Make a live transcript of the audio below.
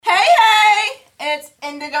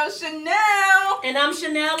go Chanel. And I'm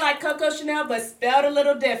Chanel like Coco Chanel, but spelled a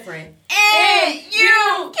little different. And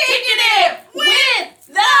you kicking it with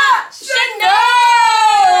the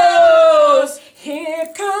Chanels. Here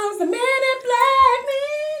comes the man in black,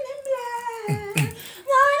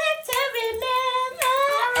 wanted to remember.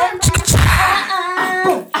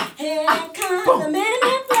 Here comes the man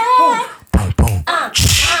in black.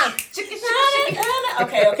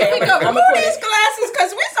 Okay. We go I'm move these glasses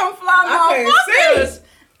because we some fly motherfuckers.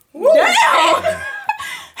 Damn.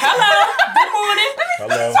 Hello. Good morning. Let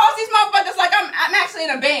me toss these motherfuckers like I'm actually in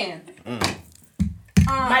a band.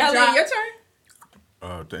 Ellie, your turn.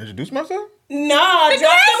 To introduce myself? No, just the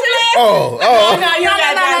glasses. Oh. No, you ain't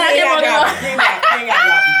got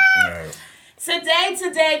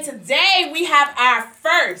Today we have our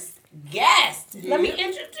first guest. Let me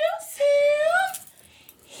introduce him.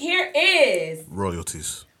 Here is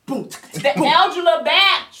Royalties. the Angela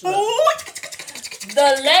Bachelor,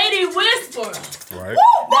 the Lady Whisperer, Right?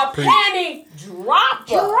 the Penny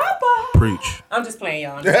Dropper. Preach. I'm just playing,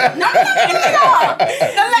 y'all. No.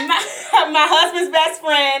 My husband's best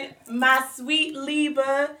friend, my sweet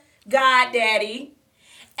Liba goddaddy,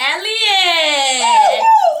 Elliot.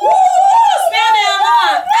 Stand down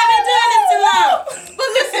long. I've been doing this too long. But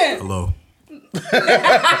listen. Hello.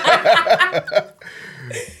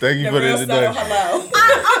 Thank you for the introduction. Hello.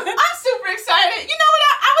 I'm super excited. You know what?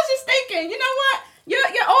 I was just thinking. You know what? Your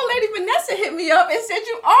old lady Vanessa hit me up and said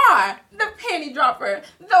you are the penny dropper,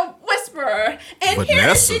 the whisperer, and here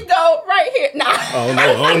Vanessa? she go right here. Nah. Oh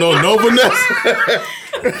no, Vanessa.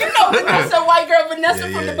 You know Vanessa, white girl Vanessa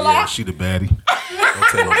from the block. Yeah, she the baddie. Don't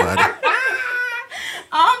tell nobody.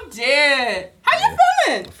 I'm dead. How you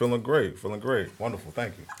feeling? Feeling great. Wonderful.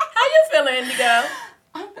 Thank you. How you feeling, Indigo?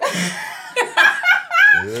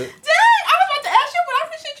 Good. Dang, I was about to ask you, but I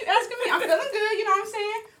appreciate you asking me. I'm feeling good, you know what I'm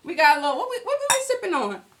saying? We got a little, what we sipping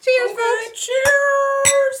on? Cheers, folks.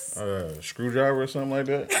 Cheers. Screwdriver or something like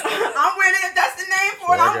that. I'm with it. If that's the name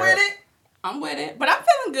for it, I'm with it. But I'm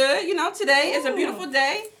feeling good. You know, today is a beautiful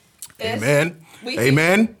day. Amen. We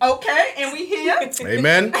Amen. Okay, and we here.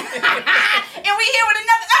 Amen. And we here with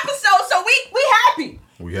another episode, so we happy.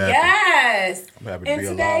 We happy. Yes. I'm happy to And be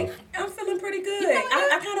today, alive. I'm feeling pretty good.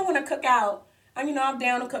 I kind of want to cook out. I'm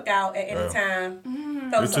down to cook out at any time.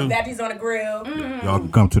 Throw some veggies on the grill. Y'all can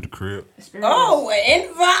come to the crib. Oh, an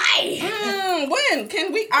invite. When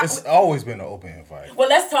can we? It's always been an open invite. Well,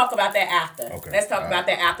 let's talk about that after. Okay. Let's talk about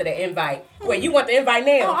that after the invite. Wait, you want the invite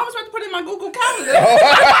now? Oh, I was about to put it in my Google Calendar.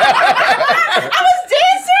 I was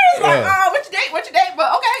dead serious. Like, what's your date?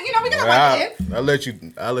 But okay, we got about the end.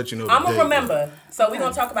 I'll let you know. I'm going to remember. So we're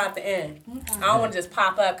going to talk about the end. I don't want to just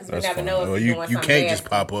pop up because we never know if you're doing you something can't nasty. just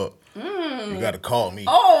pop up. You got to call me.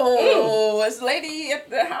 Oh, is lady at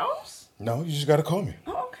the house? No, you just got to call me.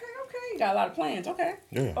 Oh, okay. You got a lot of plans. Okay.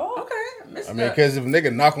 Yeah. Oh, okay. I mean, because if a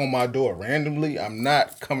nigga knock on my door randomly, I'm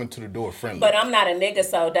not coming to the door friendly. But I'm not a nigga,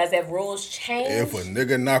 so does that rules change? If a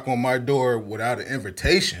nigga knock on my door without an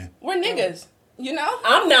invitation, We're niggas. You know?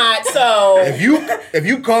 I'm not, so if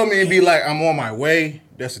you call me and be like, I'm on my way,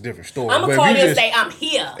 that's a different story. I'm gonna But call if you and just- say I'm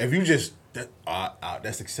here. If you just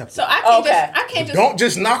that's acceptable. So I can't just Don't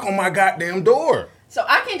just knock on my goddamn door. So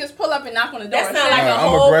I can't just pull up and knock on the door. That's not like a I'm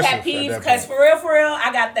whole aggressive pet at peeve, that because point. for real, I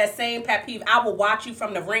got that same pet peeve. I will watch you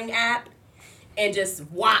from the Ring app and just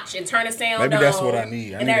watch and turn the sound Maybe on. that's what I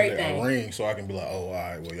need. I and need everything. a ring so I can be like, oh, all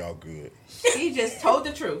right, well, y'all good. He just told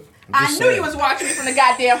the truth. I'm I just knew you saying. was watching me from the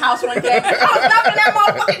goddamn house one day. I was knocking that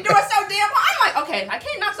motherfucking door so damn hard. I'm like, okay, I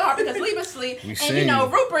can't knock so hard because Leva's asleep. We And seen you.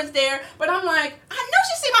 Rupert's there. But I'm like, I know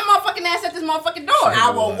she see my motherfucking ass at this motherfucking door. I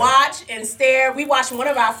will watch and stare. We watched one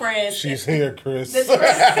of our friends. She's here, Chris. No,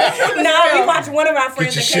 we watched one of our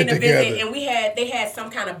friends your that came to shit visit, together. and they had some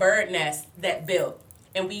kind of bird nest that built.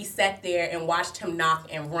 And we sat there and watched him knock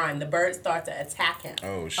and run. The birds start to attack him.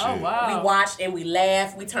 Oh, shit. Oh, wow. We watched and we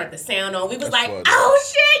laughed. We turned the sound on. We was That's like, fucked up. "Oh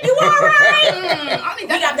shit, you all right?" I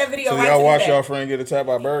think We got that video So right y'all to watch the y'all day. friend get attacked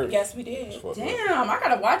by birds? Yes, we did. Fucked up. Damn, I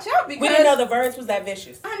gotta watch out because We didn't know the birds was that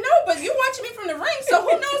vicious. I know, but you watching me from the ring, so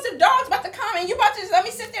who knows if dog's about to come and you about to just let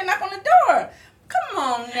me sit there and knock on the door. Come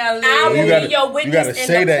on, Nelly. I will You be gotta, your witness you gotta in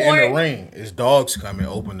say the that court. in the ring. It's dogs coming,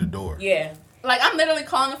 open the door. Yeah. Like, I'm literally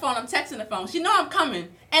calling the phone, I'm texting the phone. She know I'm coming.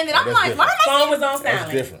 And then I'm that's like, why am I Phone was on That's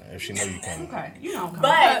silent. different if she know you coming. Okay, you know I'm coming.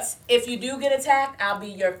 But if you do get attacked, I'll be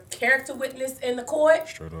your character witness in the court,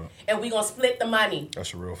 Straight up. and we gonna split the money.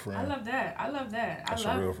 That's a real friend. I love that. That's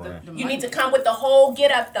a real friend. You need to come with the whole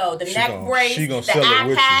get up though, the She neck gon- brace, she gon' the sell it eye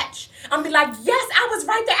with you. patch. I'm be like, yes, I was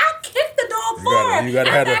right there. I kicked the dog for You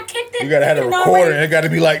gotta have a you recorder, and it gotta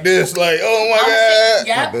be like this, like, oh my god.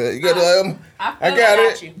 Yep. You gotta I got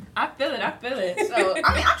it. You. I feel it. So,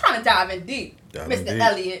 I mean, I'm trying to dive in deep. Dive in Mr. deep.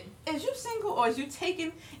 Elliott, is you single or is you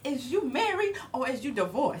taken? Is you married or is you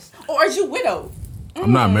divorced? Or is you widowed?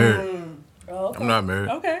 I'm not married. Oh, okay. I'm not married.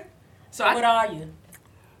 Okay. So, What are you?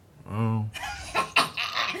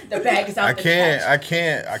 the bag is out I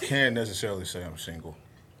the can't necessarily say I'm single.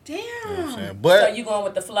 Damn. You know what I'm saying? So But you going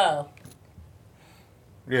with the flow?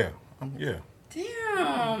 yeah.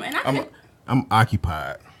 Damn. And I'm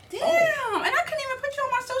occupied. Damn. And I couldn't even put you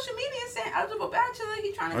on my social media and say eligible bachelor.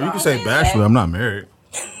 He trying to go You can out say there. bachelor. I'm not married.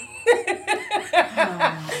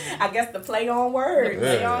 I guess the play on words.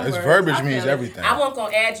 Yeah, it's words. verbiage I means feel it. everything. I won't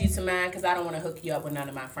gonna add you to mine because I don't want to hook you up with none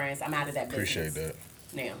of my friends. I'm out of that business. Appreciate that.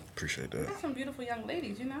 Now. Appreciate that. There's some beautiful young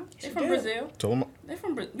ladies, you know. They're You from do. Brazil. Tell them. They're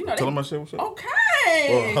from Brazil. You know, Tell them I said what's up. Okay.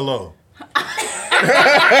 Well, hello. I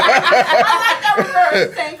like that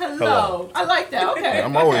reverse saying hello. Hello. I like that. Okay.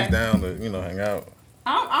 I'm always okay. down to hang out.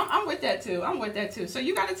 I'm with that too. So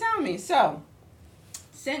you got to tell me. So,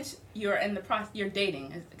 since you're in the process, you're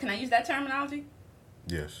dating. Can I use that terminology?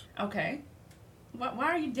 Yes. Okay. Why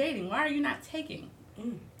are you dating? Why are you not taking?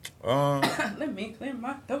 Let me clear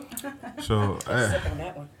my throat. So Sip on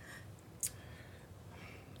that one.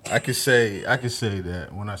 I could say that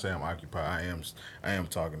when I say I'm occupied, I am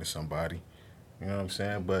talking to somebody. You know what I'm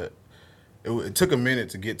saying? But it took a minute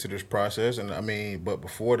to get to this process, and I mean, but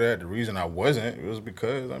before that, the reason I wasn't, it was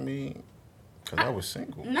because I was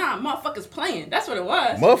single. Nah, motherfuckers playing. That's what it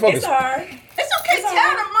was. It's Motherfuckers. hard. It's okay.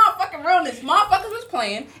 Tell the motherfucking realness. Motherfuckers was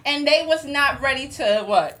playing, and they was not ready to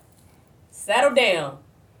what? Settle down.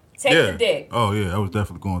 Take the dick. Oh yeah, I was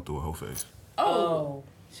definitely going through a whole phase. Oh.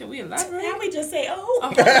 Should we elaborate? Can we just say,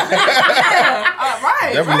 oh? Yeah. All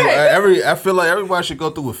right. Definitely, Right. I feel like everybody should go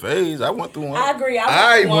through a phase. I went through one. I agree.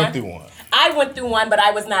 I went through one. I went through one, but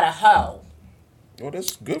I was not a hoe. Well,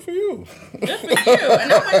 that's good for you. Good for you.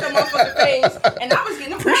 And I went to motherfucking face, and I was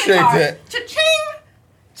getting a Appreciate that. Cha-ching.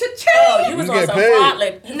 Cha-ching. Oh, you was You on get some paid.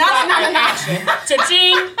 fraudulent No. action.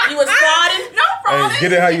 Cha-ching, you was frauding. No problem. Hey,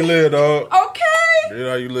 get it how you live, dog. Okay. Get it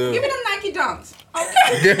how you live. Give me them Nike dunks.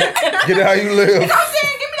 Okay. Get it how you live. You know what I'm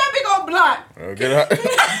saying? Give me that big old blunt. Get it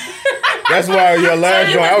how- That's why your last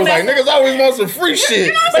you joint, I was like, messing- niggas always want some free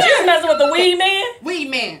shit. But you was messing with the weed man? Weed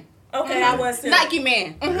man. Okay, I was too. Nike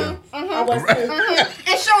man. I was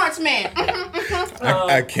too. Insurance man.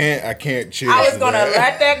 I can't cheers I was to gonna that.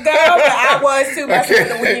 let that go, but I was too messing with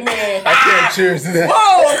the weed man. I can't cheers to that.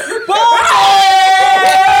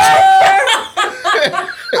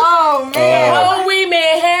 Oh man. Oh, weed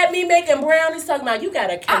man had me making brownies talking about you got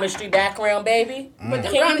a chemistry background, baby. But the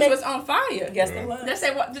Can you brownies make- was on fire. Yes, they was. They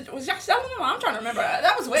say what? Was y'all selling them? I'm trying to remember.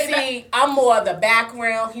 That was way back. See, I'm more of the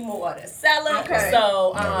background, he more of the seller. Okay.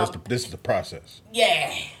 So, No, this is the process.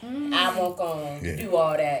 yeah, I won't gonna do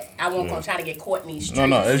all that. I won't gonna try to get caught in these streets.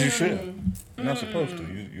 No, as you should. You're not supposed to.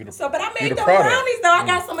 You're the, So, but I you're made the them product. brownies though. I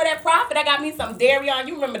got some of that profit. I got me some Darion.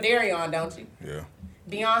 You remember Darion, don't you? Yeah.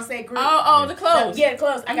 Beyonce group. Oh, the clothes. Yeah,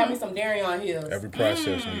 clothes. I got me some Darion heels. Every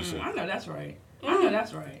process needs I it. know that's right. I know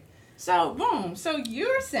that's right. So, boom. So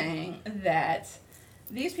you're saying that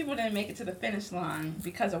these people didn't make it to the finish line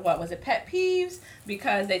because of what? Was it pet peeves?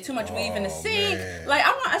 Because they too much weave in the Oh, sink? man. Like,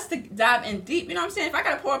 I want us to dive in deep. You know what I'm saying? If I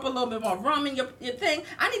got to pour up a little bit more rum in your thing,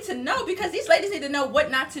 I need to know because these ladies need to know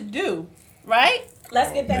what not to do. Right?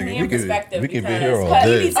 Let's get that Nigga, man we could- perspective. we could be because here all he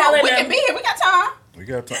day. be telling we them, can be here. We got time. We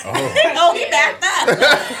got to. oh, he backed up. He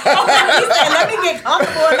said, let me get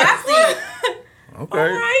comfortable in my seat. Okay. All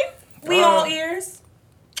right. We all ears.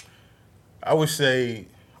 I would say,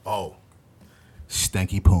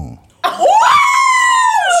 stanky poon.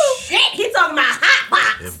 Shit, he talking about hot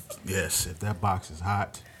box. If that box is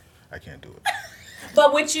hot, I can't do it.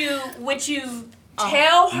 But would you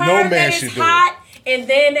tell her No man that it's should do hot and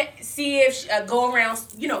then see if go around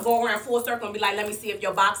full circle and be like, let me see if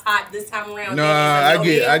your box hot this time around? No, then it's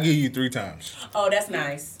a no I deal? give you 3 times. Oh, that's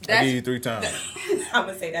nice. I give you 3 times. I'm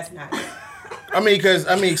gonna say that's nice.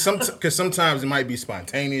 Because sometimes it might be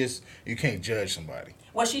spontaneous. You can't judge somebody.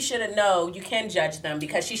 Well, she should have known you can judge them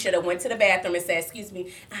because she should have went to the bathroom and said, excuse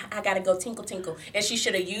me, I gotta go tinkle tinkle. And she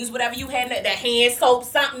should have used whatever you had, that hand soap,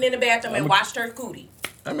 something in the bathroom and washed her cootie.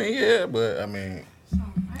 Yeah, but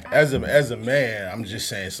as a man, I'm just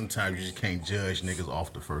saying sometimes you just can't judge niggas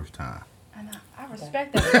off the first time. I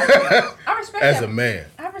respect that. I respect As that. a man.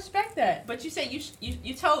 I respect that. But you say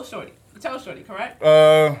you told Shorty. You told Shorty, correct?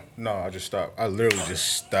 No, I just stopped. I literally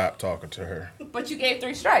just stopped talking to her But you gave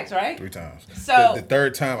 3 strikes, right? 3 times. So- the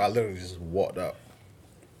 3rd time, I literally just walked out.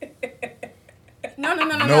 No. No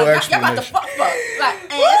Y'all about to explanation. fuck.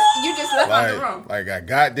 Like, and you just left out the room. Like I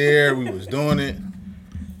got there, we was doing it.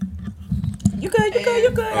 You good.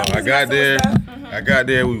 I got there, I got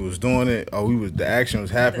there, we was doing it. The action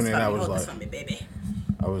was happening. I was like, we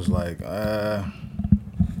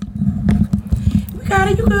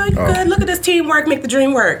got it. You good. Look at this teamwork, make the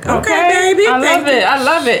dream work. Okay, baby. I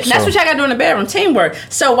love it. That's what y'all got to do in the bedroom, teamwork.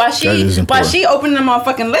 So while she opening them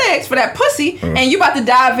motherfucking legs for that pussy, and you about to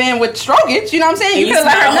dive in with strokage, you know what I'm saying? You could have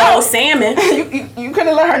let her know. Salmon. you could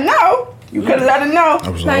have let her know. You could have let her know.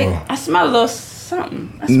 I smell a little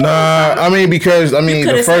something. I mean, because you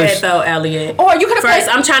could have said though, Elliot. Or you could have first.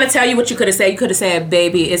 I'm trying to tell you what you could have said. You could have said,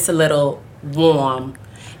 "Baby, it's a little warm.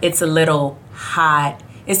 It's a little hot.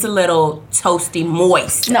 It's a little toasty,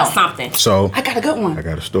 moist, or something." So I got a good one. I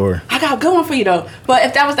got a story. I got a good one for you though. But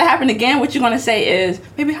if that was to happen again, what you're gonna say is,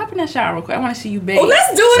 "Baby, hop in that shower real quick. I want to see you bathe." Oh,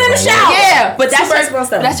 let's do it in the shower. Yeah, but that's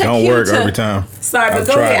a don't work every time. Sorry, but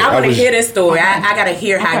go ahead. I want to hear this story. I gotta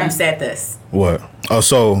hear how you said this. What? Oh,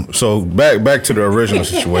 so back to the original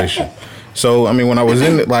situation. So I mean, when I was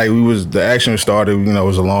in it, the action started. You know, it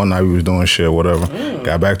was a long night. We was doing shit, whatever.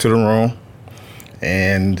 Got back to the room.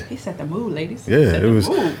 And he set the mood, ladies. Yeah, it was.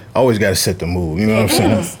 Always got to set the mood. You know what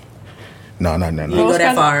I'm saying? No, not that night. You go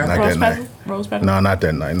that far. Not that night. Rose petal? No, not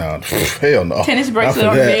that night. No, hell no. Tennis bracelet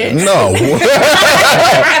on the bed? No.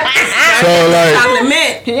 So chocolate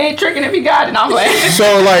mint. He ain't tricking if he got it. I'm like.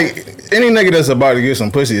 So any nigga that's about to get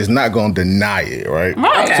some pussy is not gonna deny it, right?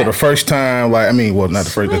 Right. Okay. So the first time, not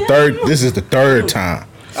the first, the third. This is the third time.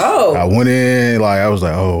 Oh. I went in, I was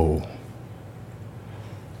like, oh,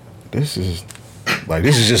 this is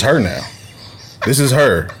just her now. This is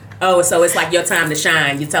her. Oh, so it's like your time to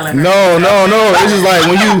shine. You telling her? No. This is like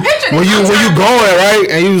when you going, right?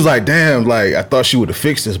 And you was like, damn, I thought she would have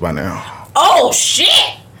fixed this by now. Oh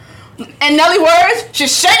shit. In Nelly words,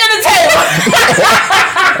 she's shaking the table.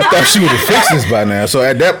 I thought she would have fixed this by now. So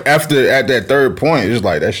at that third point, it's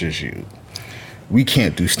like, that's just you. We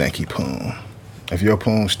can't do stanky poon. If your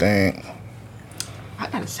poon stink. I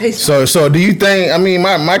gotta say something. So do you think? I mean,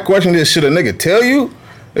 my question is, should a nigga tell you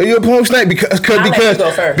that your poon stink?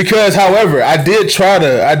 Because however, I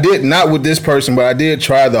did not with this person, but I did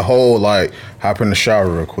try the whole hop in the shower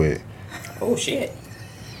real quick. Oh shit.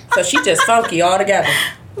 So she just funky altogether.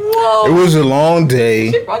 Whoa. It was a long day.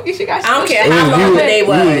 She funky. She got. I don't care how long the day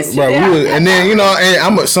was. And then and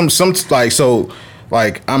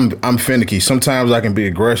I'm finicky. Sometimes I can be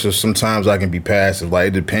aggressive. Sometimes I can be passive.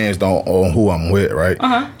 It depends on who I'm with, right?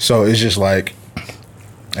 So it's just at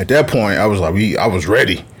that point I was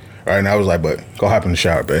ready, right? And I was like, but go hop in the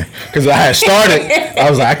shower, babe, because I had started. I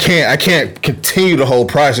was like, I can't continue the whole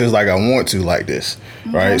process like I want to like this,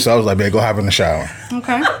 right? So I was like, babe, go hop in the shower.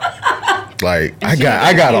 Okay. I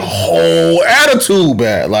got a whole attitude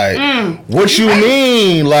back. What you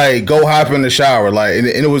mean? Go hop in the shower. And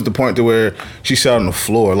it was the point to where she sat on the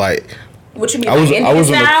floor. What you mean? I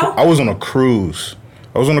was on a cruise.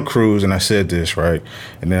 I was on a cruise and I said this, right?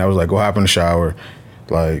 And then I was like, go hop in the shower.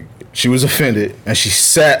 She was offended and she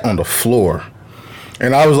sat on the floor.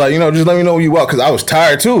 And I was like, just let me know when you out, because I was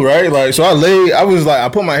tired too, right? So I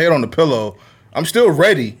put my head on the pillow. I'm still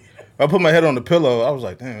ready. I put my head on the pillow. I was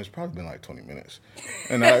like, damn, it's probably been 20 minutes.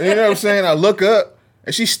 And you know what I'm saying? I look up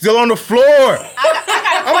and she's still on the floor.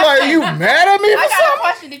 I'm like, you mad at me? I got a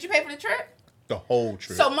question. Did you pay for the trip? The whole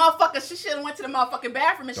trip. So motherfucker, she should have went to the motherfucking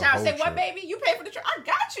bathroom and showered. Say, what, baby? You paid for the trip. I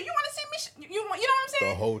got you. You want to see me? You know what I'm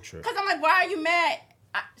saying? The whole trip. Because I'm like, why are you mad?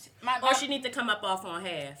 Or she need to come up off on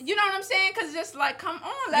half. You know what I'm saying? Because just come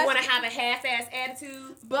on. You want to have a half-ass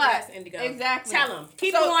attitude? But, Indigo. Exactly. Tell them.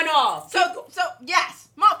 Keep going off. So yes.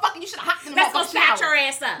 Motherfucker, you should have hopped in the motherfucking shower. Let's go snatch her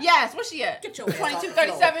ass up. Yes. What's she at? Get your ass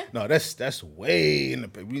 2237? No, that's way in the...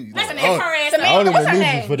 Let's snatch her ass up. I don't What's even her need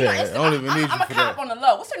name? you for that. I don't even need you for that. I'm a cop on the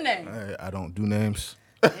low. What's her name? I don't do names.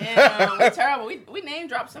 Yeah, we're terrible. We name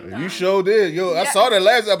drop sometimes. You sure did. I saw that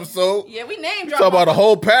last episode. Yeah, we name drop. Talk about a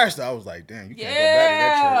whole pastor. I was like, damn, you can't go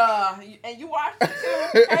back to that church. And you watched it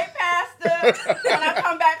too. Hey, pastor. When I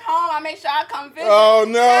come back home, I make sure I come visit. Oh,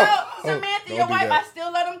 no. Samantha, your wife, I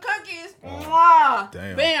still love them cookies. Mwah.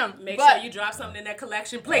 Damn. Bam. Make sure you drop something in that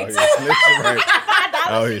collection plate.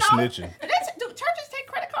 Oh, he's snitching. Do churches take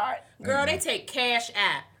credit card? Girl, they take Cash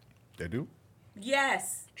App. They do?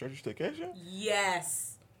 Yes. Churches take Cash App? Yes.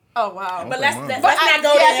 Oh, wow. But let's not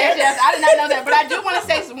go there. Yes. I did not know that. But I do want to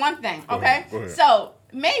say one thing, okay? Go ahead. So,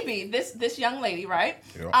 maybe this young lady, right?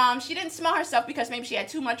 Yeah. She didn't smell herself because maybe she had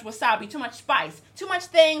too much wasabi, too much spice, too much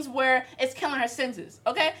things where it's killing her senses,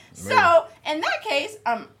 okay? Maybe. So, in that case,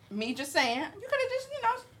 me just saying, you could have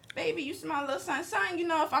just, baby, you smell a little something,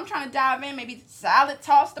 if I'm trying to dive in, maybe salad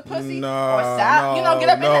toss the pussy or salad, get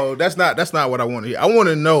up in there. No, that's not what I want to hear. I want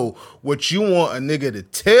to know what you want a nigga to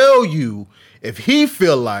tell you if he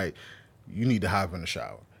feel like you need to hop in the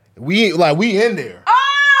shower. We in there.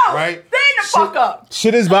 Oh! Right? They the fuck up.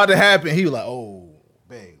 Shit is about to happen. He was like, oh,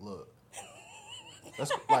 babe, look.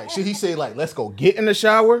 Let's, like, should he say, like, let's go get in the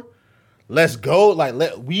shower? Let's go. Like,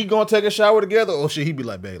 we gonna take a shower together? Or should he be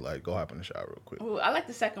like, babe, like, go hop in the shower real quick? Ooh, I like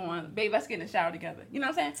the second one. Babe, let's get in the shower together. You know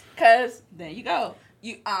what I'm saying? Because there you go.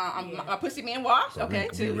 My pussy being washed, okay,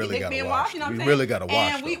 we really dick being wash. washed, you know what I'm We saying? really gotta wash,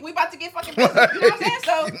 And though. we about to get fucking pussy, you know what I'm saying?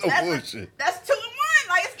 So No bullshit. that's 2 in 1.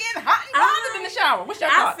 Like, it's getting hot and bothered in the shower. What's your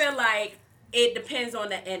I thoughts? feel like it depends on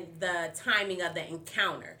the timing of the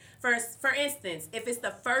encounter. For instance, if it's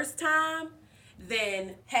the first time,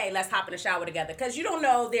 then hey, let's hop in the shower together because you don't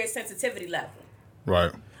know their sensitivity level.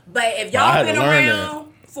 Right. But if I had y'all to been learn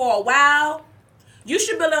around for a while, you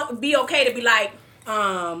should be okay to be like,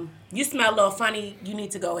 you smell a little funny. You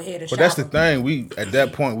need to go ahead and shower. But that's the thing. We at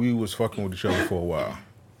that point we was fucking with each other for a while.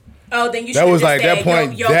 Oh, then you. That was like said, that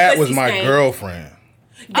point. Your That pussy was my stink. girlfriend.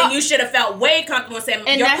 Then you should have felt way comfortable saying,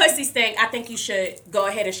 And your that- pussy stink. I think you should go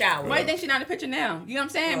ahead and shower. Why do you think she not in the picture now? You know what I'm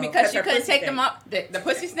saying? Well, Because 'cause she her couldn't pussy take stink. them up, the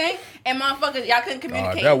pussy stink, and motherfuckers, y'all couldn't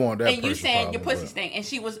communicate. that wasn't that and you person's saying your problem, pussy but- stink, and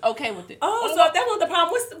she was okay with it. Oh, so if that wasn't the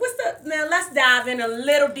problem, what's the now? Let's dive in a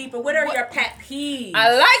little deeper. What are your pet peeves?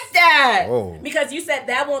 I like that. Oh, Because you said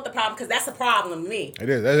that wasn't the problem, because that's a problem to me. it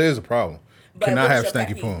is. That is a problem. But Cannot what's have your pet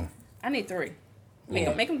stanky peeve? poon. I need 3.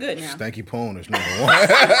 Yeah. Make them good now. Stanky poon is number one.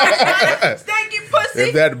 Stanky pussy.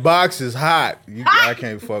 If that box is hot, I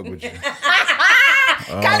can't fuck with you.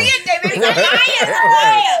 Caliente, baby.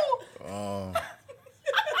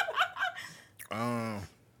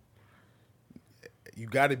 You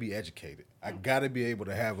got to be educated. I got to be able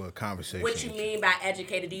to have a conversation. What you with mean by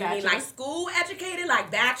educated? Do you mean Bachelor? like school educated, like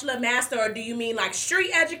bachelor, master, or do you mean like street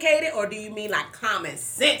educated, or do you mean like common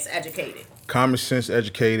sense educated? Common sense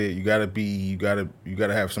educated. You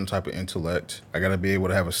gotta have some type of intellect. I gotta be able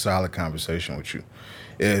to have a solid conversation with you.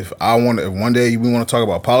 If one day we want to talk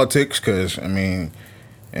about politics, because I mean,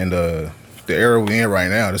 in the era we're in right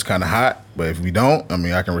now, it's kind of hot. But if we don't, I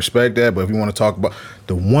mean, I can respect that. But if you want to talk about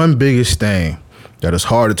the one biggest thing that is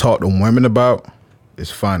hard to talk to women about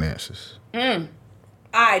is finances.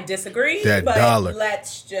 I disagree. That but dollar.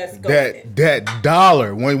 Let's just go with it. That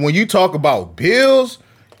dollar. When you talk about bills,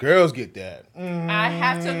 girls get that. I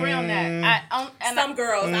have to agree on that. Some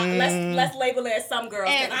girls. Let's label it as some girls.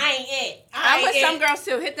 And- I ain't it. I'm with ain't some it. girls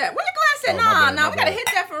too. Hit that. Where your glass at? Oh, my bad, Nah, my we gotta bad. hit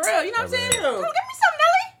that for real. You know what I'm My saying? bad. Come give me some,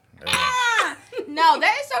 Nelly. No,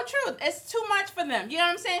 that is so true. It's too much for them. You know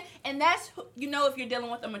what I'm saying? And that's, if you're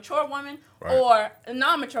dealing with a mature woman Right. or a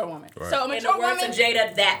non-mature woman. Right. So a In the mature words woman, of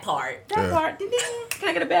Jada, that part. that Yeah. part, ding, ding. Can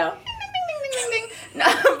I get a bell? Ding, ding, ding, ding, ding, ding.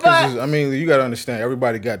 No, 'Cause but I mean, you gotta understand.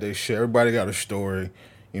 Everybody got their shit. Everybody got a story.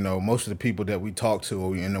 Most of the people that we talk to or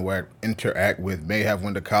we interact with may have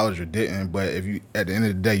went to college or didn't. But if you, at the end of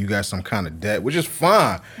the day, you got some kind of debt, which is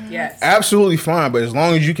fine. Yes. Absolutely fine. But as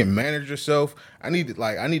long as you can manage yourself, I need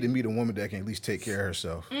to meet a woman that can at least take care of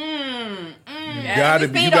herself. You gotta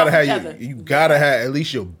least be. You feed gotta off have. each Your, other. you gotta have at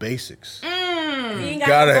least your basics. If you ain't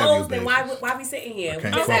Gotta got have no your goals, then why we sitting here? We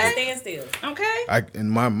can't just fuck at a with- standstill. okay.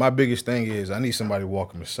 And my biggest thing is I need somebody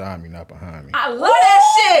walking beside me, not behind me. I love that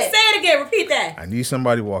shit. Say it again. Repeat that. I need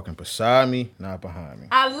somebody walking beside me, not behind me.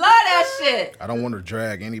 I love that shit. I don't want to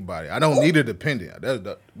drag anybody. I don't need a dependent.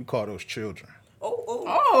 We call those children. Oh.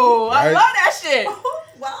 Oh, I Right. love that shit.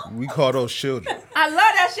 Well, We call those children. I love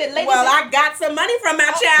that shit, ladies. I got some money from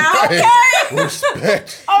my child.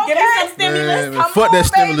 Respect. okay. Give me some stimulus. Man, Come fuck on, that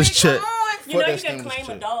stimulus baby, check. come on. You know Fuck you that can stimulus claim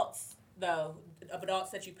check. adults though, of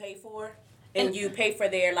adults that you pay for, and you pay for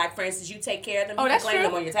their, like, for instance, you take care of them. Oh, you that's can claim true.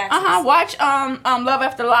 them on your taxes. Watch Love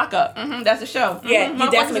After Lockup. That's a show. Yeah, you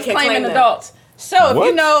Motherfuckers definitely is can claiming claim them. adults. So if What?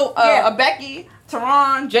 you know Yeah. a Becky,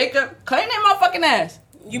 Teron, Jacob, claim their motherfucking ass.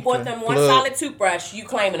 You bought them one Plug. solid toothbrush. You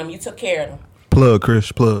claiming them. You took care of them. Plug,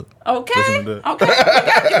 Chris. Plug. Okay. Listen to Okay.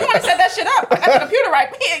 that. You want to set that shit up? I got the computer right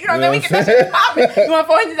here. You know what I mean? We You get know that what I'm shit popping. You want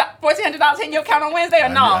 $1,400 in your account on Wednesday or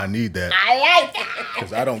no? I need that I like that.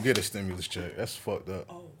 because I don't get a stimulus check. That's fucked up.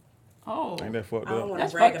 Oh. Ain't that fucked I don't up? want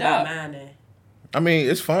That's to brag fucked about up. mine then. I mean,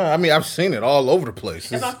 it's fine. I mean, I've seen it all over the place.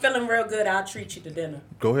 If I'm feeling real good, I'll treat you to dinner.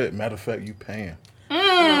 Go ahead. Matter of fact, you paying.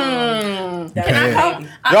 That's Paying. my baby.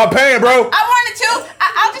 Y'all paying, bro. I wanted to.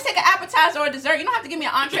 I'll just take an appetizer or a dessert. You don't have to give me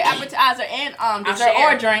an entree, appetizer, and dessert share.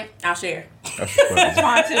 or a drink. I'll share. That's fucked up.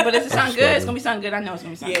 Fine too, but if it's something good, it's That's gonna be something good. I know it's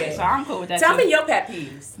gonna be something Yeah. good, so I'm cool with that. Tell too. me your pet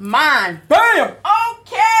peeves. Mine. Bam.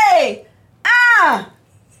 Okay.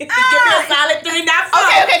 Give me a solid 3, not 4.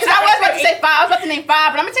 Okay, because I was about to say 5. I was about to name 5,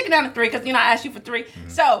 but I'm gonna take it down to 3 because I asked you for 3.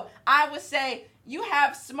 So I would say you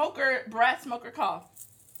have smoker breath, smoker cough.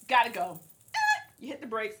 Gotta go. You hit the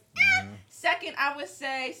brakes. Second, I would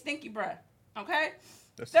say stinky breath. Okay.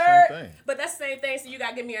 That's Third. the same thing. But that's the same thing, so you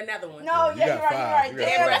gotta give me another one. No, You yeah, got you're right. five. You're right. You got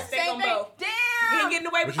Damn, five. that's the same Stick 'em thing. both. Damn. ain't getting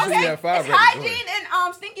away with But you it. said you had 5 Is ready. Go hygiene ahead.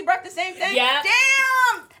 and stinky breath the same thing? Yeah.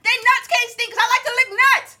 Damn. They nuts can't stink because I like to lick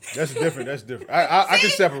nuts. That's different. That's different. I can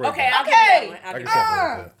separate. Okay, that. I'll give you that one. I I'll can give you that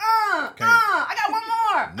separate that. I got one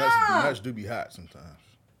more. Nuts do be hot sometimes.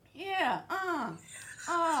 Yeah.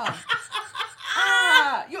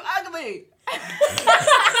 You ugly. I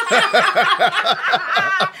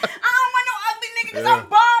don't want no ugly nigga because I'm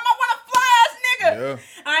bomb. I want a fly ass nigga. Yeah.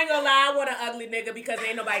 I ain't gonna lie, I want an ugly nigga because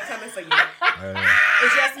ain't nobody coming for you. Man.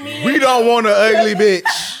 It's just me. We don't want an ugly bitch.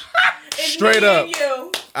 It's Straight me up. and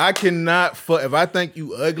you. I cannot fuck. If I think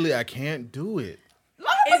you ugly, I can't do it.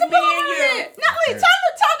 It's me me and and you. you. Natalie, tell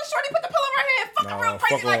the shorty put the pillow over her head. Fucking Nah, real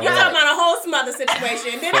crazy fuck like all You're that. talking about a whole smother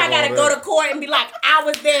situation. Then Fuck I gotta all go that. to court and be like, I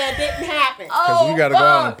was there, it didn't happen. Because we got to go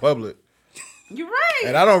out in public. You're right.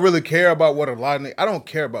 And I don't really care about what a lot of I don't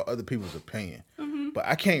care about other people's opinion. But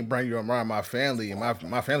I can't bring you around my family and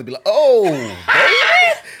my family be like, oh, baby.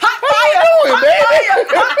 Hot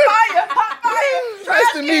fire.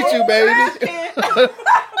 Nice to meet you, baby. baby.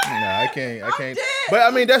 Nah, I can't. But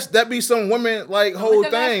I mean, that be some women like whole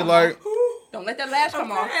let that thing. come Like Don't let that lash come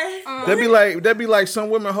off. that be like some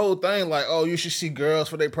women whole thing. Like, oh, you should see girls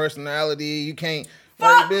for their personality. You can't.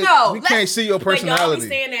 Fuck bitch, no. we can't see your But y'all be personality.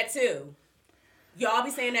 saying that too. Y'all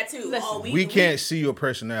be saying that too. Listen, Oh, We can't see your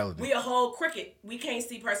personality. We a whole cricket. We can't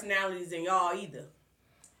see personalities in y'all either.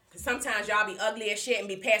 Cause sometimes y'all be ugly as shit and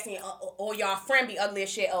be passing, or y'all friend be ugly as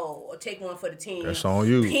shit. Oh, or take one for the team. That's on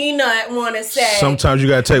you. Peanut wanna say. Sometimes you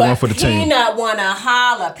gotta take but one for the team. Peanut wanna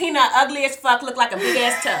holler. Peanut ugly as fuck, look like a big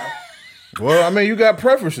ass toe. Well, I mean, you got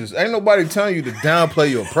preferences. Ain't nobody telling you to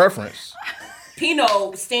downplay your preference.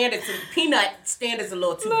 Peanut standards a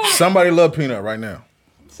little too high. Somebody love Peanut right now.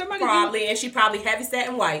 Somebody Probably, and she probably heavy set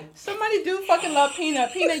and white. Somebody do fucking love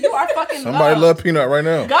Peanut. Peanut, you are fucking Somebody love Peanut right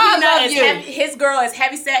now. God Peanut love is you. his girl is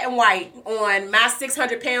heavy set and white on my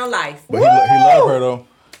 600-pound life. But he love her though.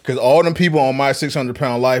 Cause all them people on my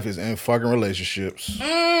 600-pound life is in fucking relationships.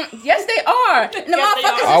 Yes, they are. And the Yes, they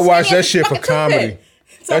motherfuckers are. I is watch skinny that as shit for fucking comedy.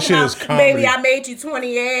 toothpick. That shit is comedy. Baby, I made you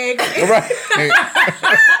 20 eggs. Right.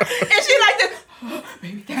 And she like this. Oh,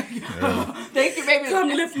 baby, thank you. Oh, thank you, baby. Come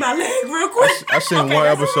lift my leg real quick. I seen one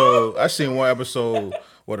episode. I seen one episode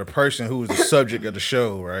where the person who was the subject of the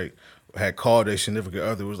show, right, had called their significant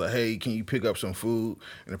other. Was like, "Hey, can you pick up some food?"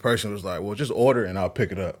 And the person was like, "Well, just order and I'll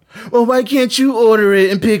pick it up." Well, why can't you order it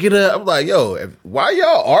and pick it up? I'm like, "Yo, why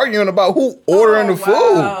y'all arguing about who ordering the food?"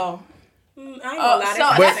 Wow. I ain't gonna lie, So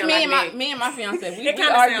that that's sound me like and me and my fiance. We It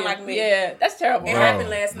kinda argue. sound like me. Yeah, that's terrible. It Oh, happened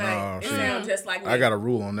last no, night. It see. sounds just like me. I got a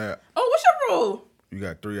rule on that. Oh, what's your rule? You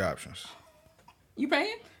got 3 options. You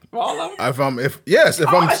paying for all of them? If I'm shut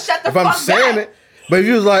the if I'm fuck saying back. it, but if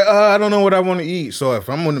you was like, I don't know what I want to eat. So if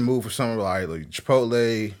I'm on the move for something like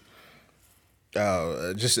Chipotle,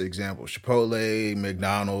 just an example, Chipotle,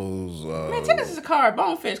 McDonald's, Man, take us to the car,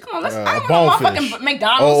 Bonefish. Come on, let's. I a don't want no Bonefish. motherfucking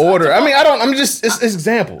McDonald's. or order. I mean, I'm just it's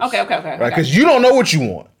examples. Okay. Right? Okay. Because you don't know what you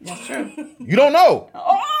want. That's true. You don't know.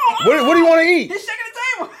 What do you want to eat? He's shaking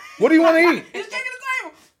the table. What do you want to eat? He's shaking the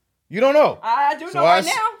table. You don't know. I do know right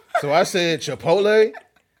now. So I said Chipotle,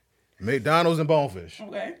 McDonald's, and Bonefish.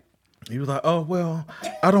 Okay. He was like, "Oh well,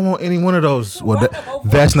 I don't want any one of those." Well,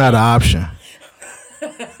 that's not an option.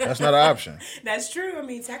 That's not an option. That's true. I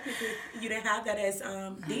mean, technically, you didn't have that as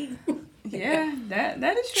D. Yeah,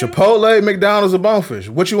 that is true. Chipotle, McDonald's, or Bonefish.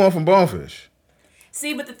 What you want from Bonefish?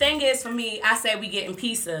 See, but the thing is, for me, I say we getting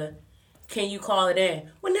pizza. Can you call it in?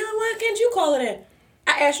 Well, now why can't you call it in?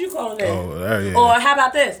 I asked you call it in. Oh, there you Or how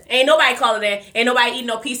about this? Ain't nobody call it in. Ain't nobody eating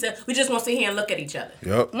no pizza. We just want to sit here and look at each other.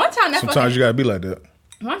 Yep. One time that Sometimes fucking- you gotta be like that.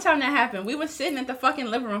 One time that happened, we were sitting at the fucking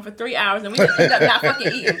living room for 3 hours and we just ended up not fucking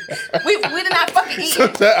eating. We did not fucking eat.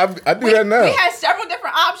 I do that now. We had several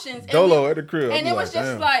different options. and Dolo at the crib. And I it be was like,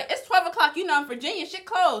 just damn. like, it's 12 o'clock, you know, in Virginia, shit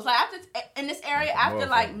closed. Like, after in this area, after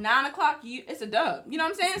like 9 o'clock, it's a dub. You know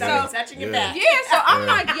what I'm saying? Stop So, touching your Yeah. back. yeah, so I'm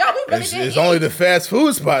like, yo, we really It's, didn't it's eat. only the fast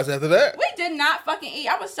food spots after that. We did not fucking eat.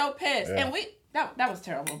 I was so pissed. Yeah. And that was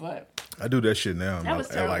terrible, but I do that shit now. That was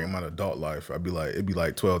in my terrible. adult life. It'd be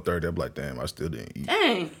like 12:30. I'd be like, damn, I still didn't eat.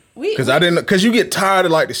 dang. Because you get tired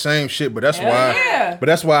of like the same shit. But that's Hell why. yeah. But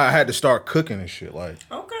that's why I had to start cooking and shit. Like,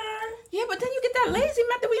 Okay. Yeah, but then you get that lazy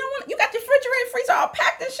method. We don't want. You got your refrigerator freezer all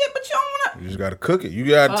packed and shit, but you don't want to. you just gotta cook it. You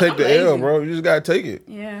gotta take I'm the L, lazy. bro. You just gotta take it.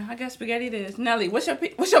 Yeah, I guess spaghetti it is. Nelly, what's your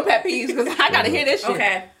pet peeves? Because I gotta hear this shit.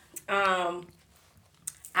 Okay.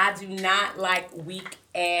 I do not like weak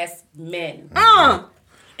ass men.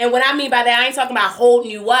 And what I mean by that, I ain't talking about holding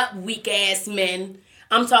you up, weak ass men.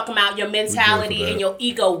 I'm talking about your mentality that. and your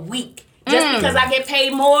ego weak. Just because I get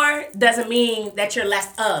paid more doesn't mean that you're less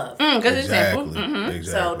of. Good example. Exactly.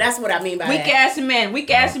 So that's what I mean by Weak that. ass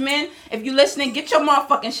men. If you listening, get your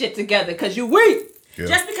motherfucking shit together, cause you weak. Yeah.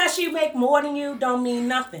 Just because she make more than you don't mean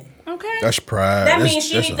nothing. Okay. That's pride. That That's- means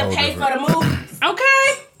she that's needs a to whole pay different- for the movies.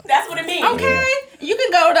 Okay. That's what it means. Okay. You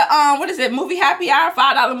can go to what is it? Movie happy hour,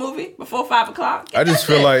 $5 movie before 5 o'clock. I just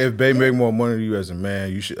feel like if they make more money than you as a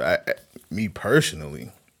man, you should. Me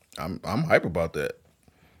personally, I'm hype about that.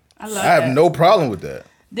 I love I have that. no problem with that.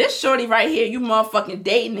 This shorty right here, you motherfucking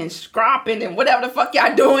dating and scropping and whatever the fuck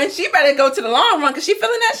y'all doing. She better go to the long run, cause she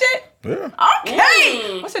feeling that shit. Yeah.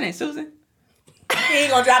 Okay. What's her name? Susan. He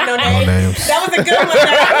ain't gonna drop no No names. names. That was a good one.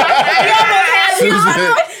 You almost had me.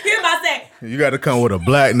 Susan. He was about to say, You got to come with a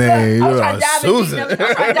black name. I'm trying to dive in deep. Susan. I'm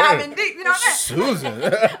trying to dive in deep. You know what I'm saying? Susan.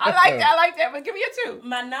 I like that. But give me a 2.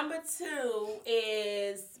 my number 2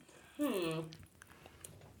 is,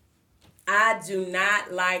 I do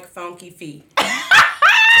not like funky feet.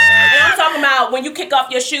 And I'm talking about when you kick off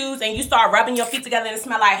your shoes and you start rubbing your feet together and it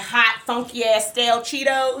smell like hot, funky ass stale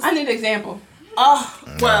Cheetos. I need an example. Oh,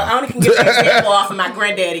 well, I only can give you an example off of my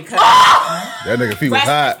granddaddy. Cause That nigga feet was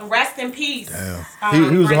hot. rest in peace. Damn.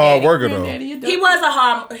 He was a hard worker though. Granddaddy, you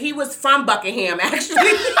He was from Buckingham, actually.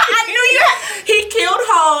 I knew you. He killed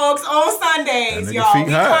hogs on Sundays, That nigga y'all. feet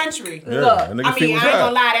We hot. country. Yeah, Look, that nigga I feet mean, was I ain't gonna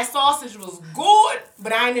hot. lie, that sausage was good,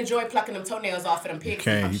 but I ain't enjoy plucking them toenails off of them pigs.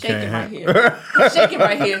 You Shaking right can't. here. I'm shaking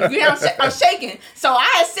right here. You know what I'm saying? I'm shaking. So I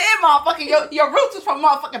had said, motherfucking, your roots was from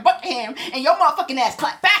motherfucking Buckingham, and your motherfucking ass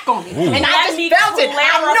clapped back on me. And I Let just me felt it.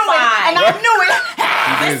 I knew it. And I knew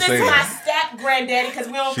it. This say is my that. step granddaddy, because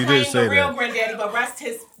we don't She did claim say the real that. granddaddy, but rest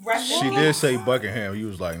She did say Buckingham. You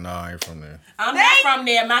was like, nah, I ain't from there. I'm not from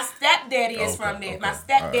there. My stepdaddy is Okay, from there. okay. My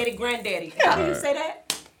stepdaddy, granddaddy. How do you say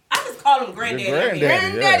that? I just call him granddaddy. granddaddy.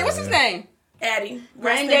 Granddaddy, what's his name? Eddie.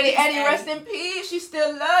 Granddaddy Eddie, rest in peace. She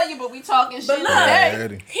still love you, but we talking shit But look, today.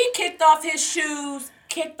 Eddie. he kicked off his shoes,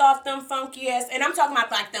 kicked off them funky ass, and I'm talking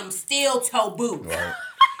about like them steel toe boots. Right.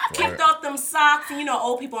 Kicked off them socks, and you know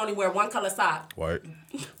old people only wear one color sock, White.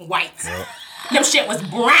 white. Yep. Them shit was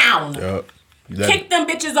brown. Yep. Kicked them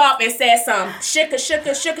bitches off and said some shika. I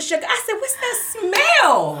said, what's that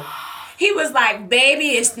smell? He was like, baby,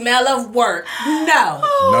 it smell of work. No.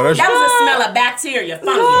 No, that's That was a smell of bacteria,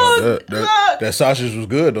 fungus. that sausage was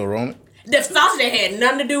good though, Ron. The sausage had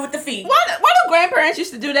nothing to do with the feet. Why do grandparents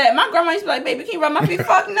used to do that? My grandma used to be like, baby, can you rub my feet?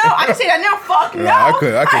 Fuck no. I can say that now. Fuck no. I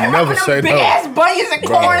could ain't never rubbing them say big no. ass bunions and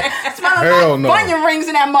corn. Smelling Hell like no. bunion rings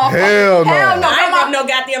in that motherfucker. Hell no. Hell no. I ain't Grandma. rub no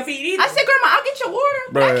goddamn feet either. I said, Grandma, I'll get your water,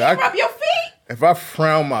 but Bruh, I can't rub your feet. If I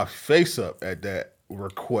frown my face up at that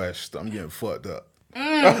request, I'm getting fucked up.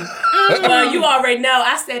 Well, you already know.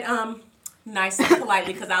 I said, nice and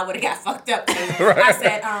politely, because I would have got fucked up. I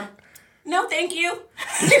said, no, thank you.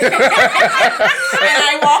 And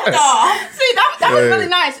I walked off. See, that was Yeah. really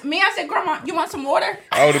nice. Me, I said, Grandma, you want some water?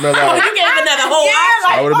 I would have been Oh, like, you gave another whole Yeah, option.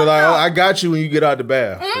 like, I would have been fuck like, no. oh, I got you when you get out the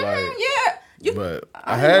bath. Like, Yeah. You, but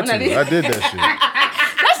I had to. know that. I did that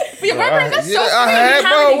that's, for your grandparents, that's so yeah, sweet. I had- How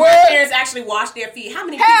many bro, what? grandparents actually wash their feet? How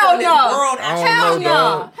many Hell people in this no. world I actually don't Hell know,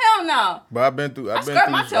 no. dog. Hell no. shit. But I've been through. scrub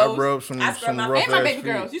my I toes. rubbed some I scrub my- rough And my ass baby feet.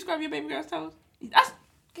 girls. You scrub your baby girls' toes?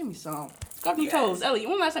 Give me some. Scrub them toes. Ellie,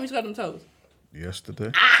 when last time you scrubbed them toes?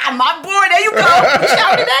 Yesterday, Ah, my boy, there you go. You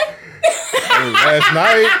showered today? last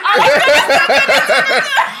night.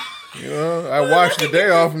 You know, I washed the day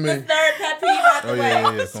off of me. The third pet peeve out the Oh way.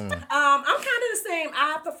 yeah, come on. I'm kind of the same.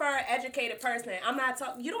 I prefer an educated person. I'm not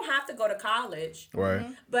talking. You don't have to go to college, Right.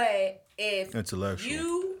 but if Intellectual.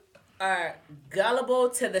 you are gullible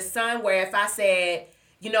to the sun, where if I said,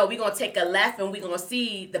 you know, we're gonna take a left and we're gonna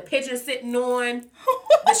see the pigeon sitting on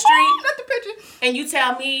the street, Not the picture. and you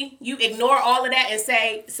tell me you ignore all of that and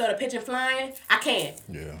say, so the pigeon flying, I can't.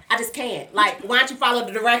 Yeah. I just can't. Like, why don't you follow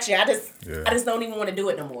the direction? I Yeah. just don't even want to do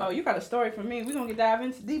it no more. Oh, you got a story for me. We're going to dive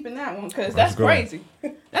into deep in that one because that's go. crazy.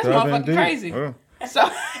 That's Dive in motherfucking deep. crazy. Yeah. So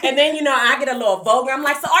And then, you know, I get a little vulgar. I'm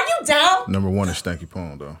like, so are you down? Number one is Stanky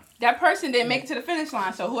Pond though. that person didn't make it to the finish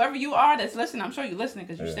line. So whoever you are that's listening, I'm sure you're listening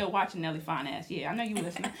because you're still watching Nelly Fine Ass. Yeah, I know you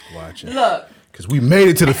listening. Watching. Look. Cause we made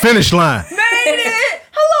it to the finish line. Made it.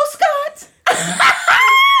 Hello, Scott.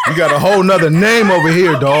 You got a whole nother name over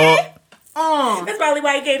here, dog. That's probably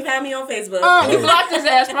why you can't find me on Facebook. You blocked his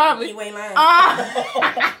ass probably. You ain't lying.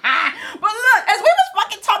 But look, as we was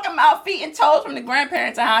fucking talking about feet and toes from the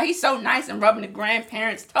grandparents and how he's so nice and rubbing the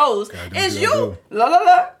grandparents' toes, Goddamn is good you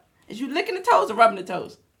is you licking the toes or rubbing the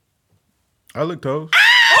toes? I lick toes.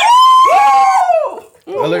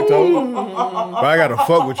 Woo! I lick toes. But I gotta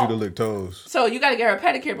fuck with you to lick toes. So you gotta get her a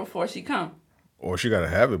pedicure before she come. Or she gotta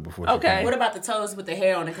have it before. She Okay. can. What about the toes with the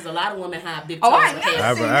hair on it? Because a lot of women have big Oh, toes I with never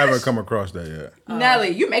hair. seen I haven't come across that yet. Nelly,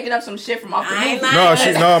 you making up some shit from off the I ain't movie.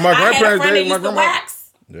 lying. No, my I had a grandparents friend did, that my used to grandma- wax.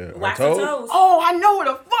 Yeah, her Wax her toes? toes. Oh, I know what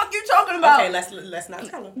the fuck you talking about. Okay, let's not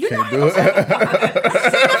tell him. You know Can't do it.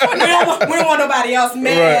 We don't want nobody else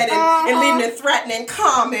mad and leaving them threatening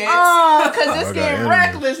comments. because it's I got getting enemies.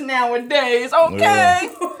 reckless nowadays. Okay.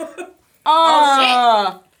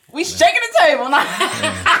 Oh, we shaking the table now.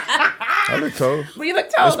 I lick toes. But you look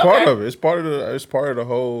toes. It's part okay. of it. It's part of the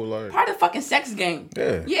whole like. Part of the fucking sex game.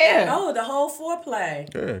 Yeah. Yeah. Oh, the whole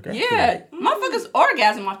foreplay. Yeah. got Yeah. to. Motherfuckers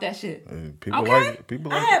orgasm off that shit. People Okay. like it.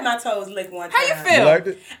 People I like had my toes licked one time. How you it. feel? You liked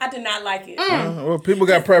it? I did not like it. Well, people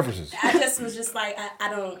got preferences. I just was just like, I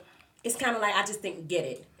don't. It's kind of like I just didn't get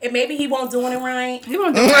it. And maybe he won't doing it right. He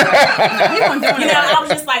won't do it. He won't do it. You know, I was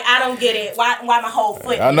just like, I don't get it. Why my whole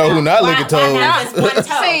foot? I know who not licking Why toes. not just one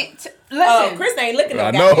toe? See, Oh, listen. Chris ain't licking no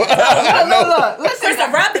I know. goddamn toes. Look, listen. Chris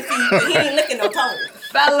will rub the feet, but he ain't licking no toes.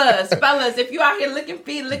 Fellas, if you out here licking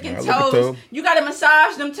feet, licking I lick a toes, toe. you gotta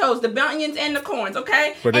massage them toes, the bunions and the corns,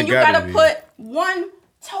 okay? But they and you gotta gotta be. put one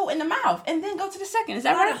toe in the mouth and then go to the second. Is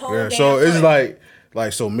that Not a right? whole Yeah. damn So it's foot.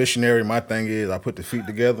 like so missionary. My thing is I put the feet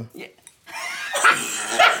together. Yeah.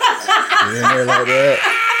 Yeah, there like that.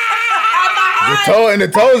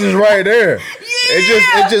 The toes is right there.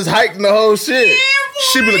 It just heightened the whole shit.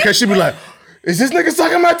 She be like, is this nigga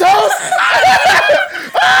sucking my toes?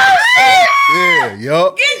 Yeah,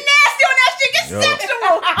 yup. Get nasty on that shit. Get Yo.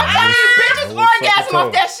 sexual. I'm telling you, bitches I will suck orgasm a off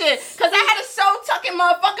toe. that shit. Cause I had a soul tucking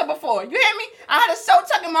motherfucker before. You hear me? I had a soul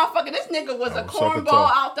tucking motherfucker. This nigga was a will suck a toe.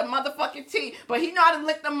 cornball out the motherfucking teeth. But he know how to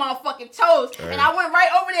lick them motherfucking toes. Hey. And I went right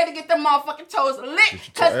over there to get them motherfucking toes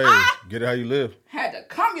licked. Cause Hey, I get it how you live. had the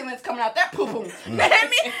cumulence coming out that poo-poo. You hear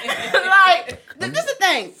me? Like, this is the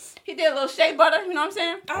thing. He did a little shea butter, you know what I'm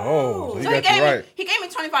saying? Oh, so he So got you right. he gave me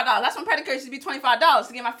 $25. That's when pedicures used to be $25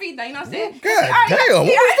 to get my feet done, you know what I'm saying? God He already- damn,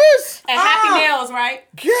 he what already- was this? And happy nails, right?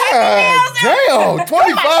 God damn,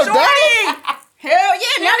 $25. Hell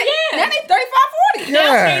yeah, now they 35, 40. Nail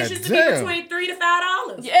God change used to be damn. between $3 to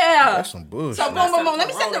 $5. Yeah. That's some bullshit. So boom, boom, boom. Let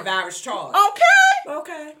me send the Coronavirus charge. okay.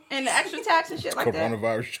 Okay. And the extra tax and shit like that.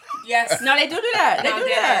 Coronavirus. Yes. No, they do that. They No, do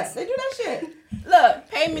dead that. ass. They do that shit. Look,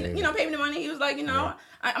 pay me the money. He was like,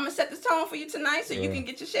 I'm gonna set this tone for you tonight so you can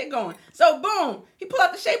get your shit going. So boom, he pulled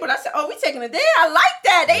out the shea butter. I said, oh, we taking it there. I like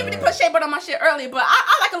that. They even put shea butter on my shit earlier, but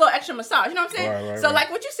I like a little extra massage. You know what I'm saying? Right, so right.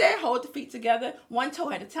 like what you said, hold the feet together, one toe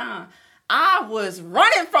at a time. I was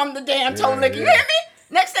running from the damn toe lick. You yeah. hear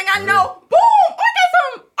me? Next thing I know, boom,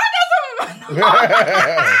 orgasm.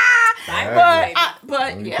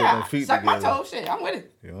 But When you put yeah, them feet suck my together. toe. Shit, I'm with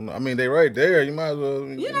it. You don't know. I mean, they right there. You might as well.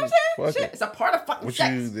 You know what I'm saying? Fuck Shit, it. it's a part of fucking What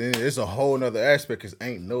sex. you? It's a whole nother aspect because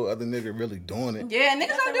ain't no other nigga really doing it. Yeah,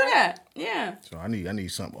 niggas don't do that. Yeah. So I need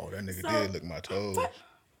something. Oh, that nigga did lick my toes. I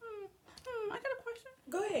got a question.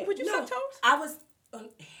 Go ahead. Would you No, suck toes? I was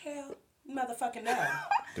hell motherfucking no.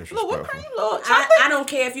 Little whipped cream, Disrespectful. little chocolate. I don't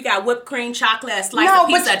care if you got whipped cream, chocolate, a slice No, of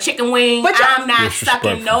pizza, but- a chicken wing. but you- I'm not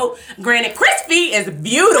Disrespectful. sucking no. Granted, crispy is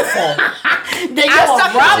beautiful, They I will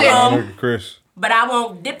suck rub shit. them. Look at Chris. but I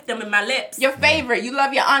won't dip them in my lips. Your favorite. You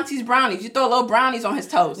love your auntie's brownies. You throw little brownies on his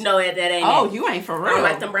toes. No, that ain't Oh, it. you ain't for I real. don't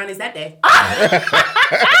like them brownies that day.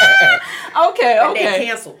 Okay, They okay.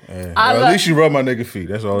 canceled. Yeah. I Well, love- at least you rub my nigga feet.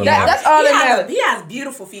 That's all that That- matters. that's all that matters. He has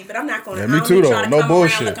beautiful feet, but I'm not going to. Yeah, me too, though. No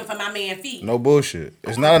bullshit. Looking for my man feet. No bullshit.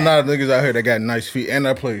 It's not a lot of niggas out here that got nice feet, and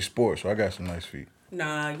I play sports, so I got some nice feet.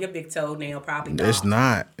 Nah, your big toenail probably. It's gone.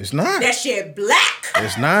 not. It's not. That shit black.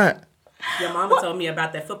 It's not. Your mama told me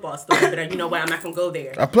about that football story, but you know what? I'm not gonna go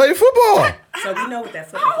there. I play football. So we know what that I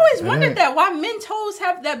football. always wondered that why men toes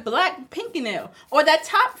have that black pinky nail or that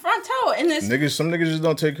top front toe, and it's Some niggas just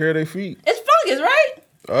don't take care of their feet. fungus,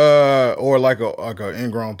 right? Or like a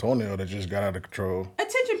ingrown toenail that just got out of control.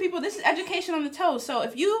 Attention, people. This is education on the toes. So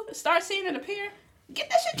if you start seeing it appear,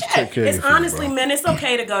 get that shit Take checked. care of It's your feet, honestly, bro. men, it's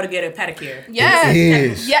okay to go to get a pedicure. Yes. It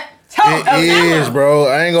is. Yeah. Toe. It is, bro.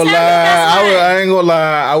 I ain't gonna lie. I ain't gonna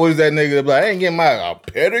lie. I was that nigga that be like, I ain't getting my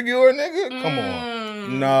pedicure, nigga. Come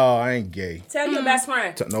on. No, I ain't gay. Tell your best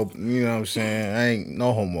friend. No, you know what I'm saying? I ain't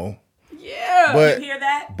no homo. Yeah. But You hear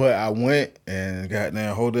that? But I went and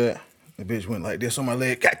goddamn hold that. The bitch went like this on my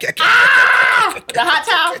leg. The hot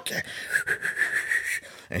towel.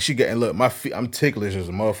 And she got and look, my feet. I'm ticklish as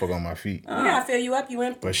a motherfucker on my feet. You gotta fill you up. You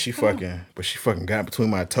in? But she fucking got between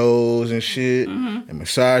my toes and shit and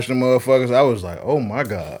massaged the motherfuckers. I was like, oh my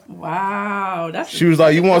God. Wow. That's. She was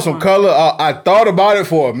like, you want some color? I thought about it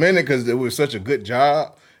for a minute because it was such a good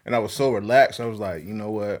job. And I was so relaxed. I was like, you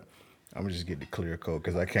know what? I'm going to just get the clear coat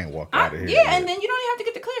because I can't walk out of here. Yeah, and then you don't even have to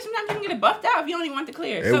get the clear. Sometimes you can get a buffed out if you don't even want the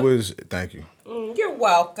clear. It was. Thank you. You're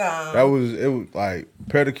welcome. It was like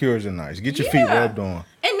pedicures are nice. Get your feet rubbed on.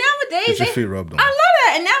 And nowadays, Get your feet rubbed on. I love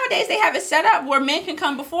that. And nowadays they have it set up where men can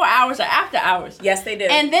come before hours or after hours. Yes, they do.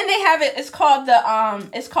 And then they have it. It's called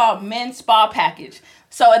it's called men's spa package.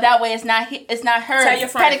 So that way it's not her Tell your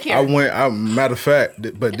friend. pedicure. Matter of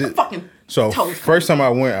fact, but this, fucking so toes first time I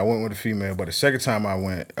went with a female. But the second time I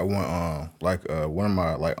went one of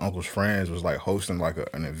my like uncle's friends was like hosting like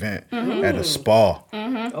an event at a spa.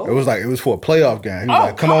 It was for a playoff game. He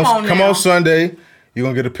was like, come on Sunday, you're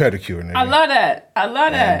gonna get a pedicure, nigga. I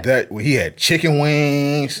love that. He had chicken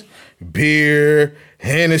wings, beer,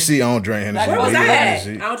 Hennessy. I don't drink Hennessy. Where was but I he at? had I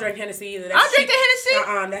Hennessy. don't drink Hennessy either. I don't drink the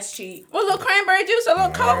Hennessy. That's cheap. With a little cranberry juice, a little I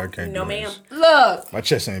Coke. can't No, do ma'am. this. Look, My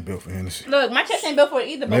chest ain't built for Hennessy. my chest ain't built for it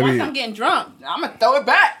either. But Maybe- once I'm getting drunk, I'm gonna throw it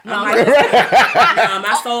back. No,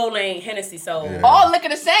 My soul ain't Hennessy soul. Yeah. all liquor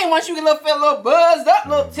the same. Once you feel a little buzzed up, a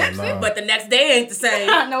little tipsy. nah. But the next day ain't the same.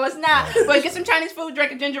 No, it's not. But get some Chinese food,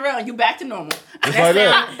 drink a ginger ale, and you back to normal. Just like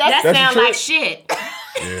that. That That's sounds the like trick. shit.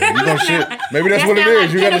 Yeah, you gonna shit. Maybe that's what it sound is.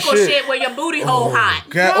 like You gotta pinnacle shit. where your booty hole hot.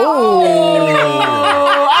 God,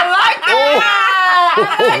 Oh, I like that. I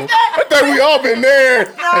like that. I thought we all been there.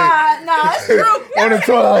 Nah, it's true. On the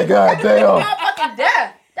toilet, goddamn. That fucking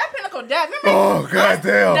death. That pinnacle death. Remember? Oh,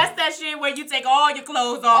 goddamn. That's that shit where you take all your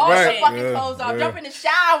clothes off. All Right. your Shit. fucking Yeah, clothes off. yeah. Jump in the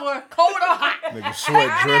shower, cold or hot. Nigga, sweat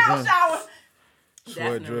dripping. Shower. Sweat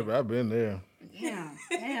Definitely. dripping. I've been there.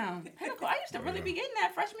 Damn. Pinnacle. I used to really be getting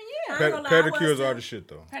that freshman year. ain't gonna lie, I was Pedicures too. are the shit,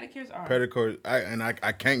 though. Pedicures are. Pedicures,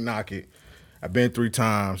 I can't knock it. I've been 3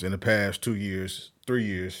 times in the past 3 years.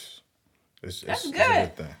 It's That's a good.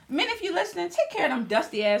 good thing. Men, if you listening, take care of them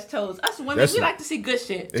dusty ass toes. Us women, That's we it. like to see good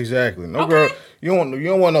shit. Exactly. No Okay. girl, you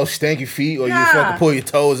don't want no stinky feet or Nah. you fucking pull your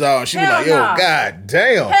toes out and she be Hell like, yo, nah. god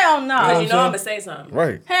damn. Hell no. Because you know I'm I'm going to say something.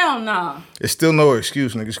 Right. Hell no. It's still no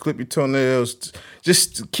excuse, niggas. Clip your toenails.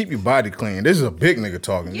 Just keep your body clean. This is a big nigga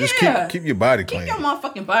talking. Just Yeah. keep your body clean. Keep your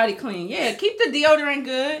motherfucking body clean. Yeah, keep the deodorant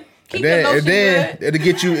good. Keep And the lotion then good. it'll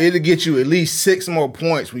get you at least 6 more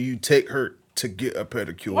points when you take her to get a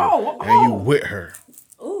pedicure Whoa, and you whoa. with her.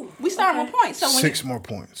 Ooh. We start with points. So when 6 more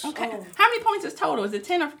points. okay. How many points is total? Is it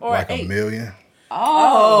 10 or Like 8? $1 million.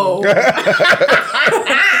 Oh.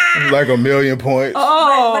 Like $1 million points.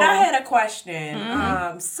 Oh. But I had a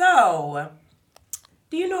question. So,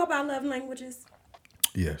 do you know about love languages?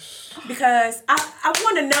 Yes. Because I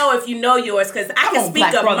want to know if you know yours, because I Come can on, speak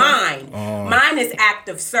black of brother. mine. Mine is act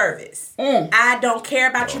of service. I don't care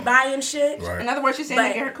about you buying shit. Right. In other words, she's saying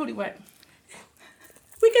But- get her cootie wet.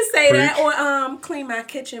 We can say that, Preach. or clean my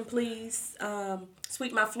kitchen, please.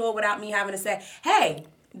 Sweep my floor without me having to say, hey,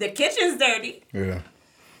 the kitchen's dirty. Yeah.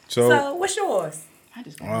 So what's yours? I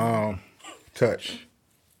just Touch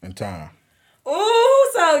and time. Ooh,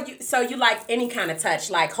 so you like any kind of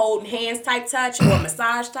touch, like holding hands type touch or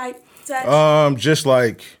massage type touch? Just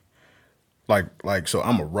like so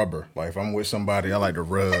I'm a rubber. Like if I'm with somebody, I like to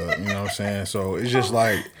rub. You know what I'm saying? So it's just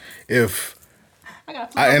like if I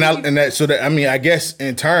got I guess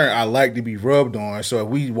in turn I like to be rubbed on. So if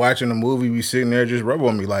we watching a movie, we sitting there just rub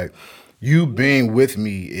on me. Like you being with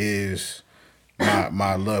me is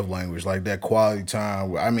my love language. Like that quality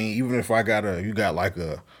time. I mean, even if you got like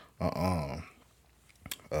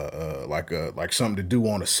like something to do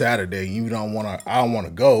on a Saturday, I don't want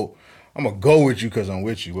to go. I'm gonna go with you because I'm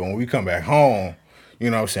with you. But when we come back home, you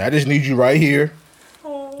know what I'm saying? I just need you right here.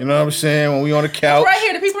 You know what I'm saying? When we on the couch. right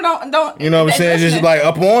here, the people don't. You know what I'm saying? Just listening. like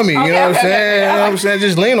up on me. You know what I'm saying? You know what I'm saying?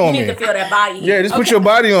 Just lean on You me. need to feel that body heat. Yeah, just put your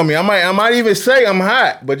body on me. I might even say I'm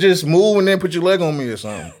hot, but just move and then put your leg on me or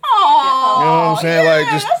something. Aww, You know what I'm saying? yeah, Like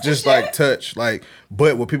that's just the like shit. touch. Like,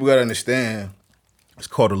 but what people gotta understand, it's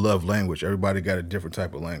called a love language. Everybody got a different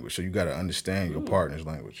type of language, so you gotta understand your partner's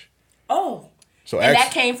language. Oh, So and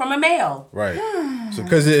that came from a male. right. So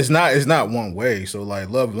because it's not one way. So like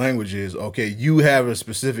love language is okay. You have a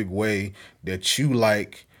specific way that you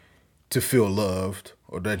like to feel loved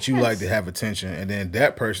or that you like to have attention, and then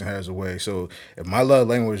that person has a way. So if my love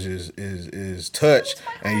language is touch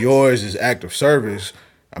and yours is act of service,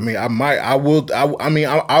 I mean I'll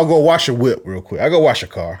go wash a whip real quick. I go wash a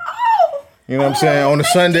car. You know what I'm saying? On a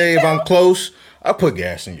Sunday, if I'm close, I put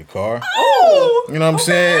gas in your car. Oh, You know what I'm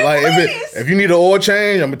saying? Like if you need an oil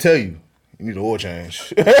change, I'm gonna tell you. You need an oil change.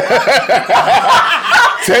 Tell your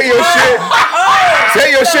shit. Tell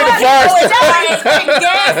your shit to fire That's stuff.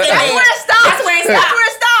 where it stops. That's where it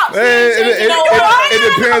stops.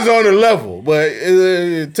 It depends on the level, but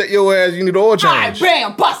take your ass. You need an oil all right, change.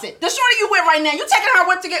 bam, bust it. The shorty you with right now, you taking her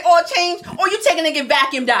whip to get oil changed, or you taking it to get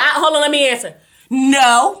vacuumed out? Hold on, let me answer.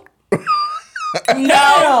 No.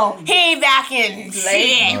 No, he ain't vacuuming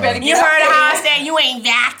shit. You better get You up heard there. how I said you ain't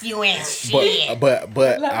vacuuming shit.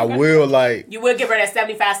 But I will like. You will give her that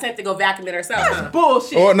 75 cents to go vacuum it herself, huh?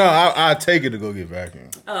 Bullshit. Or no, I take it to go get vacuum.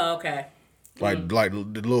 Oh, okay. Like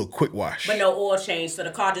the little quick wash. But no oil change, so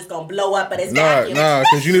the car just gonna blow up, but it's Nah, vacuum.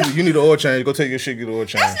 because you need the oil change. Go take your shit, get the oil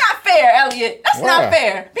change. That's not fair, Elliot. That's Why? not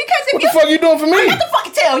fair. Because if What the fuck you doing for me? I'm about to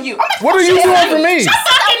fucking tell you. What are you doing for me?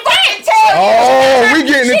 Fucking bitch! Oh, we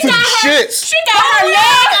getting into the shits. She got her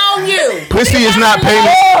leg on you. Pussy is not On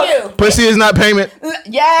payment. you. Pussy is not payment.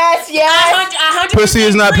 Yes, yes. 100% Pussy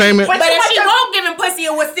is not agree. payment. But But if so she much won't give him pussy,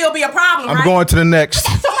 it would still be a problem, I'm right? going to the next.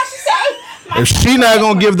 So much to say. If she not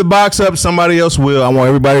gonna give the box up, somebody else will. I want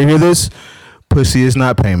everybody to hear this. Pussy is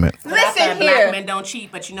not payment. Well, I said Listen black here. men don't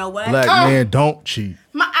cheat, but you know what? Black men don't cheat.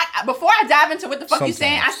 Before I dive into what the fuck you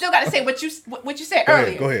saying, I Sometimes. still gotta say what you said Go ahead,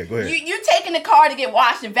 earlier. go ahead. You taking the car to get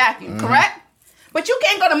washed and vacuumed, correct? But you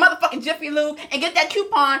can't go to motherfucking Jiffy Lube and get that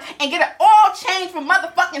coupon and get an oil change for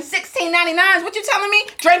motherfucking $16.99. What you telling me?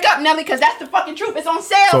 Drink up, Nelly, because that's the fucking truth. It's on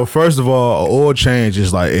sale. So first of all, an oil change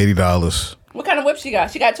is like $80. What kind of whip she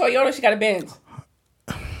got? She got a Toyota. She got a Benz.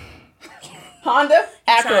 Honda,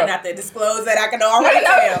 Trying Acura. not to disclose that I can already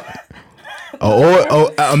tell.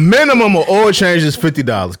 A minimum of oil change is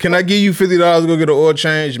 $50. Can I give you $50 to go get an oil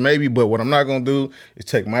change? Maybe, but what I'm not gonna do is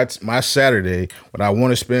take my Saturday, what I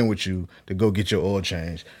want to spend with you, to go get your oil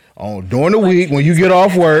change. During the week when you get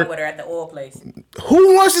off work, With her at the oil place.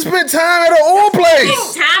 who wants to spend time at an oil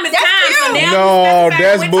place? Time is That's time. So you. now No, we specify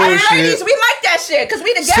that's which bullshit. time. Ladies, we like that shit because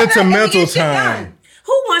we together. Sentimental and we get shit time. done.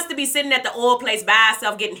 Who wants to be sitting at the oil place by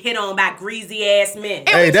herself getting hit on by greasy ass men?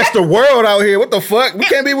 Hey, that's the world out here. What the fuck? We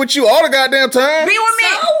can't be with you all the goddamn time. Be with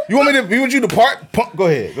me. You want me to be with you to part? Go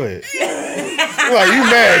ahead. Like, you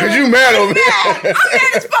mad because you mad over there. I'm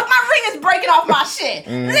mad as fuck. My ring is breaking off my shit.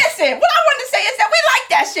 Listen, what I wanted to say is that we like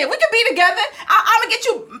that shit. We could be together. I'm gonna get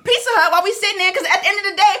you Pizza Hut while we sitting there, because at the end of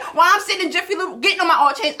the day, while I'm sitting in Jiffy Lube getting on my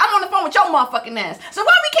oil change, I'm on the phone with your motherfucking ass. So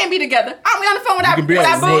why we can't be together? Aren't we on the phone with You our can be with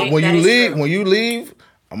our on, boo? when That you is leave. true. When you leave,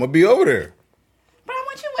 I'm gonna be over there. But I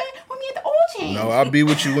want you with me at the oil change. No, I'll be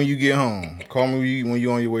with you when you get home. Call me when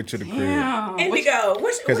you on your way to the crib. Yeah. Indigo,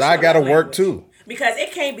 Because I gotta work too. Because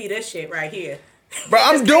it can't be this shit right here. But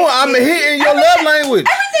I'm hitting your love language.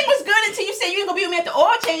 Everything was good until you said you ain't gonna be with me at the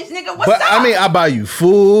oil change, nigga. What's But up? I mean, I buy you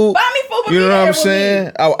food. Buy me food, but You know be what there I'm with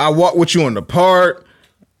saying? I walk with you in the park.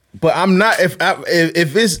 But I'm not if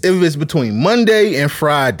it's between Monday and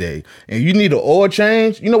Friday and you need an oil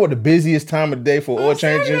change. You know what the busiest time of the day for oil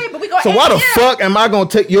change is? Saturday, but we go So why 8 the a.m. fuck am I gonna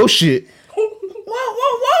take your shit? Whoa.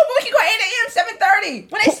 We can go 8 a.m.,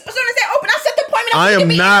 7:30. As soon as they open, I set the appointment up. I so you can am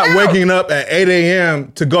be not in and out. waking up at 8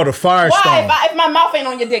 a.m. to go to Firestone. Why? If my mouth ain't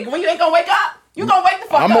on your dick, when you ain't gonna wake up, you gonna wake the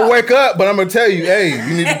fuck up. I'm gonna wake up, but I'm gonna tell you, hey,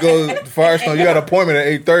 you need to go to Firestone. You got an appointment at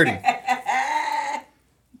 8:30.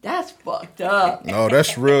 That's fucked up. No,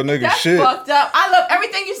 that's real nigga That's shit. fucked up. I love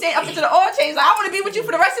everything you say up into the oil change. Like, I want to be with you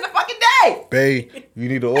for the rest of the fucking day. Babe, you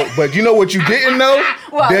need an oil. But you know what you didn't know?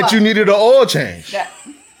 What? You needed an oil change. That-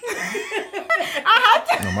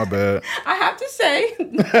 No, my bad. I have to say,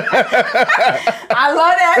 I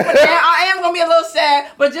love that, but now I am gonna be a little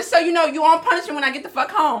sad. But just so you know, you on punishment when I get the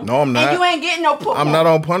fuck home. No, I'm not. And you ain't getting no poop. I'm not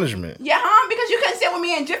on punishment. Yeah, huh? Because you couldn't sit with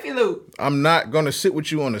me in Jiffy Lube. I'm not gonna sit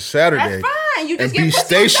with you on a Saturday. That's fine. You just and be get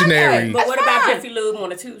pussy on stationary. Sunday. But That's what about fine. Jiffy Lube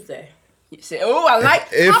on a Tuesday? You say, oh, I like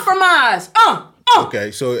If- compromise.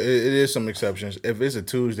 Okay, so it is some exceptions. If it's a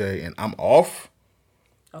Tuesday and I'm off,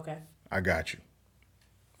 Okay. I got you.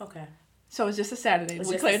 Okay. So it's just a Saturday. It's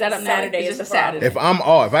We just cleared a that up now. Saturday It's is just a the problem. Saturday. If I'm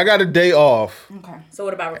off, if I got a day off, Okay. So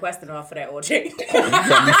what about requesting off for that oil change? you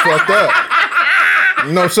got me fucked up.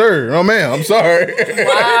 No, sir. No, ma'am. I'm sorry.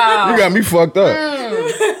 Wow. You got me fucked up.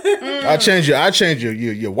 I change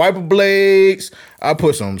your wiper blades. I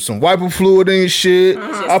put some wiper fluid in your shit.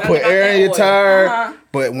 I put Something air about in your that tire.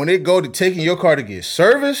 But when it go to taking your car to get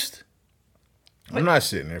serviced, I'm not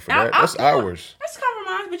sitting there for that. That's hours. That's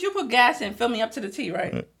compromise, but you put gas in, fill me up to the T,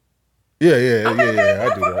 right? Yeah. Okay, I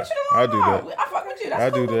do fuck that. with you I do tomorrow. that. I fuck with you. That's I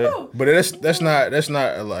cool, do that. cool. But that's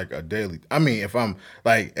not like a daily. I mean, if I'm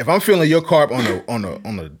feeling your carb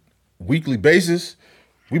on a weekly basis,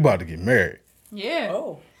 we about to get married. Yeah.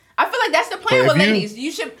 Oh. I feel like that's the plan But with if you- ladies.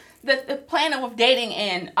 You should the plan with dating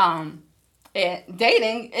and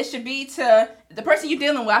dating, it should be to the person you're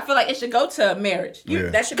dealing with. I feel like it should go to marriage. Yeah.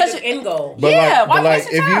 That should be 'Cause the end goal. But Yeah, why like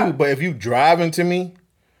waste your time? if you driving to me,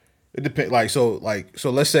 it depends. So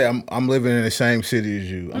let's say I'm living in the same city as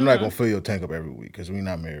you. I'm not gonna fill your tank up every week because we're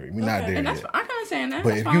not married. We're not there And that's yet. I can understand that. But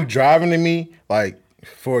That's if fine. you driving to me, like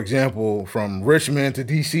for example, from Richmond to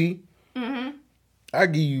DC, I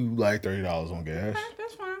give you like $30 on gas.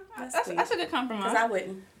 That's fine. That's That's sweet. a good compromise. Because I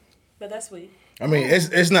wouldn't. But that's sweet. I mean,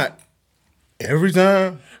 it's not every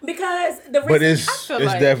time, Because the reason, but it's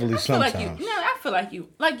definitely I feel sometimes. like you. No, I feel like you.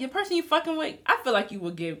 Like your person you fucking with. I feel like you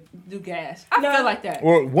would do gas. I feel like that.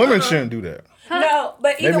 Well, women shouldn't do that. no,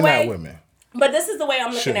 but either Maybe way, not women. But this is the way I'm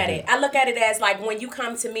looking Shouldn't at it. be. I look at it as like when you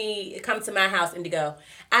come to my house, Indigo,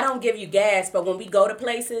 I don't give you gas, but when we go to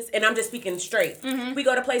places, and I'm just speaking straight, we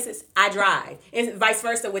go to places, I drive. And vice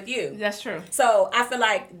versa with you. That's true. So I feel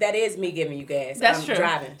like that is me giving you gas. That's I'm true.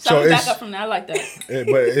 driving. So I'm back it's- up from that. I like that.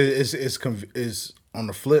 But it's on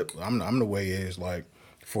the flip. I'm the way it is. Like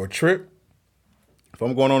for a trip, if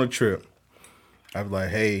I'm going on a trip, I'd be like,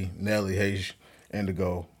 hey Nelly, hey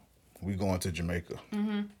Indigo, we going to Jamaica.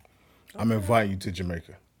 I'm inviting you to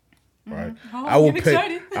Jamaica. Right? Oh, I will get pay.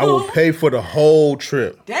 excited. I will pay for the whole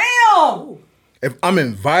trip. Damn. If I'm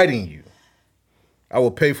inviting you, I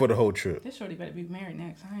will pay for the whole trip. This shorty better be married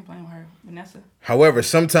next. I ain't playing with her, Vanessa. However,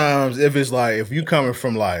 sometimes if it's like if you coming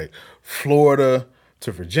from like Florida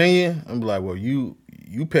to Virginia, I'm like, well, you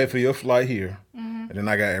pay for your flight here, and then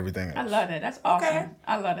I got everything else. I love that. That's awesome. Okay.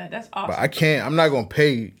 I love that. That's awesome. But I'm not gonna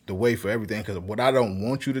pay the way for everything because what I don't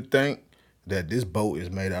want you to think that this boat is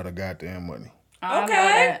made out of goddamn money. I Okay.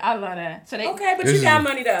 love that. I love that. So they. Okay, but This you is- got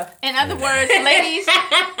money though. In other words, ladies.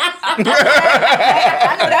 I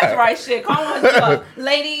know that's right shit. Call on stuff.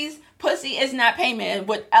 Ladies, pussy is not payment.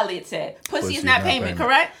 What Elliot said. Pussy is not payment.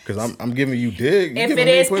 Correct? Because I'm giving you dig. You If giving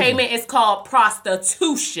it me is pussy. payment, it's called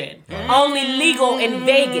prostitution. Only legal in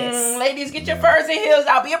Vegas. Ladies, get your furs and heels.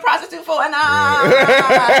 I'll be a prostitute for an hour.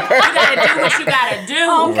 You gotta do what you gotta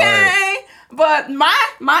do. Okay. But my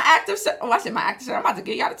active I said my active service. I'm about to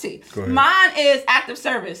get y'all the tea. Go ahead. Mine is active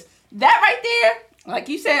service. That right there, like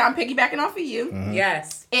you said, I'm piggybacking off of you.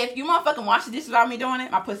 Yes. If you motherfucking wash the dishes without me doing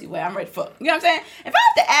it, my pussy wet. I'm ready to fuck. You know what I'm saying? If I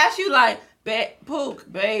have to ask you like, babe,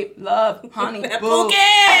 love, honey, boo,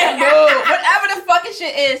 Pookie! boo, whatever the fucking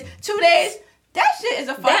shit is, 2 days, that shit is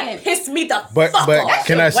a That fucking. pissed me the But fuck but off.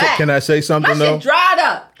 can I say whack. say My something though? shit dried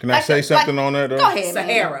up. Can I say something on that, though? Go ahead, man.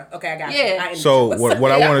 Sahara. Okay, I got Yeah. you. So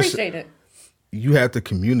what I Yeah, I want to say, appreciate it. you have to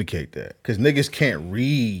communicate that because niggas can't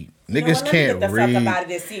read. Niggas can't Get the read. fuck about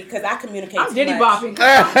it, see, because I communicate I'm too diddy much. bopping.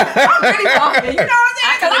 I'm diddy bopping. You know what I'm saying? I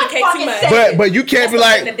 'Cause I'm communicate too fucking much. sick. But you can't That's be what's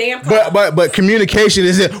like, in the damn car. but communication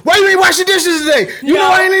is it. Why you ain't wash the dishes today? You know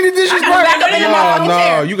I ain't need the dishes. I gotta back up in the motherfucking No,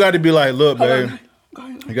 chair. you got to be like, look, babe. on. Go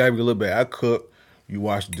ahead. You got to be a little bit. I cook, you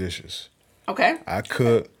wash the dishes. Okay. I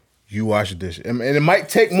cook, you wash the dishes, and it might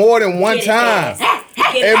take more than one Get his time. ass.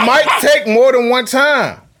 Get It his might ass. take more than one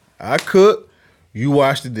time. I cook, you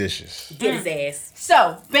wash the dishes. Get his ass.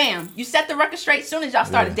 So, bam, you set the record straight as soon as y'all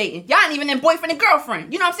started dating. Y'all ain't even in boyfriend and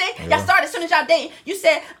girlfriend. You know what I'm saying? Yeah. Y'all started as soon as y'all dating. You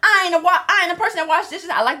said, I ain't a person that wash dishes.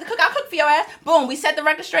 I like to cook. I'll cook for your ass. Boom, we set the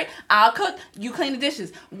record straight. I'll cook. You clean the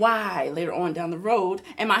dishes. Why, later on down the road,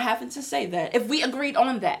 am I having to say that? If we agreed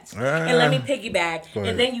on that. And let me piggyback. Go ahead.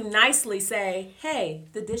 And then you nicely say, hey,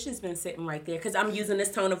 the dish has been sitting right there. Because I'm using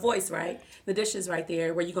this tone of voice, right? The dish is right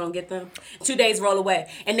there. Where you going to get them? 2 days roll away.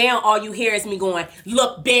 And now all you hear is me going,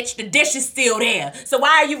 look, bitch, the dish is still there. So why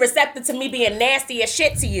are you receptive to me being nasty as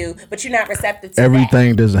shit to you, but you're not receptive to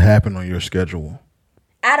Everything doesn't happen on your schedule.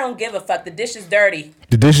 that? I don't give a fuck. The dish is dirty.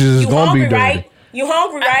 The dishes is You gonna hungry, be dirty. right? You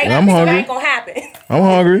hungry, right? I'm So hungry. That ain't going to happen. I'm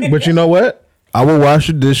hungry, but you know what? I will wash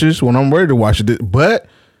the dishes when I'm ready to wash the dishes. But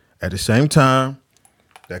at the same time,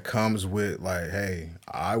 that comes with like, hey,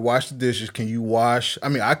 I wash the dishes. Can you wash? I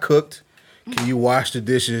mean, I cooked. Can you wash the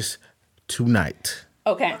dishes tonight?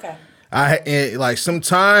 Okay. Okay. And like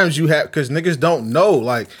sometimes you have because niggas don't know.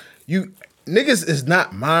 Like you niggas is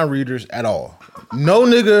not mind readers at all. No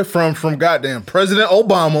nigga from goddamn President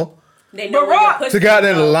Obama They know where your pussy to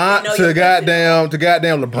goddamn is. line They know to your goddamn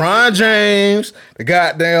LeBron James, the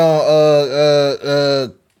goddamn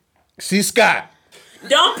C. Scott.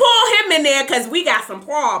 Don't pull him in there because we got some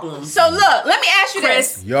problems. So look, let me ask you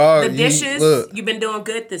Chris, this. Y'all, the you- dishes, look. you've been doing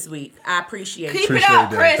good this week. I appreciate Keep it. it Appreciate up,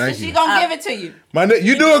 that. Chris, Thank and she you. gonna give it to you.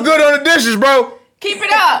 You doing good on the dishes, bro. Keep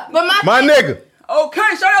it up. But My nigga. Okay,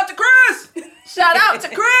 shout out to Chris. Shout out to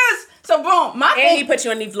Chris. So boom, my And he thing. put you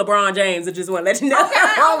underneath LeBron James. I just want to let you know. Okay.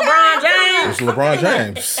 LeBron James. It's LeBron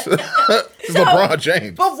James. It's LeBron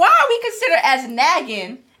James. But why are we considered as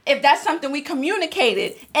nagging if that's something we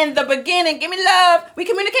communicated in the beginning? Give me love. We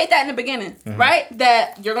communicate that in the beginning, right?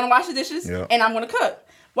 That you're gonna wash the dishes Yeah. and I'm gonna cook.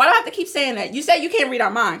 Why do I have to keep saying that? You said you can't read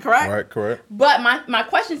our mind, correct? Right, correct. But my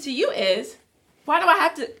question to you is, why do I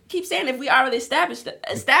have to keep saying if we already established that?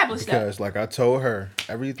 Because like I told her,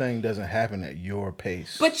 everything doesn't happen at your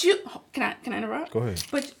pace. But you can I interrupt? Go ahead.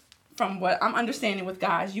 But from what I'm understanding with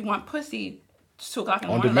guys, you want pussy 2 o'clock in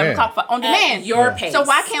the On morning, demand. 11 o'clock on demand. At your pace. So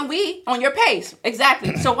why can't we on your pace?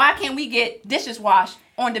 Exactly. So why can't we get dishes washed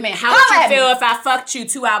on demand. How would you feel if I fucked you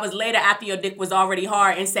 2 hours later after your dick was already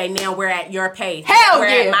hard and say, now we're at your pace? We're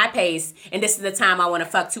at my pace, and this is the time I want to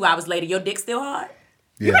fuck 2 hours later. Your dick still hard?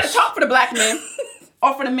 Yes. You better talk for the black men.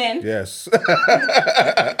 Or for the men. Yes.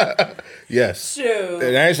 Yes. True.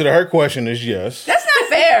 The answer to her question is yes. That's not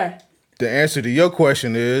fair. The answer to your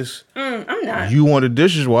question is, I'm not. You want the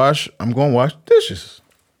dishes washed, I'm going to wash the dishes.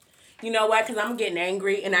 You know what? Because I'm getting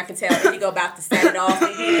angry, and I can tell Indigo about to set it off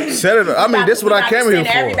again. Set it up. I mean, this is what I came here for.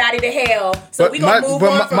 Everybody to hell. So we gonna move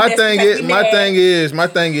on from this. My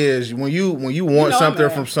thing is, when you want something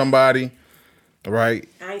from somebody, right?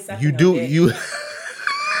 I ain't sucking you no do dick. you. You know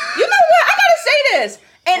what? I gotta say this.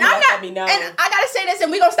 And I'm not. And I gotta say this,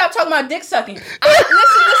 and we gonna stop talking about dick sucking.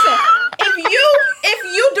 Listen. If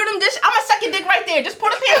you do them dishes, I'm gonna suck your dick right there. Just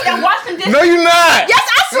put a pants down, wash them dishes. No, you're not. Yes,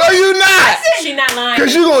 I swear. No, you're not. Listen. She not lying.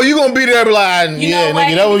 Cause you gonna be there like, yeah,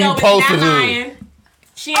 nigga, that's what you supposed to do.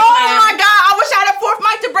 She ain't oh lying. my God! I wish I had a fourth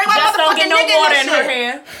mic to bring my Just don't get motherfucking no nigga water in in this her shit.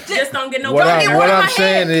 hair. Just don't get no What water. I'm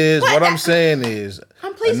saying is,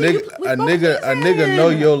 I'm pleasing you. a nigga know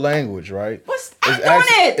your language, right? Act on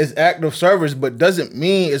it. It's active service, but doesn't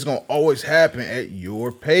mean it's gonna always happen at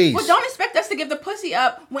your pace. Well, don't expect us to give the pussy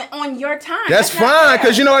up when on your time. That's fine,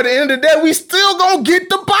 because you know at the end of the day, we still gonna get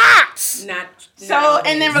the box.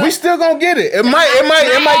 And then we still gonna get it. It might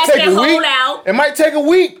take a week. It might take a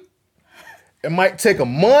week. It might take a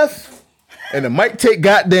month. And it might take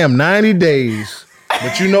goddamn 90 days.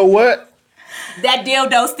 But you know what? That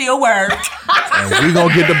dildo still worked. And we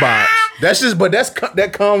gonna get the box.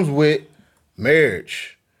 That comes with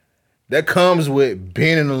marriage. That comes with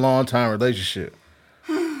being in a long time relationship.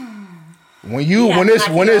 When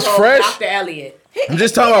it's fresh, Dr. Elliot. I'm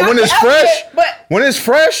just talking about when it's fresh. When it's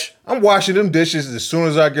fresh, I'm washing them dishes as soon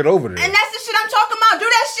as I get over there. And that's the shit I'm talking about. Do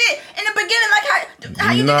that shit in the beginning, like how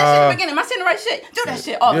you did that shit in the beginning. Am I saying the right shit? Do that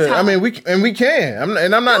shit all the time. I mean, we can. I'm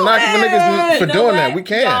not knocking the niggas for doing that. We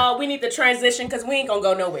can. Y'all, we need to transition because we ain't gonna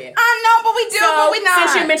go nowhere. I know, but we do, but we not.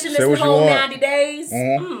 Since you mentioned this whole 90 days.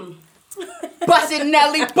 Bust it,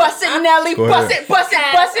 Nelly. Bust it, Nelly. Bust it.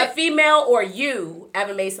 Has a female or you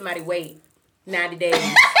ever made somebody wait 90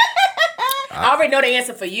 days? I already know the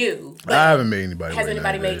answer for you. I haven't made anybody wait. Has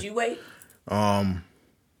anybody made you wait?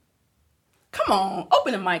 Come on,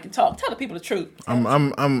 open the mic and talk. Tell the people the truth.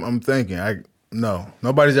 I'm thinking. No,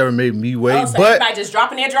 nobody's ever made me wait. Oh, so but everybody just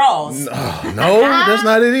dropping their drawers. No, that's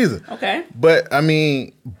not it either. Okay. But I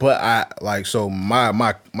mean, I like so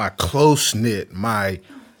my close knit, my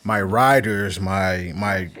riders,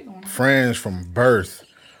 my friends from birth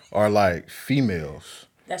are like females.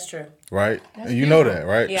 That's true. Right? And you know that,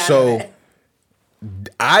 right? Yeah, so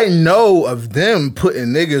I know of them putting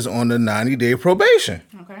niggas on the 90-day probation.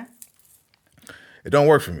 Okay. It don't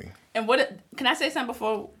work for me. And can I say something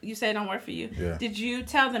before you say it don't work for you? Yeah. Did you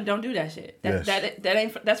tell them don't do that shit? Yes. That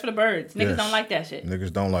ain't that's for the birds. Niggas don't like that shit.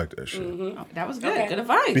 Niggas don't like that shit. Oh, that was good. Okay. Good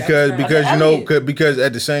advice. Because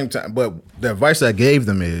at the same time, but the advice I gave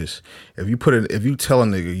them is if you tell a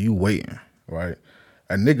nigga you waiting, right?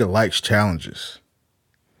 A nigga likes challenges.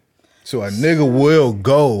 So a nigga will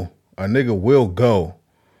go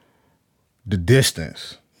the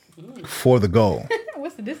distance for the goal.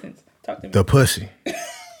 What's the distance? Talk to me. The pussy.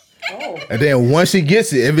 Oh. And then once he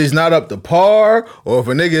gets it, if it's not up to par, or if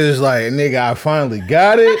a nigga is like, nigga, I finally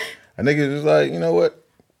got it, a nigga is like, you know what?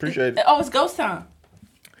 Appreciate it. Oh, it's ghost time.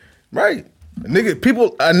 Right. A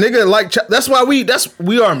nigga like, that's why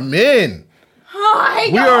we are men. Oh, I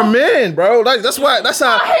hate we y'all. are men, bro. Like that's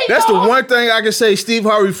the one thing I can say Steve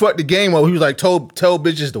Harvey fucked the game up. He was like, tell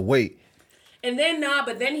bitches to wait. And then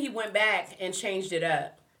he went back and changed it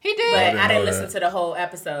up. He did. But I didn't listen to the whole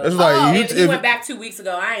episode. It's like he went back 2 weeks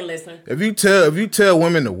ago. I ain't listening. If you tell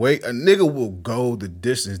women to wait, a nigga will go the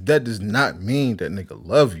distance. That does not mean that nigga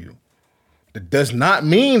love you. It does not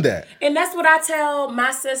mean that. And that's what I tell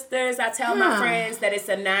my sisters. I tell my friends that it's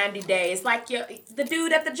a 90 day. It's like the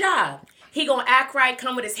dude at the job. He gonna act right,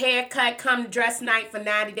 come with his hair cut, come dress nice for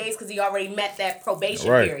 90 days because he already met that probation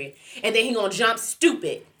period. And then he gonna jump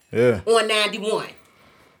stupid on 91.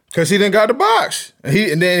 Cause he didn't got the box,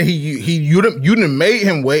 you done made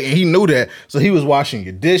him wait, and he knew that, so he was washing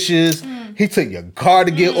your dishes. He took your car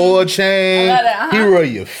to get oil change. He rubbed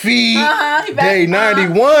your feet. Day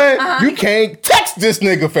 91, you can't text this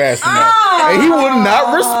nigga fast enough, and he would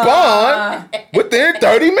not respond within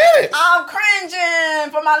 30 minutes. I'm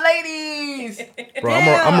cringing for my ladies. Bro,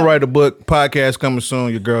 I'm gonna write a book, podcast coming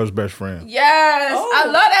soon. Your girl's best friend. Yes, I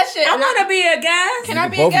love that shit. I want to be a guest. Can I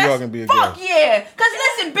be both a guest? Of y'all can be a Fuck guest. yeah. Cause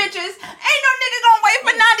listen, bitches, ain't no nigga gonna wait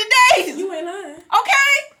for 90 days. You ain't lying.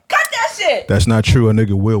 Okay? Cut that shit. That's not true. A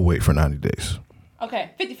nigga will wait for 90 days.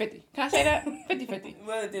 Okay, 50-50. Can I say that? 50-50.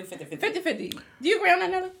 We'll do 50-50. 50-50. Do you agree on that,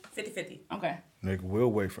 Nelly? 50-50. Okay. Nigga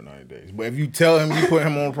will wait for 90 days. But if you tell him you put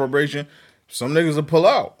him on probation, some niggas will pull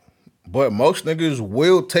out. But most niggas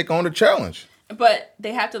will take on the challenge. But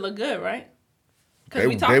they have to look good, right? Because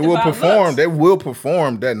we talked They will about perform. looks. They will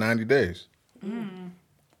perform that 90 days.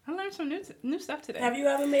 I learned some new stuff today. Have you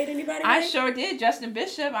ever made anybody I wait? sure did. Justin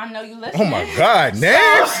Bishop, I know you listening. Oh my God,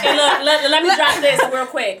 Nams! Hey, look, let me drop this real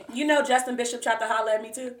quick. You know Justin Bishop tried to holler at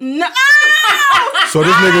me too? No. So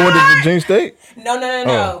this nigga went to Virginia State?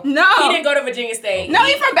 No. No. He didn't go to Virginia State. No,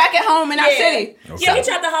 he's from back at home in our city. Okay. Yeah, he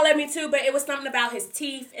tried to holler at me too, but it was something about his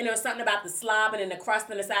teeth, and it was something about the slobbing and the crust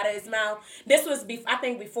on the side of his mouth. This was, I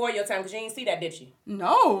think, before your time, because you didn't see that, did you?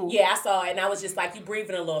 No. Yeah, I saw it, and I was just like, you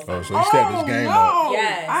breathing a little Oh, funny. so he stepped his game up. no.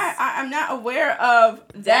 Yes. I'm not aware of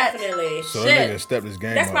that. Definitely. So Shit. that nigga stepped his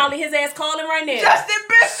game That's up. probably his ass calling right now. Justin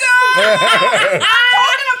Bishop! I'm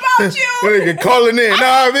talking about you! That nigga calling in.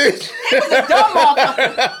 Nah, bitch. He was a dumb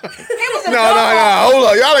motherfucker. He was a No, dumb motherfucker. hold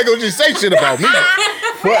on. Y'all ain't gonna just say shit about me.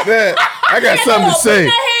 Fuck that. I got something to say.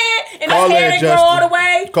 And Call his hair in, didn't grow all Justin. the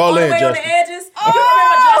way. Call all the in, way on the Justin. edges. You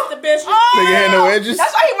remember Justin Bishop? Nigga had no edges.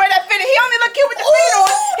 That's why he wear that fitted. He only look cute with the fitted on.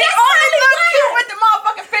 He only look cute with the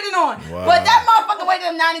motherfucking fitted on. Wow. But that motherfucker waited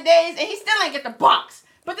them 90 days and he still ain't get the box.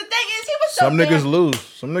 But the thing is, he was so Some niggas damn- lose.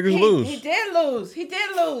 Some niggas lose. He did lose. He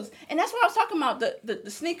did lose. And that's what I was talking about. The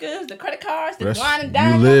sneakers, the credit cards, the That's- wine and you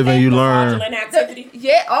dine. live and you learn. Fraudulent activity.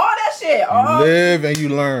 Yeah, all that shit. All, Live and you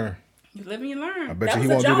learn. you live and you learn. I bet That you he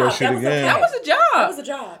was a won't do that job. shit That was a again. That was a job. That was a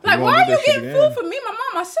job. Like, You won't why do are you that shit getting again. food for me, my mom,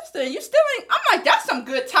 my sister, and you still ain't? I'm like, that's some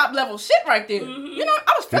good top level shit right there. You know,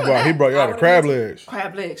 I was feeling that. He brought y'all the crab legs.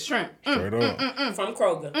 Crab legs, shrimp. Straight up. From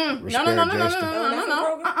Kroger. No. Respect, Justin.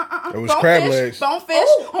 Uh-uh. It was crab legs. Bonefish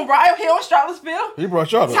on Riot Hill in Charlottesville. He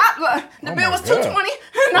brought y'all the. Top, the Oh bill my was God. $220.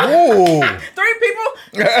 Ooh. 3 people.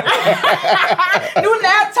 New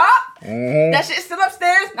laptop. That shit's still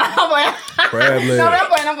upstairs. No, I'm playing. Crab legs. No,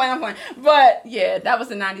 I'm playing. But yeah, that was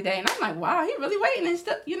the 90 day, and I'm like, wow, he really waiting and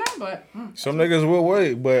stuff, you know. But Some niggas will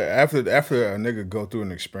wait, but after a nigga go through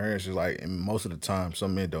an experience, it's like, and most of the time,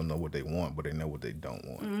 some men don't know what they want, but they know what they don't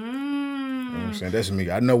want. You know what I'm saying? That's me.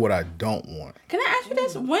 I know what I don't want. Can I ask you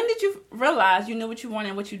this? When did you realize you knew what you wanted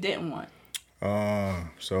and what you didn't want?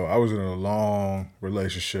 So I was in a long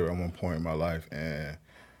relationship at one point in my life, and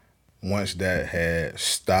once that had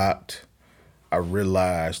stopped, I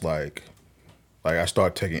realized like I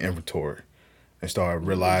started taking inventory and started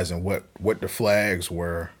realizing what the flags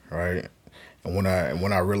were, right? And when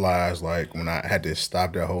I realized, like, when I had to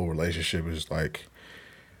stop that whole relationship, it's like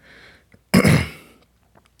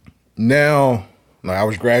now, like, I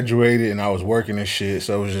was graduated and I was working and shit,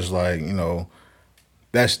 so it was just like, you know,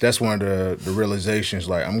 that's one of the realizations.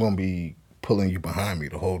 Like, I'm gonna be pulling you behind me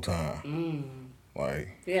the whole time. Like,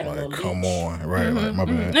 Yeah, a like little come leash. on, right? Like, my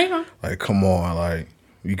bad. There you go. Like, come on, like,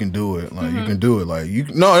 you can do it. Like, you can do it. Like, you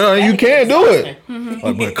no, you can't do it.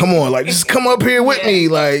 Like, but come on, like, just come up here with me.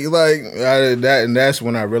 And that's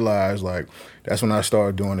when I realized, like, that's when I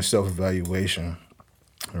started doing the self-evaluation.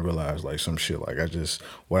 I realized, like, some shit, like,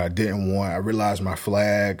 what I didn't want. I realized my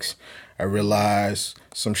flags. I realized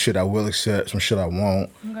some shit I will accept, some shit I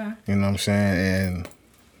won't. Okay. You know what I'm saying? And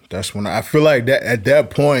that's when I feel like that at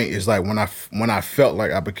that point is like when I felt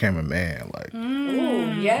like I became a man. Like,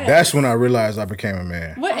 Ooh, yeah. that's when I realized I became a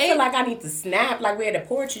man. What I feel age? like I need to snap like we're at a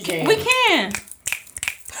poetry jam. We can.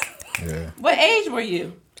 Yeah. What age were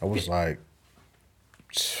you? I was like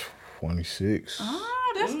 26.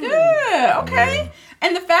 Oh, that's good. Okay.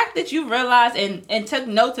 And the fact that you realized and took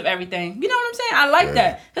notes of everything, you know what I'm saying? I like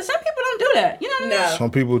that. Because some people don't do that. You know what I mean? No. Some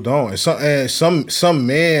people don't. And some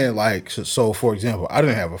men, like, so for example, I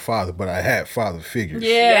didn't have a father, but I had father figures. Yeah.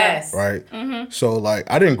 Yes. Right? So, like,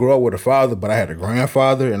 I didn't grow up with a father, but I had a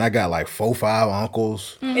grandfather, and I got, like, 4-5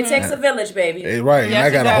 uncles. It takes a village, baby. Right, and Yes, I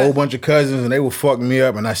got it a whole does. bunch of cousins, and they were fucking me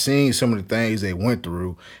up, and I seen some of the things they went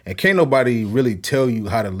through. And can't nobody really tell you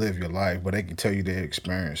how to live your life, but they can tell you their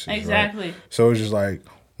experiences. right? Exactly. So it's just like,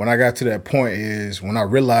 when I got to that point is when I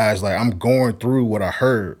realized, like, I'm going through what I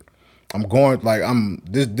heard. I'm going, like,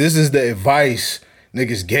 this is the advice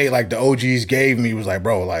niggas gave, like, the OGs gave me, was like,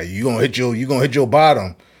 bro, like, you gonna hit your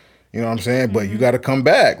bottom. You know what I'm saying? But you gotta come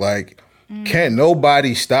back. Like, can't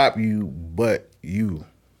nobody stop you but you.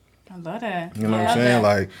 I love that. You know what I'm saying?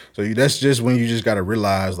 Like, so that's just when you just gotta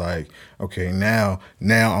realize, like, okay, now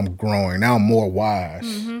I'm growing. Now I'm more wise,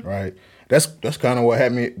 right? That's kind of what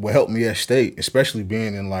helped me at State, especially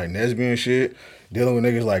being in, like, Nesby and shit, dealing with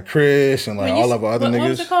niggas like Chris and, like, all of our other What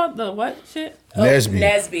was niggas. it called? The what shit? Nesby,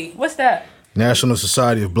 Nesby. What's that? National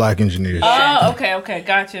Society of Black Engineers. Oh, okay,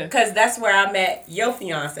 gotcha. Because that's where I met your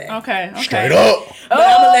fiance. Okay. Straight up. But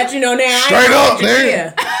I'm going to let you know now. Straight I ain't up, an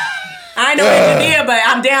engineer. I ain't no engineer, but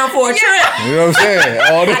I'm down for a trip. You know what I'm saying?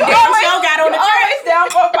 All the I damn sure got on the trip. Always down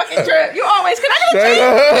for a fucking trip. You always. Can I go Straight change?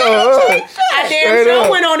 up. I damn Straight sure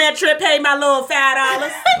up. went on that trip, paid my little $5.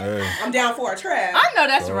 Hey. I'm down for a trip. I know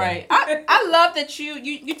that's right. I love that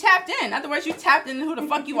you tapped in. In other words, you tapped into who the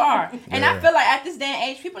fuck you are. And I Yeah. feel like at this day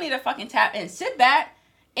and age, people need to fucking tap in. Sit back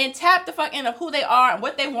and tap the fuck in of who they are and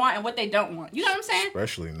what they want and what they don't want. You know what I'm saying?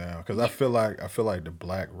 Especially now, because I feel like the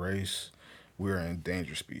black race, we're an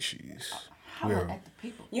endangered species. Holla at the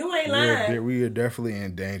people. You ain't lying. We are definitely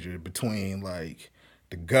in danger between like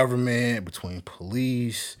the government, between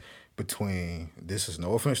police, between, this is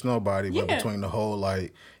no offense to nobody, but Yeah. between the whole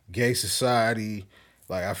like gay society.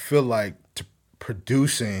 Like I feel like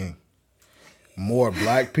producing more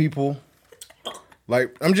black people.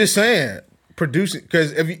 Like I'm just saying, producing,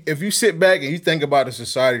 because if you sit back and you think about the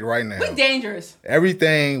society right now, We dangerous.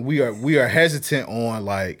 everything we are hesitant on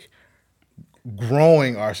like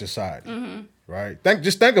growing our society, right?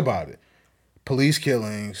 Just think about it. Police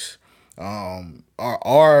killings,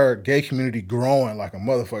 our gay community growing like a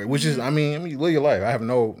motherfucker, which is, I mean, live your life. I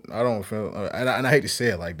don't feel, and I hate to say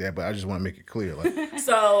it like that, but I just want to make it clear, like,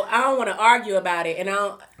 So I don't want to argue about it, and I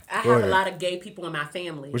Go have ahead. a lot of gay people in my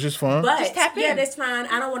family, which is fun. But Just tap yeah, in. that's fine.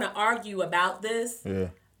 I don't want to argue about this. Yeah,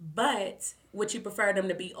 But would you prefer them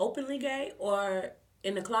to be openly gay or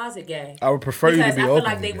in the closet gay? I would prefer you to Because be I feel openly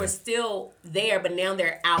like they gay. were still there, but now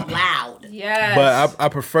they're out loud. Yes. But I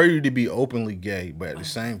prefer you to be openly gay, but at the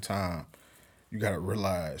same time, you gotta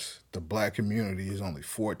realize the black community is only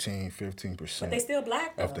 14-15% They still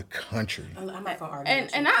black though. of the country. I'm not gonna argue. And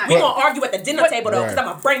with you. and I We gonna argue at the dinner table though, because Right.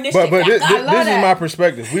 I'm gonna bring this But shit back this, up. love this is that. my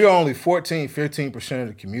perspective. We are only 14-15% of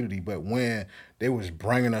the community, but when they was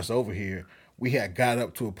bringing us over here, we had got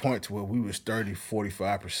up to a point to where we was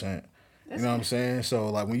 30-45%. You know what I'm saying? So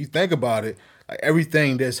like when you think about it, like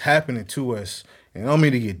everything that's happening to us, and I don't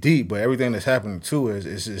mean to get deep, but everything that's happening to us,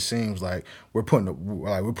 it seems like we're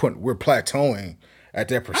plateauing at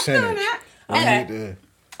that percentage. that. We Okay. need to-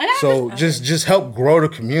 and I so just help grow the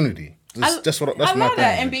community. That's I my love thing.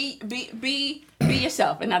 that. And be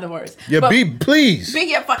yourself. In other words. Yeah, But please. be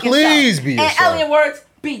your fucking Please self. be And yourself. Elliot words,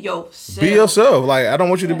 be yourself. Be yourself. Like, I don't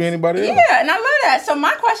want you to be anybody else. Yeah, and I love that. So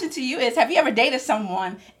my question to you is, have you ever dated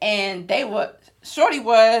someone and Shorty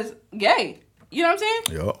was gay? You know what I'm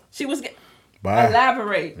saying? Yup. She was gay. Bye.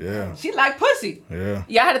 Elaborate. Yeah. She liked pussy. Yeah.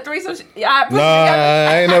 Y'all had a threesome. Y'all had pussy Nah,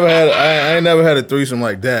 together? I ain't never had a threesome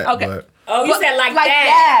like that. Okay. But Oh, you But said like like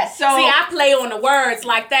that. that, so- see, I play on the words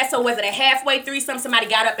like that. So was it a halfway threesome? Somebody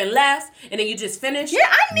got up and left, and then you just finished? Yeah,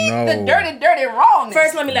 I need No. the dirty rawness.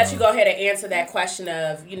 First, let me let you go ahead and answer that question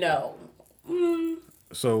of,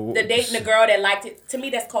 so the dating a girl that liked it. To me,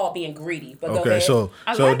 that's called being greedy. But go okay, ahead. so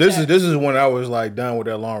I like this that. is when I was like done with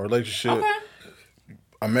that long relationship. Okay.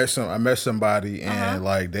 I met somebody and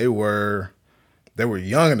like they were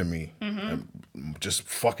younger than me. And just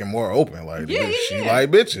fucking more open. Like Yeah, yeah, she yeah.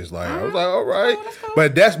 like bitches. Like I was like, all right. Oh, that's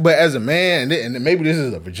cool. But as a man, and maybe this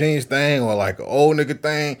is a Virginia's thing or like an old nigga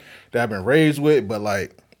thing that I've been raised with, but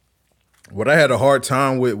like what I had a hard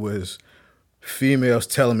time with was females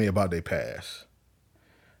telling me about their past.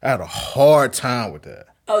 I had a hard time with that.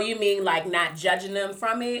 Oh, you mean like not judging them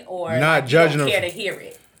from it, or Not like judging you don't them care to hear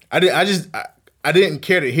it? I didn't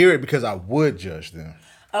care to hear it because I would judge them.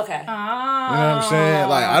 Okay. You know what I'm saying?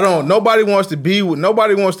 Like nobody wants to be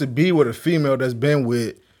with a female that's been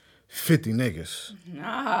with 50 niggas.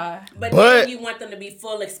 Nah. But but- then you want them to be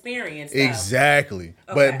full experience. Though. Exactly.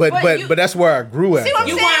 Okay. But that's where I grew at. See what I'm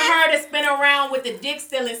You saying? want her to spin around with the dick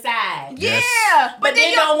still inside. Yeah. Yes. But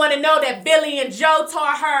then you don't want to know that Billy and Joe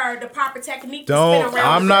taught her the proper technique to Don't. spin around.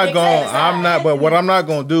 I'm with not the dick going. still inside. I'm not. But what I'm not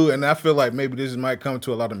going to do, and I feel like maybe this might come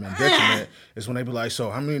to a lot of men detriment, is when they be like, "So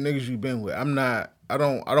how many niggas you been with?" I'm not. I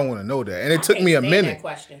don't want to know that. And it took can't me a stand minute. that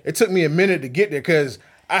question. It took me a minute to get there because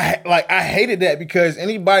I hated that because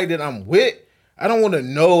anybody that I'm with, I don't want to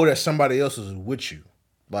know that somebody else is with you.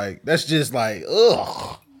 Like that's just like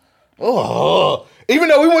ugh. Even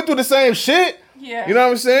though we went through the same shit. Yeah. You know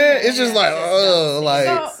what I'm saying? It's just Yeah, like, it's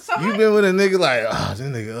like So you how- been with a nigga like, this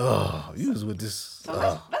nigga, you was with this.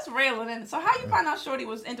 So let's rail it in. So how you find out Shorty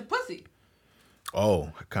was into pussy? A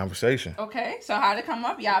conversation. Okay, so how did it come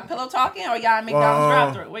up? Y'all pillow talking or y'all McDonald's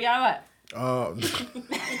drive through? Where y'all at?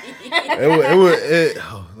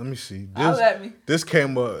 Let me see. I'll let me. This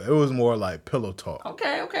came up. It was more like pillow talk.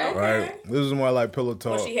 Okay. Right. This was more like pillow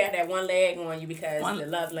talk. Well, she had that one leg on you because the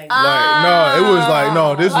love language. Like no, it was like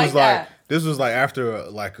no. This like was like that. this was like after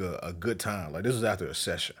a good time. Like this was after a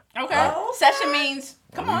session. Okay. Session means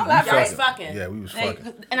come on, Y'all elaborate. was fucking. Yeah, we was Hey,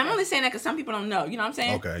 fucking. and I'm only saying that because some people don't know. You know what I'm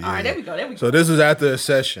saying? Okay. Yeah, All right, yeah. there we go. So this was after a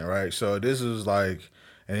session, right? So this was like,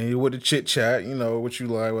 And with the chit chat, you know, what you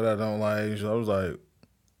like, what I don't like. So I was like,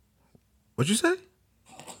 "What you say?"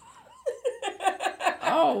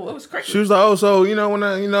 Oh, it was crazy. She was like, "Oh, so you know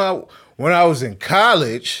when I was in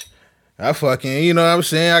college, I fucking you know what I'm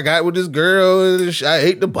saying I got with this girl. I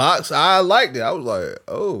ate the box. I liked it. I was like,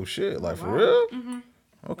 oh shit, like for real? Mm-hmm.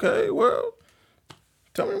 Okay, well,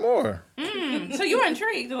 tell me more. So you were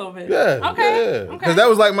intrigued a little bit. Yeah, Okay. yeah. Because that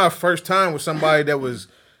was like my first time with somebody that was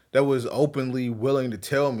openly willing to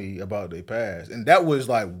tell me about their past, and that was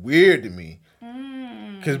like weird to me.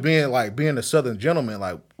 Because being a Southern gentleman,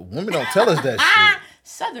 like women don't tell us that shit.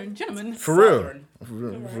 Southern gentleman. For real.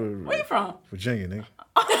 Where you from? Virginia, nigga.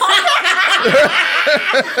 Got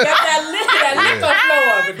that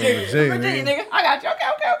liquor floor, Virginia, nigga. I got you.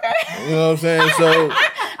 Okay. You know what I'm saying? So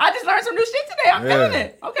I just learned some new shit today. I'm feeling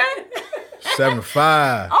it. Okay. 7 to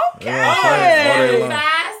 5. Okay. You know what I'm saying? All day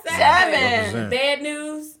long. 7. Bad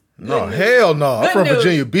news. No, hell no. I'm from news.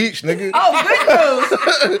 Virginia Beach, nigga. Oh,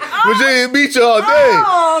 good news. Virginia Beach all day.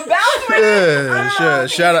 Oh, bounce with it. Yeah,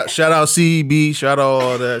 shout out CEB, shout out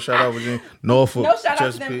all that, shout out Virginia, Norfolk, No shout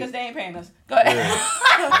out to them Chesapeake. because they ain't paying us. Go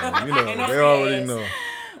ahead. You know, they already know.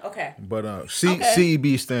 Okay. But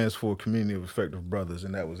CEB stands for Community of Effective Brothers,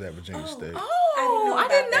 and that was at Virginia State. Oh, I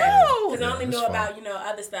didn't know. Because I only that's know fine. about,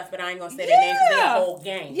 other stuff, but I ain't going to say their name because they're a whole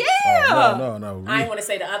gang. Yeah. No. I ain't want to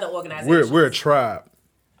say the other organization. We're a tribe,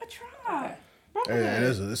 I tried. and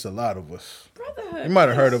it's a lot of us. Brotherhood. You might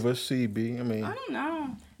have heard of us, CEB. I mean, I don't know.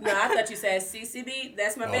 No, I thought you said CCB.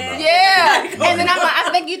 That's my bad. no. Yeah. And then I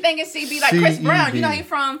think you think it's CB like Chris CEB. Brown. You know, he's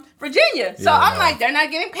from Virginia. So Yeah, I'm no. like, they're not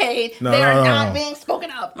getting paid. No, they are no, not no. being spoken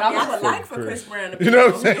up. I I'm would like, like for Chris Brown to be you know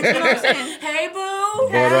what I'm saying? you know what I'm saying? Hey,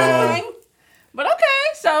 boo. But okay,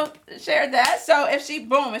 so share that. So if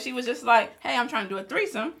she was just like, hey, I'm trying to do a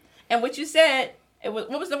threesome, and what you said, what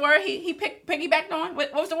was the word he piggybacked on?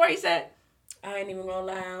 What was the word he said? I ain't even going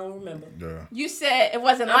to lie. I don't remember. Yeah. You said it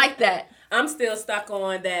wasn't like that. I'm still stuck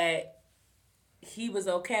on that he was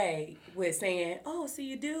okay with saying, oh, so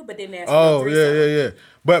you do, but then that's Oh yeah.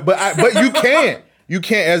 But you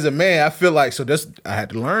can't as a man. I feel like I had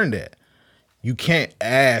to learn that you can't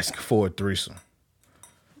ask for a threesome,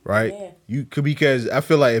 right? Yeah. You could because I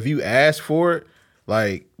feel like if you ask for it,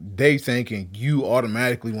 like they thinking you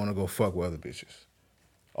automatically want to go fuck with other bitches.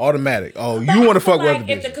 Automatic. Oh, you want to fuck with other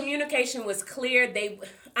If the bitches. communication was clear,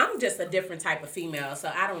 I'm just a different type of female, so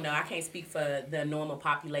I don't know. I can't speak for the normal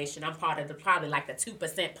population. I'm part of probably like the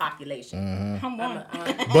 2% population. Come on.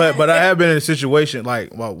 But I have been in a situation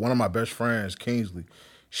like one of my best friends, Kingsley.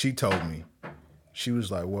 She told me. She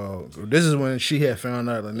was like, well, this is when she had found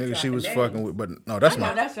out the nigga she was fucking with. But no, that's my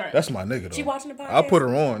nigga though. She watching the podcast? I'll put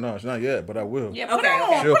her on. No, it's not yet, but I will. Yeah, put Okay, it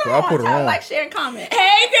on. okay. Put it I'll on. put her on. Like, share, and comment.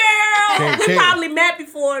 Hey, girl. We King- probably met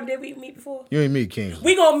before. Did we meet before? You ain't meet Kingsley.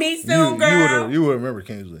 We gonna meet soon, girl. You would remember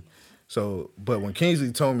Kingsley. So, but when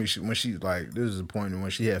Kingsley told me when she like this is the point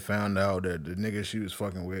when she had found out that the nigga she was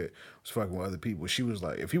fucking with other people, she was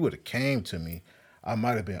like, if he would have came to me, I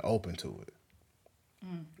might have been open to it.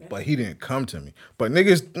 But he didn't come to me. But a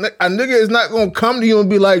nigga is not gonna come to you and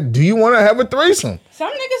be like, do you want to have a threesome?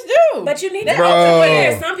 Some niggas do. But you need to Bro. be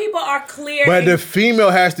clear. Some people are clear. But the female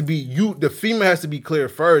has to be clear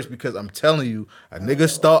first because I'm telling you, a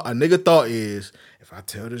nigga thought is if I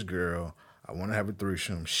tell this girl I want to have a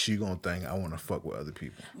threesome, she gonna think I want to fuck with other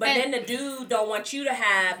people. But then the dude don't want you to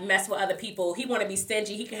mess with other people. He want to be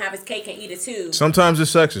stingy. He can have his cake and eat it too. Sometimes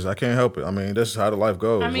it's sexist. I can't help it. I mean, that's how the life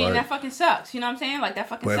goes. I mean, like, that fucking sucks. You know what I'm saying? Like, that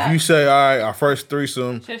fucking but sucks. if you say, all right, our first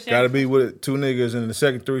threesome Should've got to shared. be with 2 niggas, and the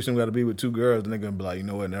second threesome got to be with 2 girls, then they're gonna be like, you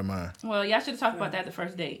know what? Never mind. Well, y'all should have talked about that the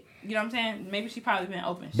first date. You know what I'm saying? Maybe she probably been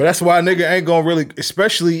open. But that's why a nigga ain't gonna really,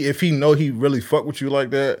 especially if he know he really fuck with you like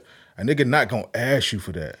that. A nigga not gonna ask you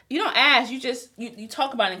for that. You don't ask. You just you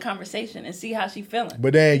talk about it in conversation and see how she feeling.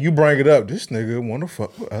 But then you bring it up. This nigga want to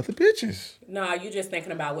fuck with other bitches. No, you just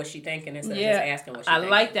thinking about what she thinking instead of Yeah, just asking what she I thinking.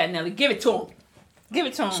 like that, Nelly. Give it to him. Give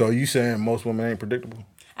it to him. So you saying most women ain't predictable?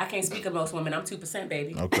 I can't speak of most women. I'm 2%,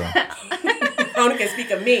 baby. Okay. I only can speak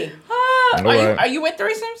of me. Alright. Are you with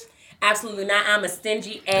threesomes? Absolutely not. I'm a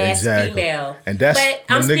stingy ass female. And that's but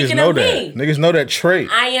I'm niggas speaking know of that. me. Niggas know that trait.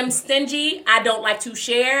 I am stingy. I don't like to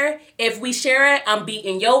share. If we share it, I'm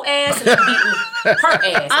beating your ass and I'm beating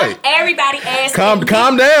her ass. I'm everybody ass. Calm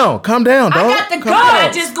down, dog. I got the Calm gun. down.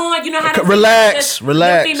 Not just going, you know how the Relax.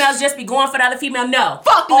 the females just be going for the other female. No.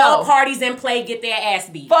 Fuck no. All parties in play get their ass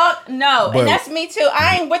beat. Fuck no. But- And that's me too.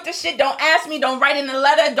 I ain't with the shit. Don't ask me. Don't write in the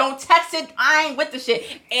letter. Don't text it. I ain't with the shit.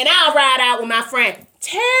 And I'll ride out with my friend.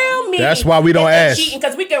 Tell me. That's why we don't ask.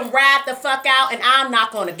 Because we can ride the fuck out and I'm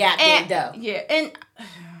not going to goddamn dough. Yeah. And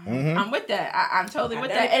I'm with that. I'm totally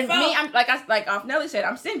with that. done it And me, before. I'm like Nelly said,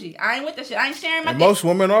 I'm stingy. I ain't with that shit. I ain't sharing my And dick. most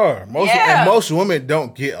women are. Yeah. Most women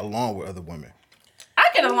don't get along with other women. I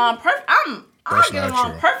get along I That's get not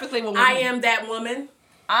along true. perfectly with women. I am that woman.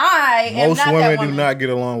 I am Most not that women do woman. not get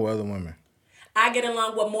along with other women. I get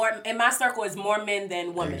along with more, in my circle is more men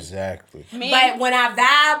than women. Exactly. Me, But when I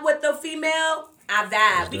vibe with the female, I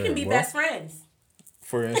vibe. We good, can be bro. best friends.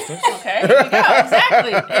 For instance. okay, here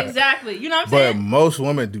we go. Exactly. You know what I'm But saying? most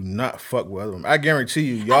women do not fuck with other women. I guarantee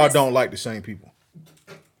you, y'all don't like the same people.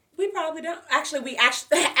 We probably don't. Actually, we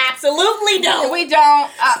absolutely don't. We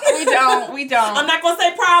don't. We don't. I'm not gonna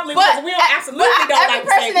say probably, But because we don't absolutely don't every like the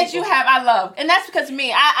person same that you people. have, I love, and that's because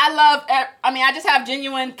me. I love. I mean, I just have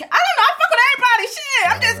genuine. I don't know. I fuck with everybody. Shit,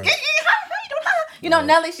 I'm just getting. You know,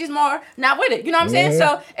 Nelly, she's more not with it. You know what I'm saying?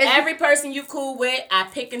 So it's Every person you cool with, I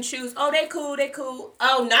pick and choose. Oh, they cool.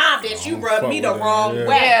 Oh, nah, bitch, you don't rubbed fuck me the with that, wrong yeah.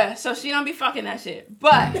 way. yeah. So she don't be fucking that shit.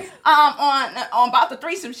 But on about the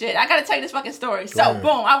threesome shit, I gotta tell you this fucking story. So ahead.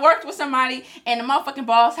 boom, I worked with somebody, and the motherfucking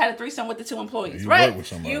boss had a threesome with the 2 employees. You right? work with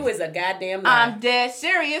somebody. You is a goddamn lie. I'm dead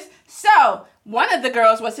serious. So one of the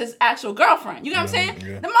girls was his actual girlfriend. You know what I'm saying?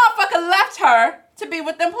 yeah. The motherfucker left her to be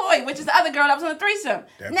with the employee, which is the other girl that was on the threesome.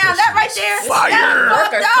 That Now pussy that right was there, fire. that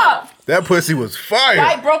Workers' fucked up. That pussy was fire.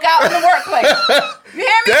 Fight broke out in the workplace. You hear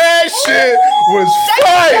me? That shit was Shake the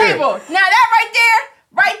fire. table. Now that right there,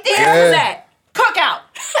 Yeah. Who's that? cookout.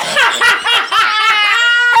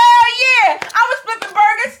 Hell yeah! I was flipping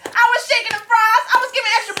burgers. I was shaking the fries. I was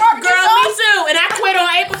giving extra barbecue Girl, me sauce. too. And I quit on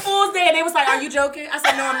April Fool's Day, and they was like, "Are you joking?" I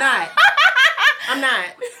said, "No, I'm not. I'm not."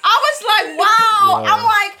 I was like, wow. Yeah. I'm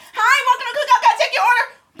like, how you walking to cookout? Gotta take your order.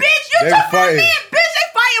 Bitch, you They took my fighting. man. Bitch, they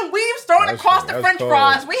fighting weaves thrown That's across cold. the That's french cold.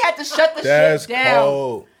 fries. We had to shut the That's shit down.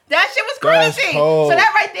 cold. That shit was That's crazy. cold. So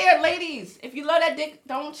that right there, ladies, if you love that dick,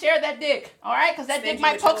 don't share that dick. All right? Because that dick Stingy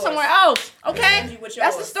might with poke yours. somewhere else. Okay? Stingy with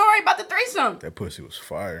That's the yours. story about the threesome. That pussy was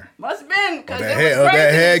fire. Must have been. Because That it was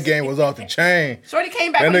crazy. head game was off the chain. Shorty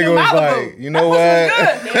came back That with a new nigga was Malibu. like, you know that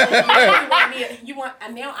what? pussy was good.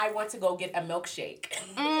 Now I want to go get a milkshake.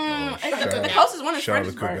 The closest one is Shout out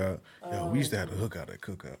to Fredericksburg. Cookout. Yo, we used to have a hookout at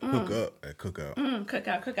Cookout. Hook up at Cookout.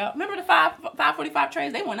 Cookout. Remember the 545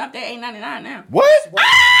 trays? They went up. They're $8.99 now. What? You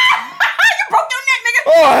broke your neck, nigga.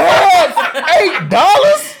 Oh, hell, $8? Yo,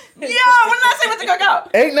 when did I say what to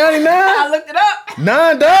cookout? $8.99? I looked it up.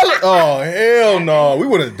 $9? Oh, hell no. We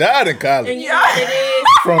would have died in college And you know what it is?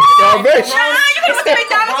 from starvation. Nah, you could have went to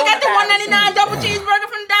McDonald's and got the Coronavirus. $1.99 double cheeseburger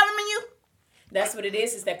from the dollar menu. That's what it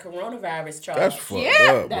is. It's that coronavirus charge. That's fucked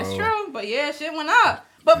Yeah, up, that's bro. true. But yeah, shit went up.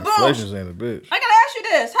 But boom. Inflation's ain't a bitch. I gotta ask you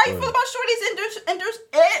this: how you feel about Shorty's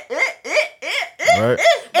Right.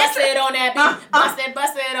 Bust it on that beat. Bust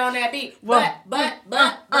it on that beat.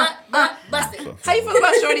 Bust it. How you feel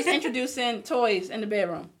about Shorty's introducing toys in the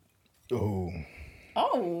bedroom? Oh.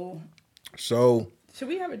 Oh, So, should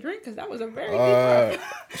we have a drink? Because that was a very deep part.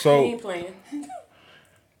 He so ain't playing.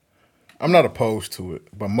 I'm not opposed to it,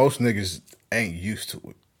 but most niggas ain't used to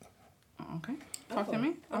it. Okay, talk to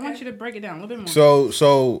me. I want you to break it down a little bit more.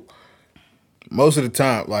 So most of the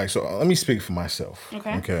time, like, so let me speak for myself.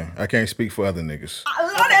 Okay. I can't speak for other niggas. I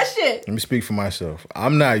love that shit. Let me speak for myself.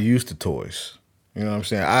 I'm not used to toys. You know what I'm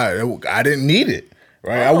saying? I didn't need it.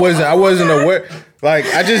 Right? I wasn't aware. Like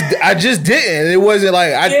I just didn't. It wasn't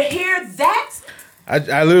like You hear that?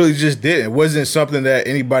 I literally just didn't. It wasn't something that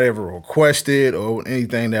anybody ever requested or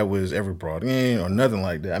anything that was ever brought in or nothing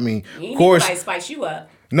like that. I mean, You of course, need to spice you up.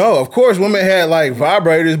 no, of course, women had like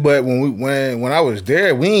vibrators, but when I was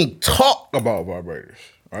there, we ain't talk about vibrators,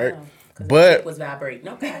 right? But It was vibrating.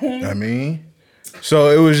 Okay. I mean, so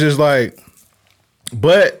it was just like,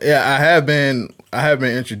 but yeah, I have been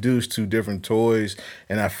introduced to different toys,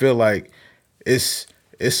 and I feel like it's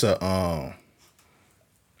a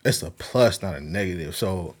plus, not a negative.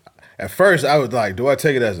 So at first I was like, do I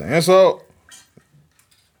take it as an insult?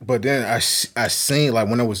 But then I seen like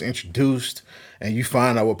when it was introduced and you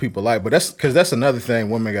find out what people like. But that's another thing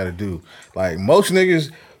women got to do. Like most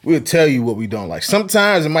niggas, we'll tell you what we don't like.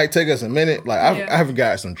 Sometimes it might take us a minute. Like I haven't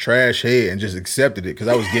got some trash head and just accepted it because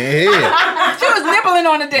I was getting head. She was nibbling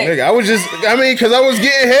on the dick. Nigga, because I was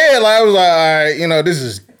getting head. Like I was like, all right, this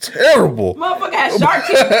is terrible. Motherfucker had shark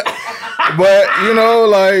teeth. But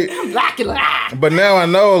like. Blackula. But now I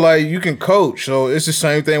know, like, you can coach. So it's the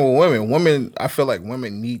same thing with women. Women, I feel like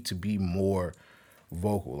women need to be more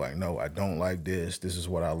vocal. Like, no, I don't like this. This is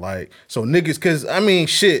what I like. So niggas, because I mean,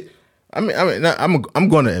 shit. I'm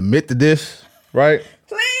going to admit to this, right?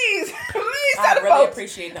 Please tell I the really folks.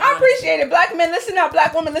 appreciate the I appreciate it. Black men, listen up.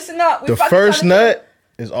 Black women, listen up. We The fucking first trying to- nut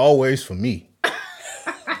is always for me.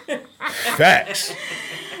 Facts.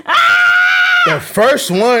 The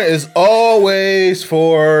first one is always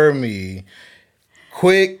for me.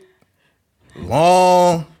 Quick,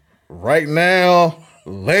 long, right now,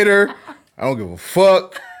 later. I don't give a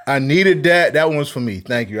fuck. I needed that. That one's for me.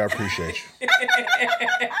 Thank you. I appreciate you.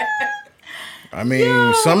 I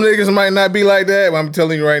mean, some niggas might not be like that, but I'm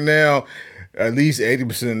telling you right now, at least 80%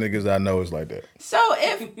 of niggas I know is like that. So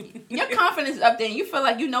if your confidence is up there and you feel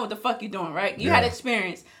like you know what the fuck you're doing, right? You had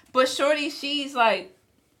experience. But shorty, she's like,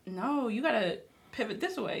 no, you gotta pivot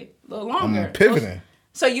this way a little longer. I'm pivoting.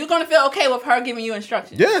 So you're gonna feel okay with her giving you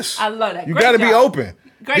instructions? Yes. I love that. You Great gotta job. be open.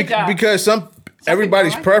 Great job. Because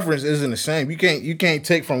everybody's like preference isn't the same. You can't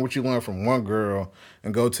take from what you learn from one girl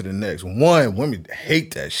and go to the next. Women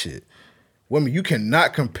hate that shit. Women, you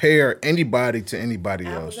cannot compare anybody to anybody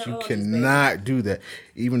else. You cannot do that.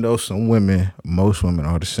 Even though most women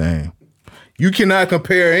are the same. You cannot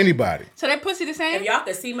compare anybody. So that pussy the same? If y'all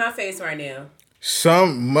could see my face right now.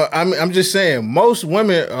 I'm just saying, most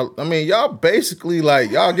women, y'all basically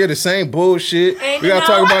y'all get the same bullshit. We gotta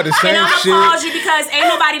talk about the same shit. I'm gonna pause you because ain't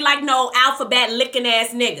nobody like no alphabet licking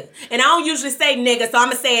ass nigga. And I don't usually say nigga, so I'm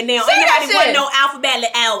gonna say it now. Ain't nobody want no alphabet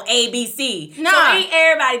L, A, B, C. No. So ain't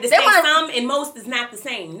everybody the same. Some and most is not the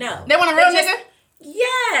same. No. They want a real nigga?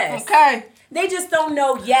 Yes. Okay. They just don't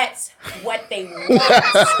know yet what they want.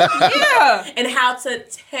 Yeah. And how to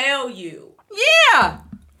tell you. Yeah.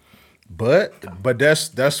 But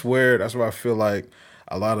that's where I feel like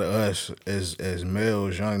a lot of us as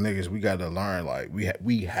males, young niggas, we got to learn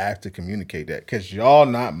we have to communicate that because y'all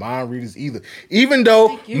not mind readers either. Even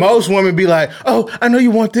though most women be like, oh, I know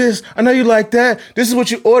you want this, I know you like that. This is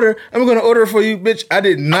what you order. I'm gonna order it for you, bitch. I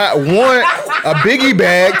did not want a biggie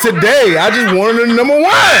bag today. I just wanted the number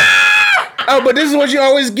one. Oh, but this is what you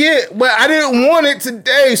always get. But I didn't want it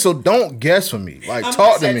today, so don't guess for me.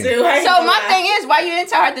 Talk to me. So my thing is, why you didn't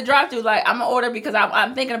tell her at the drive-thru, I'm gonna order because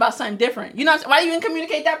I'm thinking about something different. You know, why you didn't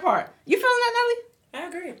communicate that part? You feeling that, Nelly? I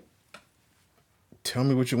agree. Tell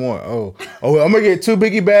me what you want. Oh, I'm gonna get 2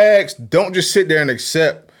 biggie bags. Don't just sit there and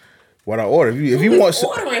accept what I order. If you want,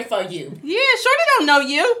 ordering for you. Yeah, shorty don't know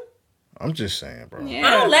you. I'm just saying, bro. Yeah.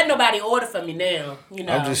 I don't let nobody order for me now. You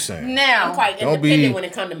know. I'm just saying. Now, I'm quite independent when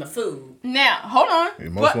it comes to my food. Now, hold on. Yeah,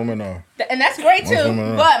 most women are. And that's great too.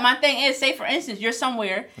 But my thing is, say for instance, you're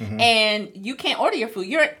somewhere and you can't order your food.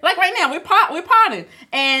 You're like right now, we're potting,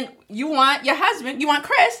 and you want your husband, you want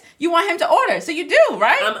Chris, you want him to order. So you do,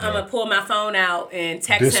 right? I'm gonna pull my phone out and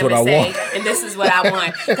text him and say, and this is what I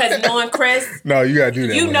want. Because knowing Chris, no, you gotta do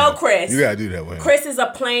that. You know Chris. You gotta do that with him. Chris is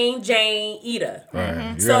a plain Jane eater.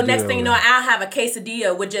 Right. So next thing you know, I'll have a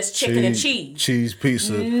quesadilla with just chicken and cheese,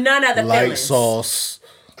 pizza, none other light fillings. Sauce.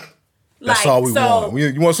 That's all we want.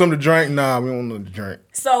 You want something to drink? Nah, we don't want to drink.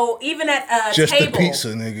 So even at a just table, the pizza,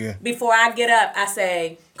 nigga. Before I get up, I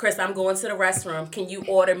say, Chris, I'm going to the restroom. Can you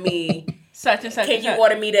order me such and such? Can you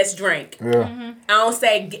order me this drink? Yeah. I don't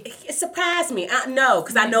say surprise me. No,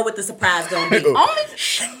 because I know what the surprise gonna be.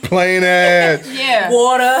 Plain ass. Yeah.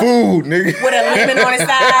 Water. Food, nigga. With a lemon on the side.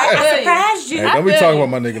 I surprised you. Hey, don't be talking about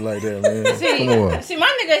my nigga like that, man. Come on. See,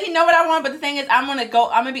 my nigga, he know what I want, but the thing is, I'm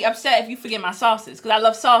gonna be upset if you forget my sauces, because I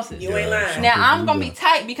love sauces. You ain't lying. Now, I'm gonna be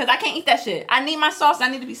tight because I can't eat that shit. I need my sauce. I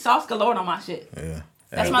need to be sauce galore on my shit. Yeah.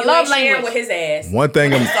 That's my love language. With his ass. One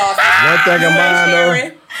thing of mine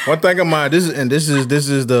though. This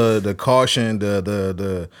is the caution,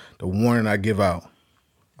 the warning I give out.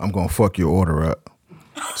 I'm gonna fuck your order up.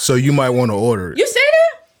 So you might want to order it. You say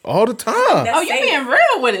that? All the time. Oh, you being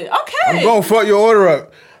real with it. Okay. I'm gonna fuck your order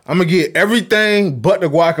up. I'm gonna get everything but the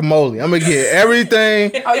guacamole. I'm gonna get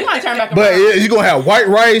everything. Oh, you might turn back around. But you're gonna have white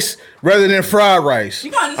rice rather than fried rice.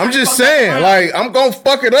 I'm just saying, I'm gonna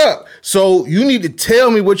fuck it up. So you need to tell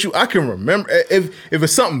me what I can remember. If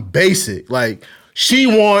it's something basic, like she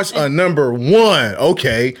wants a number 1.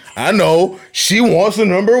 Okay, I know she wants a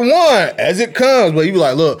number 1 as it comes. But you be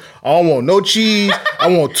like, look, I don't want no cheese. I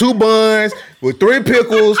want 2 buns with 3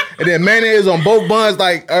 pickles and then mayonnaise on both buns.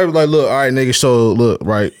 Like, I was like, look, all right, nigga. So look,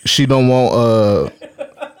 right? She don't want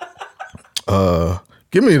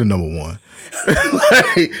give me the number 1.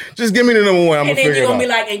 Like, just give me the number 1. I'm gonna figure it out. And then you're gonna be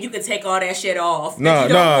like, and you can take all that shit off. No,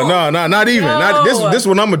 not even. No. This is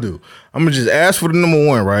what I'm gonna do. I'm gonna just ask for the number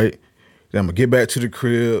 1, right? Then I'm gonna get back to the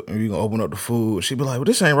crib and we gonna open up the food. She be like, well,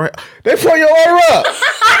 this ain't right. They pull your order up.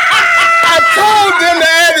 I told them to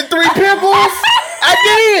add the 3 pickles. I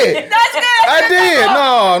did. That's good. I did.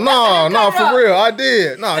 No, for real. I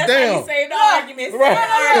did. No, That's damn. How you save the arguments. Right.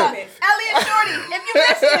 Elliot Shorty, if you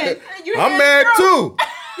listen, I'm mad too.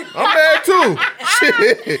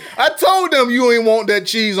 Shit. I told them you ain't want that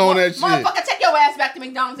cheese on that shit. Motherfucker, take your ass back to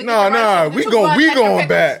McDonald's. Nah, we going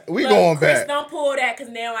back. We going back. Chris, don't pull that because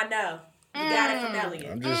now I know. You got it from Elliot.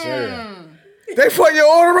 I'm just saying. They fuck your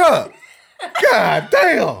order up. God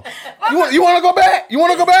damn. You want to go back? You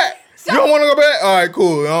want to go back? You don't want to go back? All right,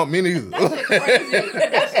 cool. Me neither. That shit crazy.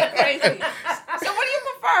 That shit crazy. So what do you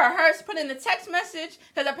prefer? Her put in the text message?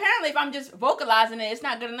 Because apparently if I'm just vocalizing it, it's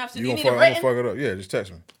not good enough. So you need it written? I'm going to fuck it up. Yeah, just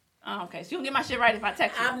text me. Oh, okay. So you can get my shit right if I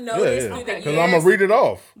text you. I've noticed through the years. Because I'm going to read it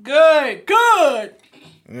off. Good.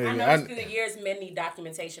 Yeah, I noticed through the years men need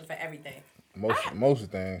documentation for everything. Most of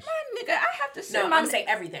things. My nigga, I have to send I'm saying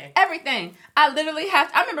everything. Everything. I literally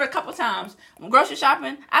have to, I remember a couple times when grocery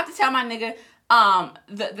shopping, I have to tell my nigga,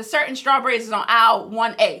 the certain strawberries is on aisle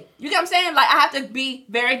 1A. You get what I'm saying? Like, I have to be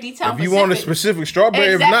very detailed. If you want a specific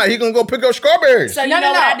strawberry, exactly. If not, he gonna go pick up strawberries. So you know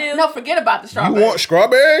what I do? No, forget about the strawberries. You want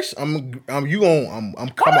strawberries? I'm coming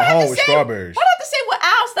home with strawberries. Why do I have to say what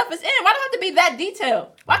aisle stuff is in? Why do I have to be that detailed?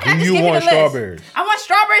 Why can't I just give you the list? Strawberries? I want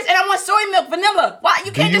strawberries and I want soy milk, vanilla. Why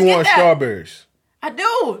you can't just get that? Do you want strawberries? I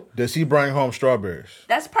do. Does he bring home strawberries?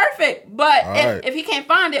 That's perfect. But if he can't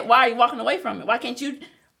find it, why are you walking away from it? Why can't you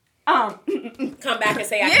come back and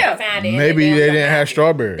say I can't find it? Maybe they didn't have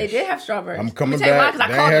strawberries. They did have strawberries. I'm coming back.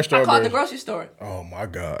 I called the grocery store. Oh my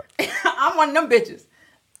God. I'm one of them bitches.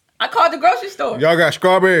 I called the grocery store. Y'all got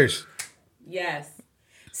strawberries? Yes.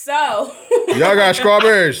 So y'all got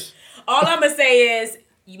strawberries? All I'm gonna say is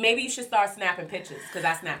maybe you should start snapping pictures because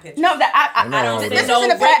I snap pictures. No, that I don't. There's no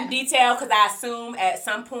written detail because I assume at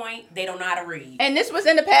some point they don't know how to read. And this was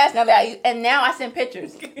in the past. Now I send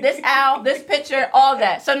pictures. This owl, this picture, all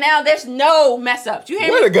that. So now there's no mess ups. You hear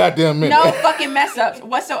me? Wait a goddamn minute. No fucking mess ups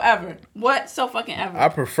whatsoever. Ever. I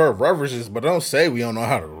prefer references, but don't say we don't know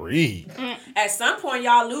how to read. At some point,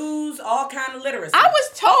 y'all lose all kind of literacy. I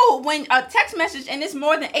was told when a text message and it's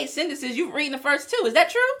more than 8 sentences, you reading the first 2. Is that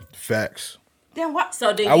true? Facts. Then what? So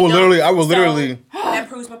I will literally. That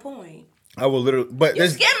proves my point. I will literally, but you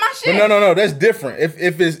skim my shit. But no, that's different.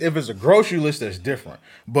 If it's a grocery list, that's different.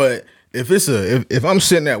 But if I'm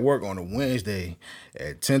sitting at work on a Wednesday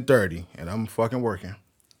at 10:30 and I'm fucking working,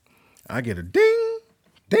 I get a ding,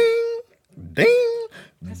 ding, ding,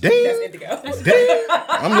 ding, ding.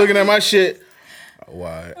 I'm looking at my shit.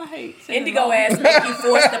 Why? Indigo ass make you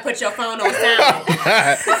forced to put your phone on silent.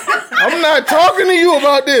 I'm not talking to you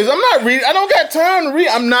about this. I'm not reading. I don't got time to read.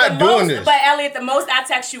 I'm not doing this. But Elliot, the most I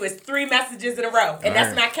text you is 3 messages in a row, and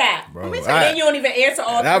that's not cap. Bro, and then you don't even answer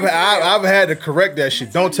all. I've had to correct that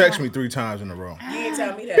shit. Don't text me 3 times in a row. You didn't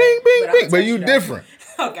tell me that. Bing, bing, bing. But you different.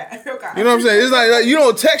 Okay. You know what I'm saying? It's like you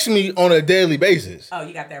don't text me on a daily basis. Oh,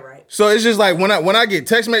 you got that right. So it's just like when I get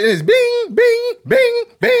text messages, bing, bing, bing,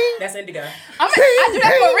 bing. That's indigo. I do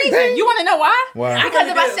that for a reason. Bing. You want to know why? Why? Because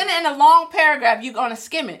if I send it in a long paragraph, you're gonna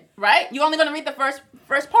skim it, right? You're only gonna read the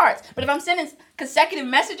first parts. But if I'm sending consecutive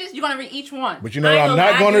messages, you're gonna read each one. But you know what I'm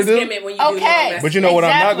not gonna do? Okay. But you know what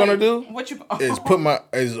I'm not gonna do? What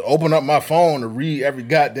is open up my phone to read every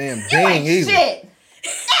goddamn ding either. Shit.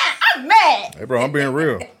 I'm mad. Hey, bro, I'm being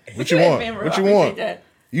real. What you want? What you want?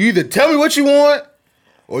 You either tell me what you want,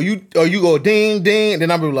 or you go ding ding, and then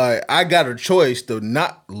I'll be like, I got a choice to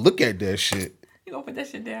not look at that shit. You gonna put that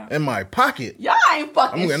shit down in my pocket? Y'all ain't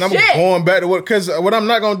fucking shit. And I'm going back to what? Because what I'm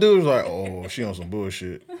not gonna do is like, oh, she on some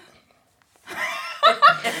bullshit.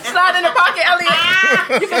 Slide in the pocket,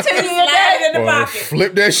 Elliot. You continue your day in the pocket.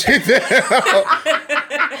 Flip that shit down.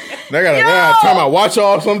 I gotta turn my watch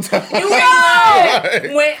off sometimes. You know.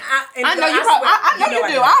 I know you. I know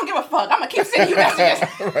you do. I don't give a fuck. I'm gonna keep sending you messages.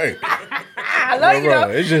 Right. I love you though.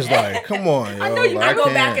 It's just like, come on, yo. I know you. I go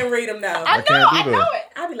back and read them though. I know it.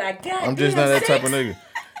 I be like, God. I'm just not that type of nigga.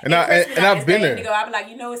 And I've been there. Indigo, I be like,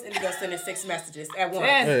 you know, it's Indigo sending 6 messages at once.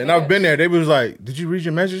 Yeah, and I've been there. They was like, did you read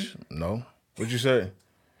your message? No. What'd you say?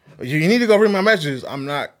 You need to go read my messages. I'm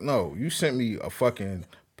not. No, you sent me a fucking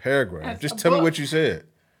paragraph. Just tell me what you said.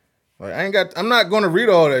 Like I'm not going to read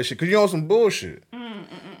all that shit because you on some bullshit.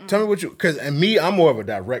 Tell me what you. Because I'm more of a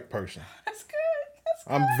direct person. That's good.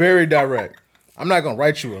 I'm very direct. I'm not gonna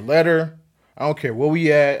write you a letter. I don't care where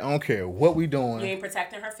we at. I don't care what we doing. You ain't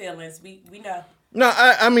protecting her feelings. We know. No,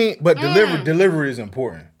 I mean, but delivery is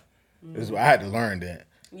important. I had to learn that.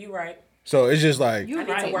 You right. So it's just like I need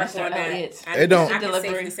to work on that. It don't. I can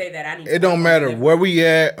safely say that. It don't matter where we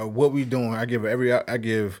at or what we doing. I give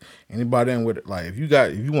anybody in with like if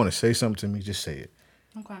you want to say something to me, just say it.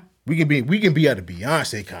 Okay. We can be at a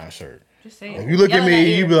Beyonce concert. Just say it. If you look at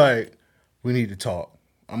me, you be like, we need to talk.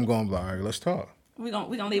 I'm gonna be like, all right, let's talk. We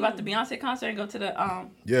gonna leave out the Beyonce concert and go to the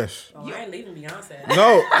Yes. Oh, I ain't leaving Beyonce.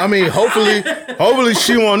 No, I mean hopefully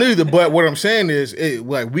she won't either. But what I'm saying is,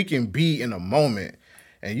 like we can be in a moment,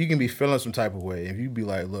 and you can be feeling some type of way. If you be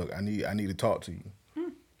like, look, I need to talk to you.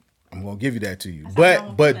 I'm gonna give you that to you.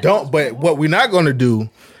 But what we're not gonna do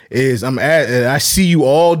is I see you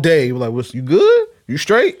all day. We're like, you good? You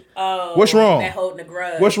straight? Oh, What's wrong? That holding the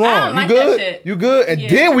grudge. What's I wrong? don't like you that good? shit. You good? And Yeah.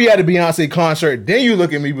 then we had a Beyonce concert. Then you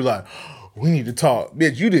look at me, be like, we need to talk,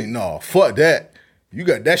 bitch. You didn't know. Fuck that.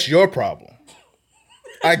 That's your problem.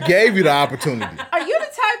 I gave you the opportunity. Are you the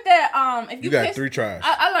type that if You got 3 tries.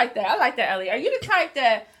 I like that. I like that, Ellie. Are you the type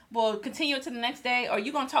that will continue it to the next day, or are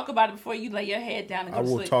you gonna talk about it before you lay your head down and go I to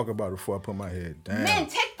will sleep? talk about it before I put my head down. Men,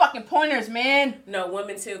 take fucking pointers, man. No,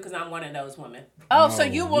 women too, because I'm one of those women. Oh, No, so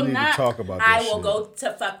you will we need not to talk about I this will shit. go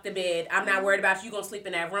to fuck the bed. I'm not worried about you gonna sleep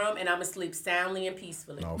in that room, and I'm gonna sleep soundly and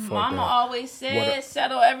peacefully. No, fuck Mama that. always said,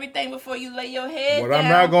 settle everything before you lay your head What down.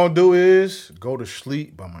 I'm not gonna do is go to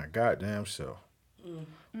sleep by my goddamn self.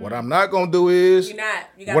 What I'm not gonna do is You're not.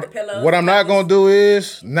 You got the pillows. what I'm not gonna do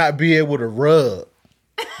is not be able to rub.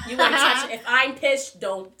 You want to touch it. If I'm pissed,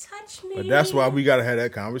 don't touch me. But that's why we gotta have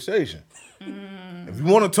that conversation. If you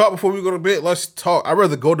want to talk before we go to bed, let's talk. I'd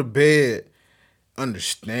rather go to bed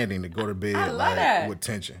understanding than go to bed I love that. with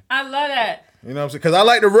tension. I love that. You know what I'm saying? Because I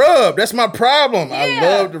like to rub. That's my problem. I Yeah.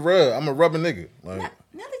 love to rub. I'm a rubbing nigga. Like,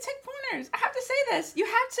 Nelly, take pointers. I have to say this. You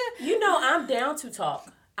have to. You know I'm down to talk.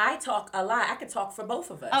 I talk a lot. I can talk for both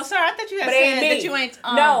of us. Oh, sorry. I thought you had but it said ain't me. that you ain't.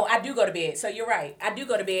 No, I do go to bed. So you're right. I do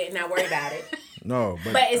go to bed and not worry about it. no,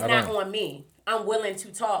 But it's I not don't- on me. I'm willing to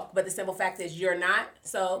talk, but the simple fact is you're not.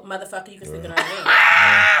 So, motherfucker, you can sleep in another room.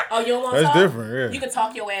 Oh, you don't want to That's talk? different, yeah. You can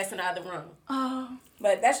talk your ass in the other room. Oh.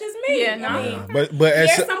 But that's just me. Yeah, no. I mean, But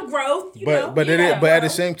there's as, some growth, you know. but yeah, but at the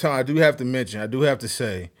same time, I do have to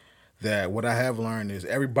say that what I have learned is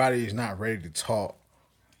everybody is not ready to talk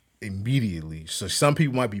immediately. So some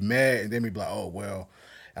people might be mad and then be like, oh well,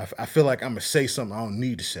 I feel like I'm gonna say something I don't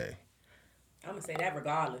need to say. I'm gonna say that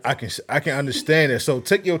regardless. I can understand that. So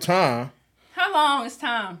take your time. How long is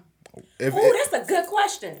time? If Ooh, that's a good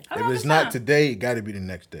question. How if long it's is not time? today, it got to be the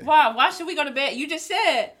next day. Why? Why should we go to bed? You just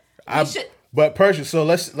said we should. But person, so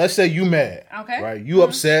let's say you mad. Okay. Right? You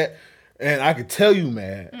upset, and I could tell you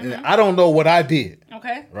mad, and I don't know what I did.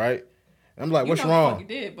 Okay. Right? I'm like, what's you know what the wrong? fuck you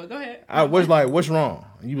did, but go ahead. I was like, what's wrong?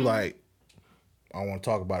 And you be like, I don't want to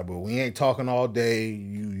talk about it, but we ain't talking all day.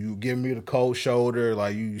 You giving me the cold shoulder,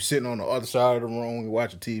 like you sitting on the other side of the room, you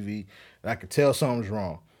watching TV, and I can tell something's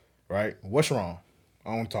wrong, right? What's wrong? I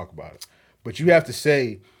don't want to talk about it. But you have to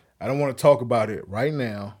say, I don't want to talk about it right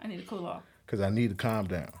now I need to cool off. because I need to calm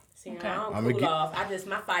down. See, Okay. I don't I'ma cool get- off.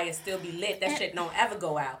 My fire still be lit. That shit don't ever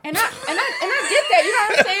go out. And I get that. You know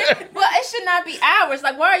what I'm saying? But it should not be hours.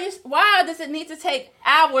 Like, why does it need to take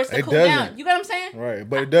hours to It cool down? doesn't. You get what I'm saying? Right,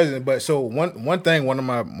 but it doesn't. But so one thing one of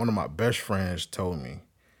my best friends told me,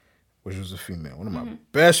 which was a female, one of my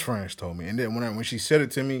best friends told me, and then when she said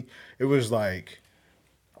it to me, it was like,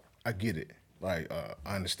 I get it. Like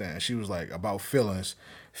I understand. She was like about feelings.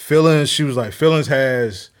 Feelings. She was like feelings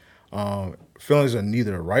has feelings are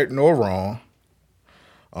neither right nor wrong.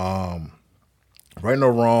 Right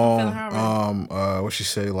nor wrong. What she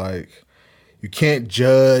say, like you can't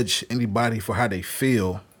judge anybody for how they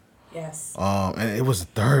feel. Yes. And it was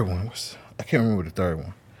the third one. I can't remember the third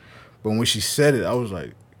one. But when she said it, I was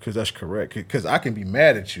like, because that's correct. Because I can be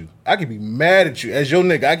mad at you. I can be mad at you. As your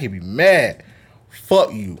nigga, I can be mad.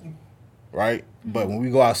 Fuck you. Right? But when we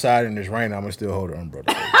go outside in this rain, I'm going to still hold the umbrella.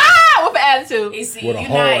 Ah, with an attitude. You see, With a you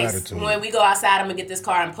whole nice. attitude. When we go outside, I'm gonna get this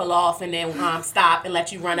car and pull off, and then stop and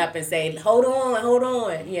let you run up and say, "Hold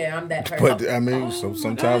on." Yeah, I'm that person. But, I mean, so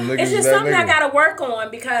sometimes niggas It's is just that something nigga. I gotta work on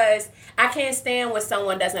because I can't stand when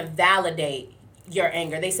someone doesn't validate your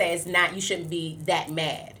anger. They say it's not. You shouldn't be that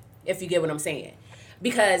mad. If you get what I'm saying,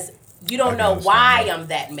 because you don't know understand why that. I'm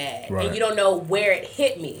that mad, Right. and you don't know where it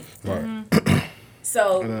hit me. Right.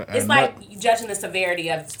 So And, it's like you judging the severity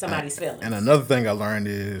of somebody's feelings. And another thing I learned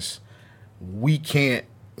is we can't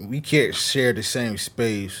share the same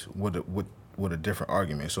space with a different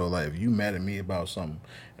argument. So like if you mad at me about something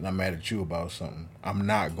and I'm mad at you about something,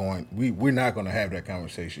 we're not going to have that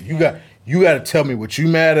conversation. You got to tell me what you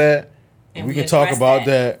mad at, and we can talk address about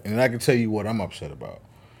that, and I can tell you what I'm upset about.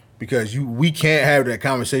 Because we can't have that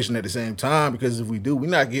conversation at the same time, because if we do, we're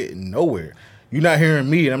not getting nowhere. You're not hearing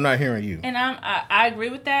me, and I'm not hearing you. And I agree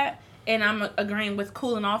with that, and I'm agreeing with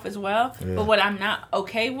cooling off as well. Yeah. But what I'm not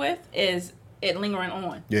okay with is it lingering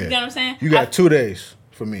on. Yeah. You get what I'm saying? You got 2 days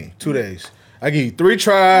for me. 2 days. I give you 3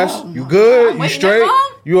 tries. You good? You waiting straight? that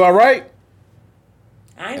long? You all right?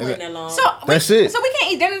 I ain't waiting that long. So That's it. So we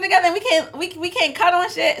can't eat dinner together, and we can't cut on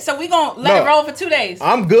shit. So we gonna let it roll for 2 days.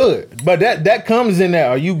 I'm good. But that comes in there.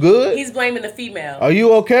 Are you good? He's blaming the female. Are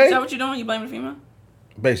you okay? Is that what you're doing? You blaming the female?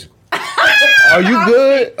 Basically. Are you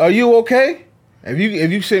good? Are you okay? If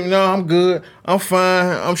you say no, I'm good. I'm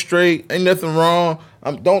fine. I'm straight. Ain't nothing wrong.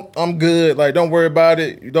 I'm good. Like, don't worry about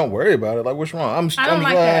it. You don't worry about it. Like, what's wrong? I don't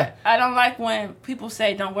like that. I don't like when people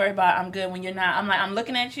say, don't worry about it, I'm good, when you're not. I'm like, I'm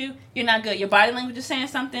looking at you. You're not good. Your body language is saying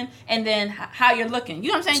something, and then how you're looking.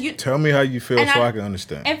 You know what I'm saying? Tell me how you feel so I can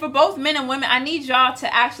understand. And for both men and women, I need y'all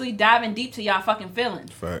to actually dive in deep to y'all fucking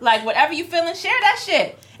feelings. Fact. Like, whatever you feeling, share that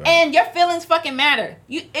shit. Fact. And your feelings fucking matter.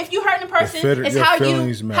 If you hurting a person, it's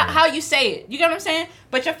how you say it. You get what I'm saying?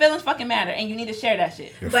 But your feelings fucking matter, and you need to share that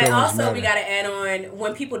shit. But also, we got to add on,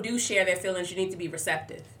 when people do share their feelings, you need to be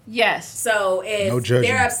receptive. Yes. So if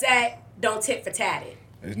they're upset, don't tit for tat it.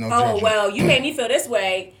 There's no judgment. Well, you made me feel this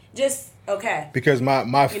way. Just, okay. Because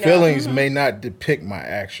my feelings may not depict my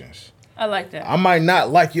actions. I like that. I might not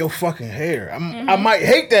like your fucking hair. I might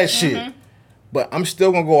hate that shit. But I'm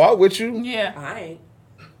still going to go out with you. Yeah. I ain't.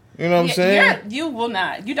 You know what I'm saying? You will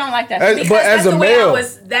not. You don't like that. But as a male.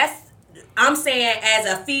 I'm saying as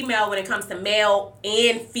a female, when it comes to male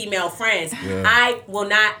and female friends, I will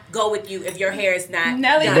not go with you if your hair is not.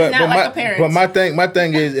 Nelly is not like a parent. But my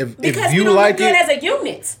thing is if you don't like look good it as a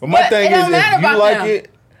unit. But my thing is if you like it,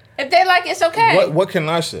 if they like it, it's okay. What can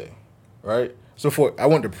I say, right? So I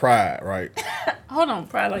went to Pride, right? Hold on,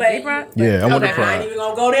 Pride, like gay Pride? Yeah, I went to Pride. I ain't even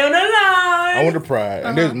gonna go down the line. I went to Pride,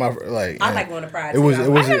 and this is my I like going to Pride.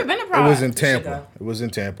 I've never been to Pride. It was in Tampa. It was in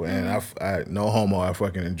Tampa, and I no homo. I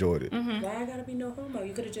fucking enjoyed it. Why I gotta be no homo?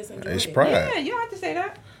 You could have just enjoyed it. It's Pride. Yeah, you don't have to say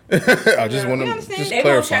that. I just want to just they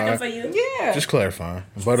clarify. They for you. Yeah. Just clarifying,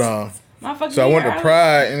 but so I went to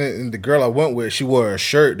Pride, and the girl I went with, she wore a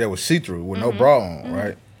shirt that was see through with no bra on,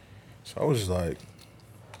 right? So I was just like,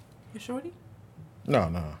 "You shorty?"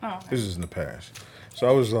 No. Oh, okay. This is in the past. So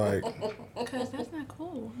I was like, because that's not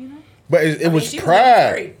cool, you know. But it was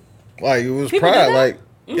Pride. Like, it was people Pride. Like,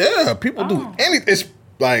 yeah, people do anything. It's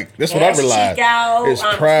like, that's what I realized. Cheek out, it's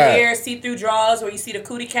Pride. Clear see-through drawers where you see the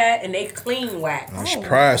cootie cat and they clean wax. It's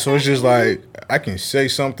Pride. So it's just like, I can say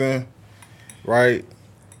something, right?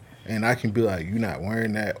 And I can be like, you're not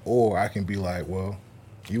wearing that. Or I can be like, well,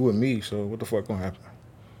 you with me, so what the fuck gonna happen?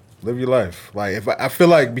 Live your life. Like, if I feel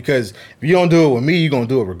like, because if you don't do it with me, you're gonna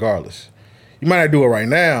do it regardless. You might not do it right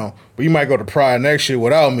now, but you might go to Pride next year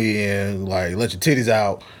without me and like let your titties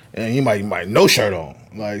out, and you might no shirt on.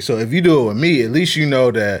 Like, so if you do it with me, at least you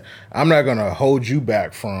know that I'm not gonna hold you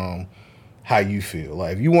back from how you feel.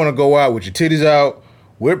 Like, if you want to go out with your titties out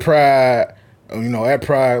with Pride, at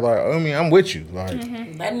Pride, like, I mean, I'm with you. Like,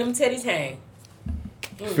 letting them titties hang.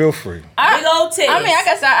 Feel free. Big old titties. I mean, I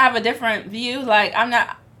guess I have a different view. Like, I'm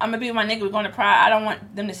gonna be with my nigga. We're going to Pride. I don't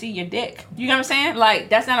want them to see your dick. You know what I'm saying? Like,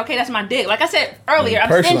 that's not okay. That's my dick. Like I said earlier,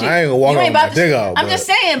 I'm stingy. I ain't gonna walk on my dick out. I'm just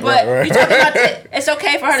saying, but right. You talking about it's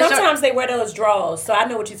okay for her to. Sometimes they wear those drawers, so I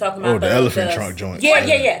know what you're talking about. Oh, the elephant trunk joint.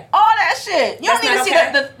 Yeah. All that shit. You don't need to see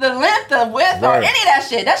the length, the width, or any of that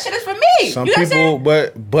shit. That shit is for me. Some you know people,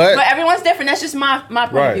 but everyone's different. That's just my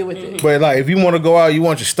point of view with it. But like, if you want to go out, you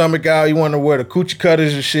want your stomach out, you want to wear the coochie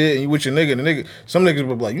cutters and shit, and you with your nigga, some niggas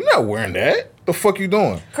will be like, you're not wearing that. The fuck you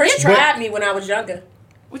doing? Chris tried me when I was younger.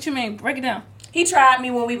 What you mean? Break it down. He tried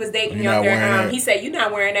me when we was dating younger. He said, "You're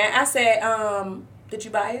not wearing that." I said, "Did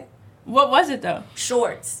you buy it?" What was it though?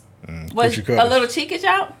 Shorts. Was a little cheekage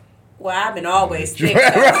out? Well, I've been always thick.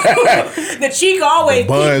 The cheek always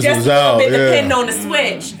peaked just a little bit, depending on the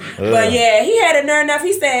switch. But yeah, he had a nerve enough.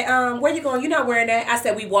 He said, "Where you going? You're not wearing that." I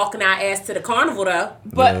said, "We walking our ass to the carnival though."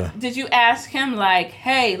 But did you ask him like,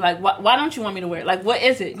 "Hey, like, why don't you want me to wear it? Like, what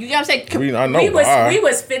is it?" You gotta say. We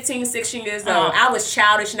was 15, 16 years old. I was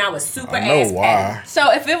childish and I was super ass. I know why.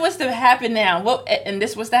 So if it was to happen now, and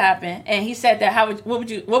this was to happen, and he said that, what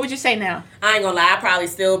would you say now? I ain't gonna lie, I'd probably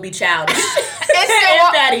still be childish.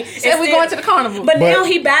 Said we going to the carnival. But now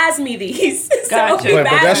he buys me these. Gotcha. So he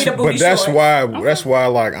buys me the booty shorts. That's why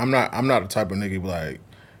like I'm not the type of nigga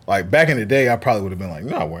like back in the day I probably would have been like,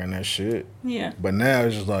 you're not wearing that shit. Yeah. But now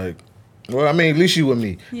it's just like, well, I mean, at least you with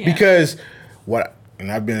me. Yeah. Because and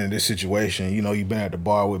I've been in this situation, you've been at the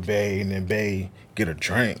bar with Bae and then Bae get a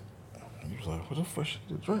drink. He was like, where the fuck she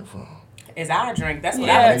get a drink from? It's our drink. That's what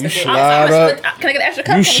I would you slide up. Can I get an extra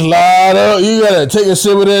cup? You slide up. You gotta take a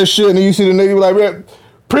sip of that shit, and then you see the nigga be like,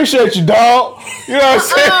 appreciate you, dog. You know what I'm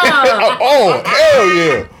saying? Oh, hell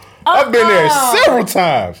yeah. I've been there several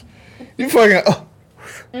times. You fucking.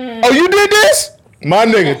 Oh, you did this? My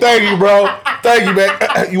nigga, thank you, bro. Thank you,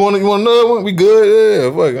 man. You want another one? We good?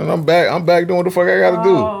 Yeah, fuck. I'm back doing what the fuck I gotta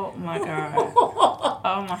do. Oh my god.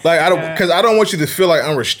 Oh my. Like because I don't want you to feel like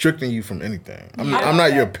I'm restricting you from anything. I'm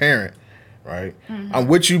not your parent. Right, I'm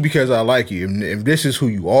with you because I like you. If this is who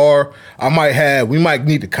you are, we might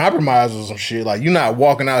need to compromise on some shit. Like, you're not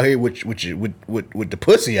walking out here with the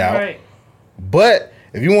pussy out. Right. But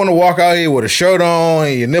if you want to walk out here with a shirt on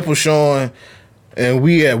and your nipples showing, And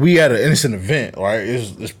we had an innocent event, right?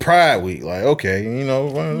 It's Pride Week. Like, okay, you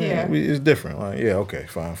know, it's different. Like, yeah, okay,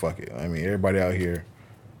 fine, fuck it. I mean, everybody out here.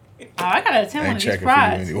 Oh, I gotta attend one of these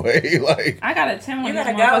prides. Anyway, like I gotta attend one of these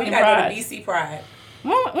You gotta prides. go to BC Pride.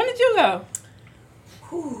 When did you go?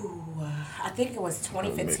 I think it was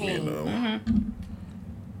 2015. 2015.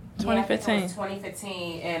 Yeah, I think it was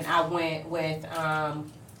 2015, and I went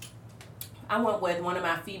with one of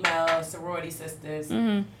my female sorority sisters,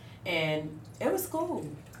 and it was cool.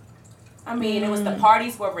 I mean, it was the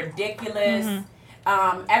parties were ridiculous.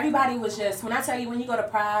 Everybody was just, when I tell you, when you go to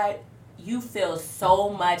Pride, you feel so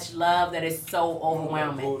much love that it's so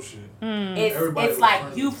overwhelming. It's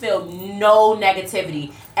like you feel no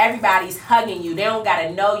negativity. Everybody's hugging you. They don't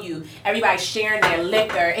gotta know you. Everybody's sharing their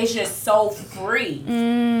liquor. It's just so free.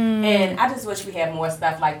 And I just wish we had more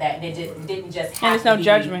stuff like that. And it just didn't just have and there's no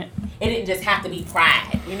judgment. It didn't just have to be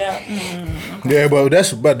Pride, you know? Yeah, but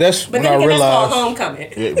that's when I realized. That's called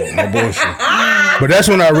homecoming. Yeah, no bullshit. But that's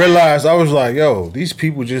when I realized, I was like, yo, these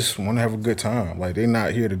people just want to have a good time. Like, they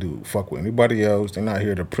not here to fuck with anybody else. They're not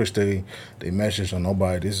here to push they message on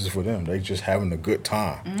nobody. This is for them. They just having a good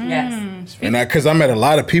time. Yes. And because I met a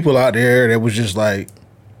lot of people out there that was just like,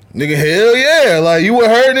 nigga, hell yeah. Like, you with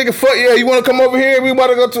her, nigga, fuck yeah. You want to come over here? We about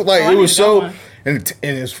to go to, like, it was so. And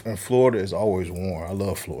it's in Florida, it's always warm. I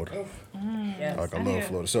love Florida. Yes. Like, I love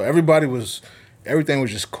Florida. So everything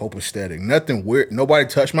was just copacetic. Nothing weird. Nobody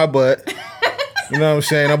touched my butt. You know what I'm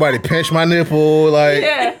saying? Nobody pinched my nipple. Like,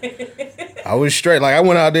 I was straight. Like, I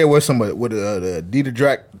went out there with the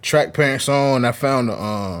Adidas track pants on. I found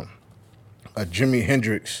a Jimi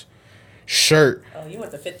Hendrix shirt. Oh, you want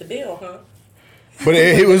to fit the bill, huh? But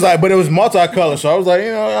it was multicolored. So I was like,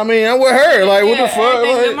 you know, I mean, I'm with her. Like, what the fuck?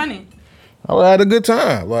 Like, Good money. I had a good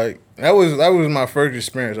time. Like, that was my first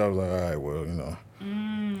experience. I was like, all right, well, you know,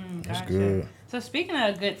 it's good. So speaking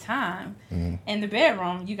of a good time, in the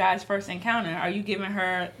bedroom, you guys first encounter, are you giving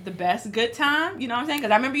her the best good time? You know what I'm saying?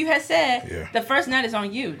 Because I remember you had said the first night is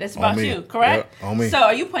on you. That's about you, correct? Yep, on me. So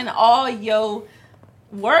are you putting all your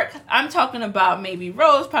work? I'm talking about maybe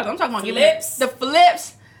rose petals. I'm talking about the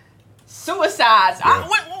flips, suicides. Yeah.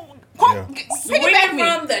 Swinging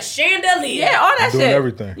from the chandelier. Yeah, all that doing shit.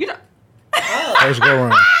 everything. You know. First go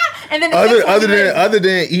around. And then other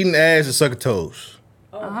than eating ass and sucking toes.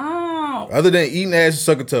 Oh. Other than eating ass and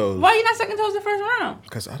sucking toes. Why you not sucking toes the first round?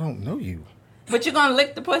 Because I don't know you. But you're gonna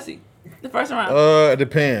lick the pussy the first round. It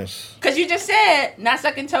depends. Because you just said not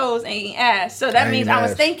sucking toes and eating ass. So that means I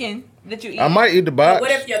was thinking that you eat. I might eat the box.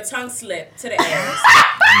 What if your tongue slipped to the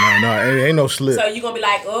ass? No, ain't no slip. So you gonna be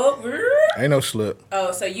like, Ain't no slip.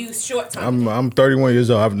 Oh, so you short tongue. I'm 31 years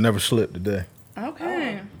old. I've never slipped today.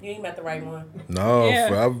 Okay. You ain't met the right one. No,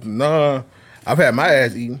 Yeah. I've had my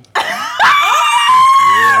ass eaten.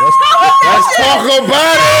 Let's talk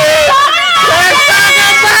about it. Let's talk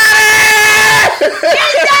about it.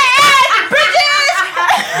 Get that ass, bitches!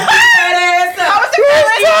 How was the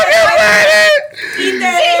feeling? Eat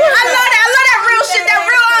that See, ass. I love that real shit, that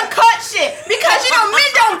real uncut shit. Because you know men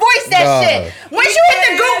don't voice that shit. Once you hit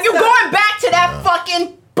the goop, you're going back to that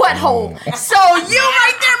fucking butthole. So you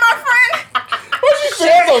right there, my friend. What's your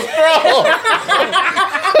shit so strong?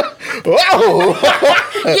 Whoa.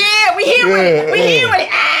 Yeah, we here with it. We here with it.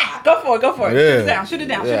 Ah, go for it. Yeah. Shoot it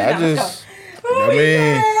down. Let's go. I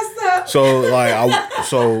mean,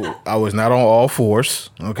 so I was not on all fours.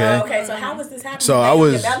 Okay. Oh, okay, so how was this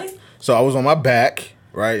happening? So I was on my back,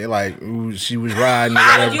 right? Like she was riding. Or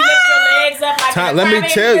whatever. Did you lift your legs up like Let me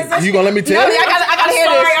tell you. You gonna let me tell you? I gotta hear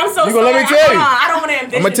this. I'm so You gonna sorry. let me tell you? I don't want to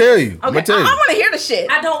envision I'm gonna tell you. I'm gonna tell I you. want to hear the shit.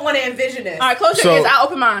 I don't want to envision this. All right, close your ears. I'll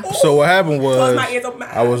open mine. So what happened was Close my ears, open my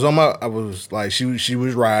eyes. I was like she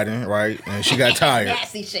was riding, right? And she got tired.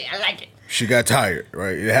 Nasty shit. I like it. She got tired,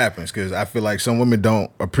 right? It happens because I fil like some women don't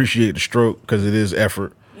appreciate the stroke because it is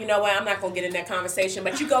effort. You know what? I'm not gonna get in that conversation,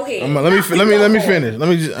 but you go ahead. Let me finish.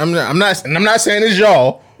 I'm not saying it's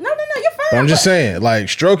y'all. No, you're fine. But I'm just saying, like,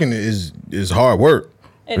 stroking is hard work.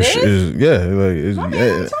 It is? Yeah, like, it's, My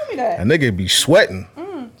man told me that. A nigga be sweating.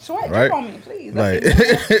 Sweat, Right? jump on me, please. Like,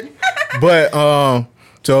 but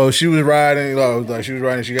so she was riding.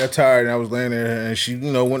 She got tired, and I was laying there, and she,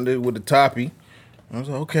 went there with the toppy. I was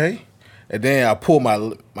like, okay, and then I pulled my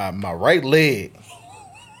right leg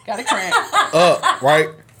Got a cramp. up, right,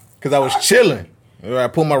 because I was chilling. I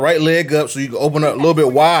pulled my right leg up so you can open up a little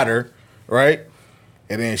bit wider, right,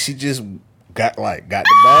 and then she just got the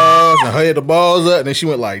balls and had the balls up, and then she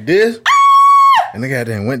went like this. And the guy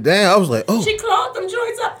then went down. I was like, oh. She clawed them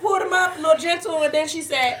joints up, pulled them up, a little gentle, and then she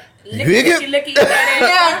said, Licky. licky.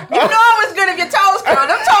 Yeah, you know it was good if your toes curl.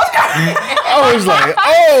 Them toes curl. I was like,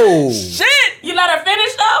 oh. Shit! You let her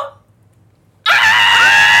finish, though?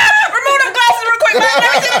 Remove them glasses real quick.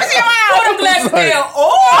 Let me see your eyes. Put them glasses Like- down.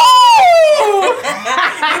 Oh! He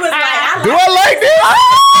was like, I Do I like this?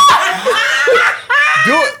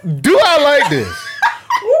 Do I like this? I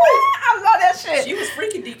love that shit. She was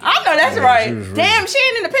freaky deaky. I know that's Yeah, right. she was really- Damn, she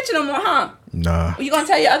ain't in the picture no more, huh? Nah. You gonna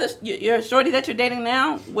tell your shorty that you're dating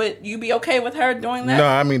now? Would you be okay with her doing that? No,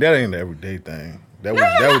 I mean that ain't an everyday thing. That's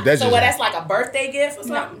So just, what? That's like a birthday gift or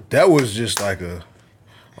something. that was just like a,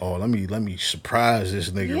 oh, let me surprise this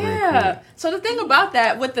nigga real Yeah. quick. So the thing about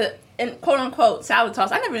that with the quote unquote salad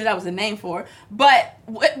toss, I never knew that was a name for. But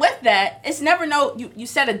with that, it's never you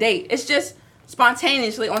set a date. It's just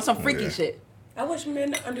spontaneously on some freaky Yeah. shit. I wish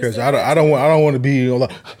men understood. Because I don't want to be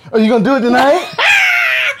like, are you gonna do it tonight?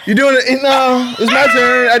 You doing it? No, it's my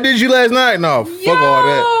turn. I did you last night. No, fuck all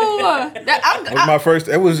that. It was my first.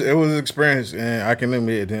 It was an experience, and I can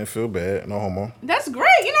admit it didn't feel bad. No homo. That's great.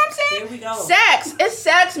 You know what I'm saying? Here we go. Sex. It's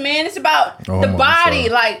sex, man. It's about Oh, the I'm body. sorry.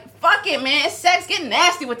 Like, fuck it, man. It's sex. Get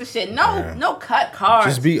nasty with the shit. No, Yeah. no cut cards.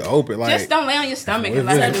 Just be open, like Just don't lay on your stomach. What And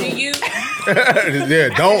let is her So do do it. you? yeah.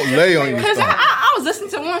 Don't lay on your Because stomach. I was listening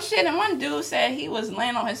to one shit and one dude said he was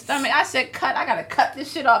laying on his stomach. I said, I gotta cut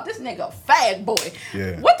this shit off. This nigga a fag boy.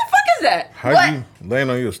 Yeah. What the fuck is that? How What? you laying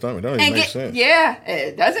on your stomach? That don't even And make get, sense. yeah,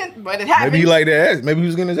 it doesn't, but it happens. Maybe he like that ass. Maybe he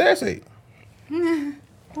was getting his ass ate.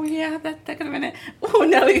 Oh yeah, that could have been it. Oh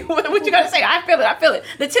Nelly, what you gotta say? I feel it.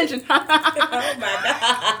 The tension. Oh my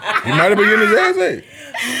god. He might have been getting his ass ate.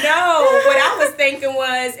 No, what I was thinking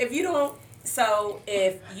was if you don't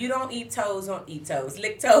eat toes, don't eat toes.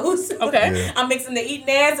 Lick toes. Okay. Yeah. I'm mixing the eating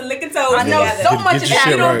ass and licking toes I know together. so Get- much get of your that.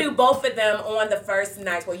 shit You don't right. do both of them on the first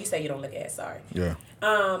night. Well, you say you don't lick ass. Sorry. Yeah.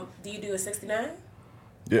 Do you do a 69?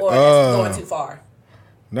 Yeah. Or that's going too far?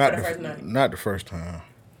 Not for the the first night? not the first time.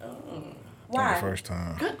 Not Why? the first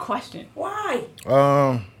time. Good question. Why?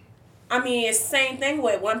 I mean, it's the same thing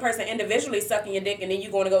with one person individually sucking your dick and then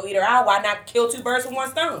you going to go eat her out. Why not kill two birds with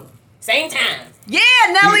one stone? Same time. Yeah,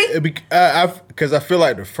 Nelly. Because I feel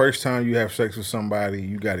like the first time you have sex with somebody,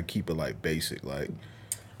 you got to keep it like basic, like.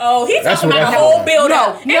 Oh, he's That's talking what about I the whole thought. build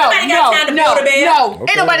up. Ain't nobody got time to build a bed. Ain't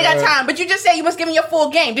Okay, nobody got alright. time. But you just said you was giving your full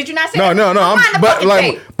game. Did you not say No, that? no. Find the fucking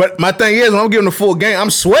tape. But my thing is, when I'm giving the full game, I'm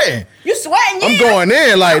sweating. You sweating? Yeah. I'm going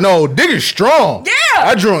in like, no, dick is strong. Yeah.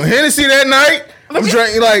 I drunk Hennessy that night. I'm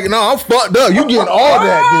drinking like, no, I'm fucked up. You getting all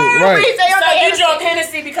that dick, right? Please say So okay, you drunk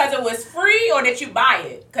Hennessy because it was free or did you buy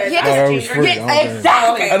it? Because Yeah. Oh, it was free. Yeah, I don't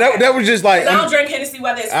exactly. think- Okay. That was just like. I don't drink Hennessy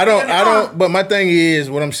whether it's free I or not. don't. But my thing is,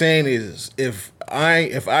 what I'm saying is, if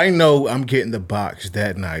I know I'm getting the box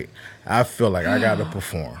that night, I feel like I got to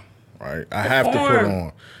perform. Right, I have to put Perform.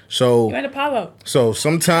 on. So You at Apollo.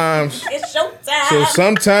 sometimes. It's showtime. So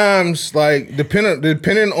sometimes, like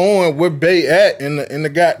depending on where Bay at in the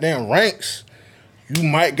goddamn ranks, you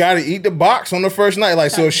might gotta eat the box on the first night.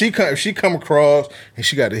 Like, so if she come across and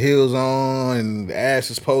she got the heels on and the ass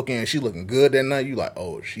is poking and she looking good that night, you like,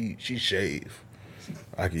 oh, she shaved.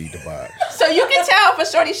 I can eat the box. So you can tell for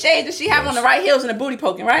shorty shade that she have on the right heels and the booty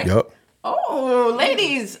poking, right? Yup. Oh,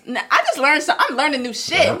 ladies, I just learned something. I'm learning new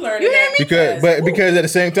shit. I'm learning You hear that. me? Because at the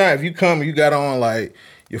same time, if you come, you got on like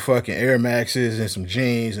your fucking Air Maxes and some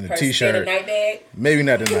jeans and a Her t-shirt. spin a night bag. Maybe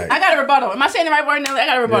not tonight. I got a rebuttal. Am I saying the right word, Nelly? I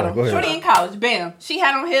got a rebuttal. Yeah, go ahead. Shorty in college, bam. She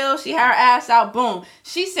had on heels. She had her ass out. Boom.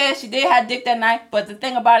 She said she did have dick that night, but the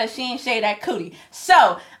thing about it, she ain't shade that cootie. So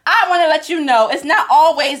I want to let you know, it's not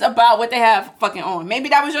always about what they have fucking on. Maybe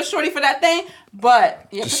that was your shorty for that thing, but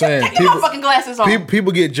yeah, Just saying, take your motherfucking glasses on.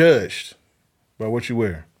 People get judged by what you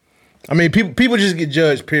wear. I mean, people just get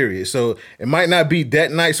judged, period. So it might not be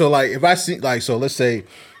that night. So like, if I see, like, so let's say,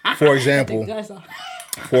 for example,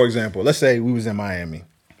 let's say we was in Miami.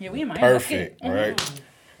 Yeah, we in Miami. Perfect, right?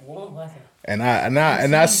 And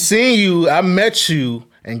I seen you. I met you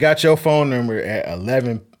and got your phone number at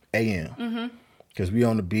 11 a.m. Because we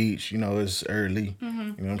on the beach. You know, it's early. You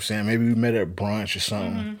know what I'm saying? Maybe we met at brunch or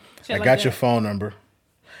something. Shit I like got that. your phone number,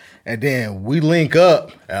 and then we link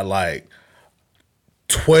up at like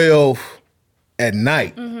 12 at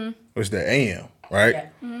night. It's the a.m. right? Yeah.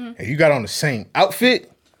 And you got on the same outfit.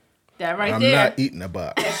 That right I'm there. not eating a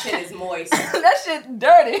box. That shit is moist. That shit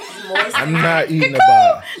dirty. Moist. I'm not eating a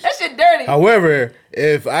box. That shit dirty. However,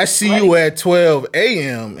 if I see you at 12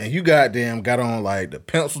 a.m. and you got on like the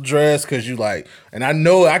pencil dress because you like, and I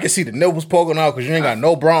know I can see the nipples poking out because you ain't got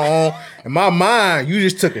no bra on. In my mind, you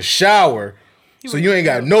just took a shower, so you ain't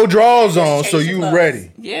got no drawers on, so change your you clothes.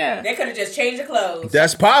 ready. Yeah. They could have just changed your clothes.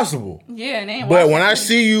 That's possible. Yeah, and they ain't But watching when I it.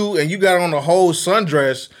 see you and you got on the whole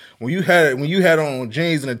sundress, when you had on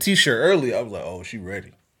jeans and a t-shirt earlier, I was like, oh, she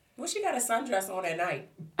ready. Well, she got a sundress on at night.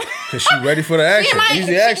 Cause she ready for the She action. in Miami.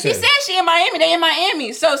 Easy She access. said she in Miami. They in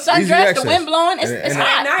Miami. So Easy sundress, the access. wind blowing. It's And-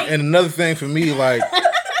 hot. night. And another thing for me, like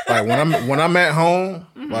like when I'm at home,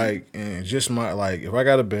 like and just my like if I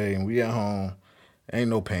got a bae and we at home, ain't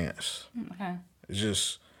no pants. Okay.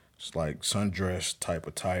 It's like sundress type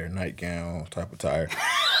attire, nightgown type attire.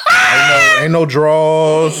 ain't no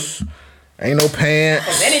drawers, ain't no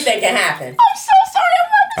pants. Anything can happen. I'm so sorry.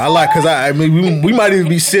 Cause I mean we might even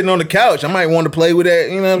be sitting on the couch. I might want to play with that.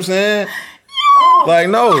 You know what I'm saying? Like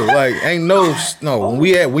no, like ain't no. When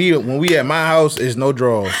we at my house, it's no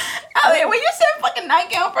drawers. I mean, when you said fucking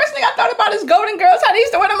nightgown, first thing I thought about is Golden Girls. How they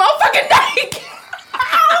used to wear the motherfucking nightgowns.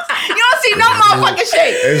 You don't see no motherfucking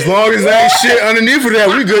shape. As long as there ain't shit underneath of that,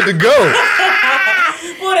 we good to go.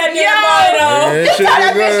 Pull that damn body on. Yeah, This shit how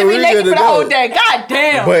that good, bitch should we be naked good for to the go. whole day. God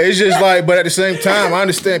damn. But it's just like, but at the same time, I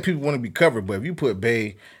understand people want to be covered. But if you put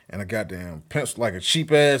bae in a goddamn pencil, like a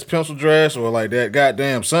cheap ass pencil dress, or like that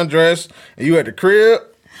goddamn sundress, and you at the crib,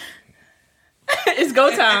 It's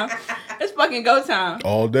go time. It's fucking go time.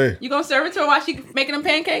 all day. You gonna serve it to her while she making them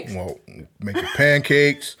pancakes? Well, making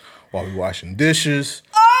pancakes while we washing dishes,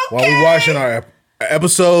 Okay. while we watching our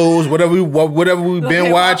episodes, whatever we've been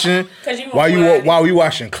Okay, watching, 'cause you were while we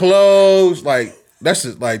washing clothes, like that's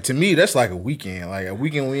just, like to me that's like a weekend. Like a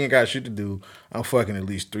weekend we ain't got shit to do. I'm fucking at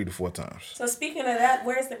least 3 to 4 times. So speaking of that,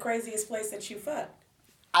 where's the craziest place that you fucked?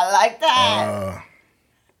 I like that.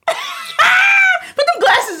 Put them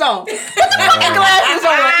glasses on. Put them fucking glasses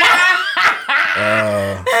on.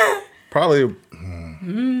 Probably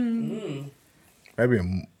maybe a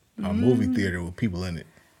movie theater with people in it.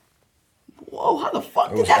 Whoa, how the fuck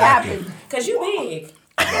did was that active. happen? Cause you big.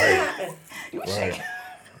 What happened? You shaking.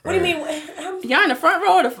 What do you mean? Y'all in the front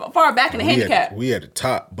row or the far back in the handicap? We at the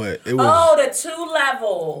top, but it was Oh, the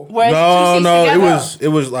 2-level. Where it's two seats no. together? It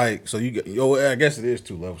was like so you got. I guess it is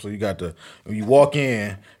 2 levels. So you got when you walk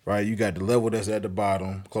in, right? You got the level that's at the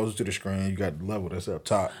bottom, closer to the screen. You got the level that's up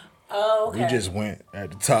top. Oh, okay. We just went at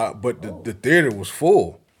the top, but the theater was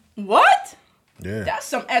full. What? Yeah. That's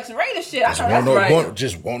some X-rated shit. I Just know that's right.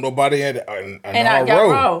 just won't nobody in And I our got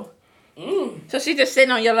row. row. So she just sitting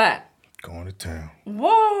on your lap. Going to town.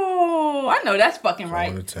 Whoa, I know that's fucking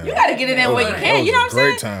right. to town. You gotta get it in That where was you a- can. that You know was what a I'm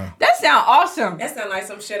great saying? time. That sound awesome. That sound like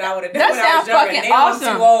some shit I would have done That when I was sound younger. fucking Now I'm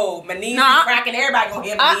awesome. too old. My knees Nah, be cracking. Everybody gonna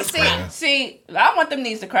hear my knees crack. See, I want them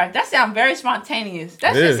knees to crack. That sound very spontaneous.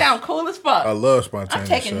 That It shit is. sound cool as fuck. I love spontaneous.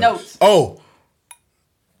 I'm taking sex. notes. Oh,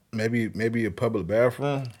 maybe a public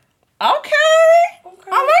bathroom. Okay. I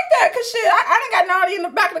like that, cause shit, I done got naughty in the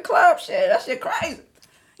back of the club. Shit, that shit crazy.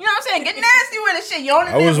 You know what I'm saying? Get nasty with it, shit. You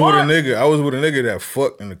only I was live with a once. nigga. I was with a nigga that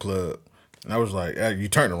fucked in the club, and I was like, you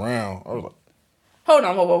turned around. I was like, Hold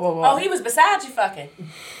on, whoa. Oh, he was beside you fucking.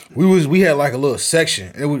 we had like a little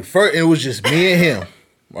section. It was just me and him,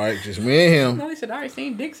 right? Just me and him. No, he said I already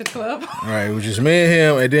seen dicks at the club. Right, it was just me and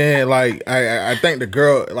him, and then like I think the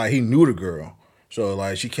girl, like he knew the girl, so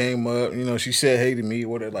like she came up, she said hey to me,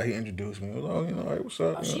 whatever, like he introduced me. I was like, hey, what's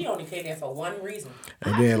up? Oh, she only came there for one reason.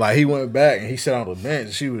 And then like he went back and he sat on the bench,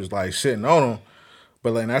 and she was like sitting on him,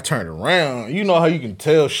 but like when I turned around, you know how you can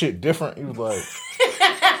tell shit different. He was like,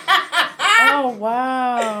 Oh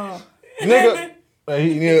wow. nigga,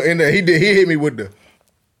 he hit me with the.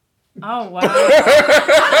 Oh wow.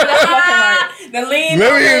 That's fucking right. The lean.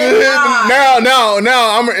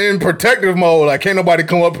 Now I'm in protective mode. Like can't nobody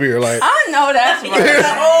come up here. Like I know that's right. The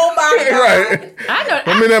whole body. right. I know.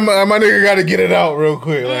 I mean, my nigga got to get it out real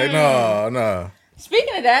quick. Like nah.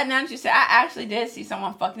 Speaking of that, now that you said, I actually did see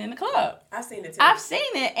someone fucking in the club. I've seen it too. I've seen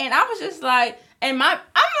it, and I was just like, I'm like,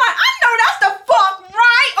 I know that's the fuck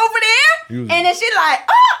right over there. And then she like,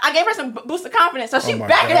 I gave her some boost of confidence, so she my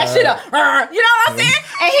backing that God. shit up. You know what I'm saying?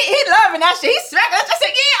 And he loving that shit. He's smacking that shit. I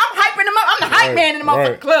said, yeah, I'm hyping him up. I'm the hype Right, man in the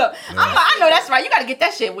motherfucking right. club. I'm like, I know that's right. You got to get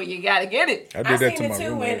that shit where you got to get it. I I did that to seen my it too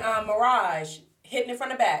roommate. in Mirage. Hitting it from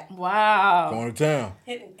the back. Wow. Going to town.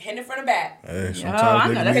 Hitting it from the back. Hey, I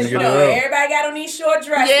sometimes know niggas that's need to You get know, it out. everybody got on these short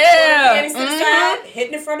dresses. Yeah. Panties to the side,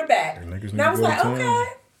 hitting it from the back. Niggas And I need was to go like, to okay. town.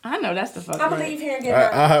 I know that's the fuck I right. believe here and get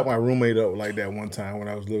out. I hyped my roommate up like that one time when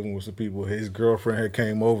I was living with some people. His girlfriend had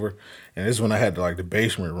came over, and this is when I had like the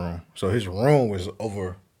basement room. So his room was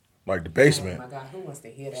over like the Oh basement. my God, who wants to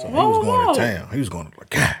hear that? So he was going Whoa. to town. He was going to like,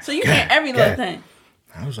 God. So you God, hear every little God. thing.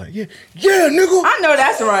 I was like, yeah, nigga, I know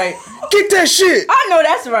that's right. get that shit. I know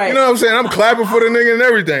that's right. You know what I'm saying? I'm clapping for the nigga and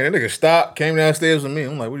everything. That nigga stopped, came downstairs with me.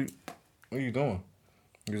 I'm like, what are you doing?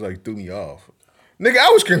 He was like, threw me off. Nigga, I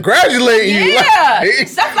was congratulating you. Yeah. Like,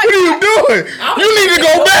 Stuff like what are you doing? You need to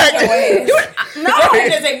go back. No. I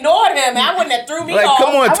would just ignored him. I wouldn't have threw me Like, off.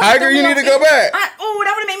 come on, I Tiger, would've you threw need me to go off. back. That would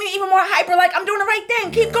have made me even more hyper. Like, I'm doing the right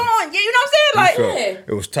thing. Keep going. Yeah, you know what I'm saying? Like,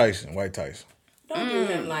 So, it was Tyson, White Tyson. Don't do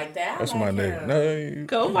him like that. That's I my like nigga. him. No,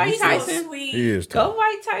 Go White He's so Tyson. sweet. he is. Go Tough.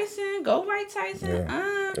 White Tyson. Go White Tyson.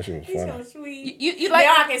 Yeah. That shit was He's funny. so sweet. You like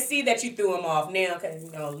now I can see that you threw him off now because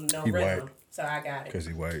no He rhythm. white. So I got it. Cause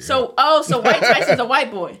he white. so White Tyson's a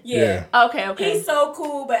white boy. Yeah. Okay. He's so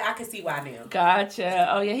cool, but I can see why now. Gotcha.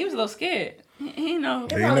 Oh yeah, he was a little scared. He know.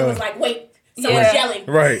 It He probably know. was like, wait, someone's Yeah. yelling.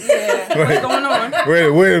 Right. Yeah. What's Right. going on?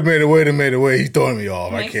 Wait a minute. Wait, he's throwing me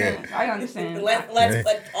off. Makes I can't. sense. I understand.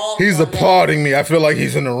 Let's all. He's on that. applauding me. I feel like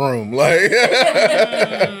he's in the room. Like,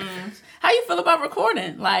 How you feel about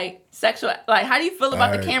recording? Like sexual? Like how do you feel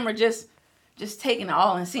about the I- camera just taking it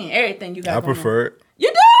all and seeing everything you got? I going on? prefer it.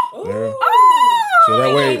 You do? Ooh. Yeah. Oh. So that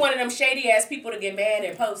You way, ain't one of them shady ass people to get mad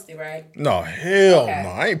and post it, right? no, hell Okay. no.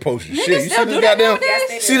 I ain't posting Niggas shit. You still see do this that goddamn, nowadays? Yes,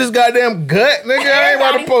 they see do. this goddamn gut, nigga? I ain't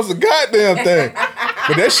about to post a goddamn thing.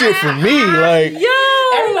 But that shit for me, like,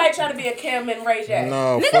 Yo. Everybody trying to be a Kim and Ray J.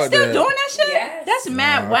 no, Niggas fuck still that. doing that shit? Yes. That's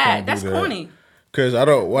mad Nah, I whack. can't do That's that. corny. Cause I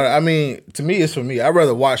don't. What I mean, to me, it's for me. I'd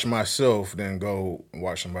rather watch myself than go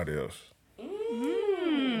watch somebody else.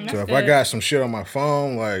 So if I got some shit on my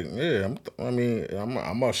phone, like I'm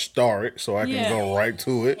gonna star it so I can Yeah. go right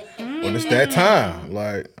to it when it's that time.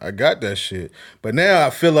 Like I got that shit, but now I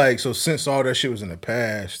feel like since all that shit was in the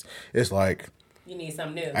past, it's like You need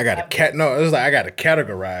something new. I gotta it's like I gotta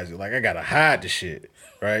categorize it. Like I gotta hide the shit,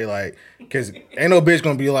 right? Like, cause ain't no bitch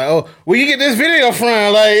gonna be like, oh, where you get this video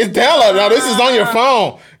from? Like it's downloaded. No, this is on your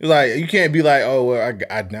phone. It's like you can't be like, oh, well,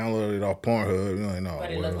 I downloaded it off Pornhub. You know,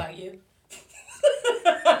 But it well. look like you.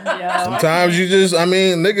 Yo. Sometimes you just,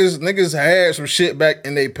 niggas had some shit back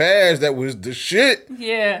in their past that was the shit.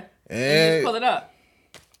 Yeah. And you And just pull it up.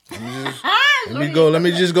 let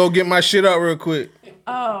me just go get my shit out real quick.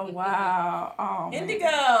 Oh wow. Oh. Man.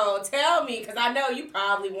 Indigo, tell me, because I know you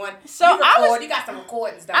probably want. So you I record. was- You got some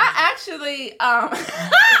recordings. Don't I actually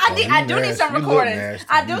I do need some You look recordings. nasty.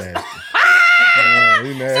 I You do. nasty. Yeah,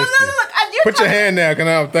 you So nasty. look, I do. Put your hand down, cause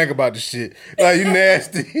I don't think about the shit. Like you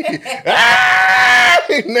nasty.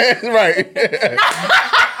 Nasty, right?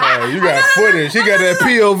 You got footage. She got that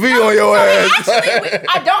POV on your ass. Actually,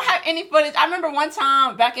 I don't have any footage. I remember one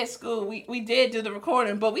time back at school, we did do the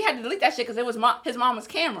recording, but we had to delete that shit because it was his mama's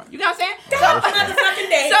camera. You know what I'm saying? motherfucking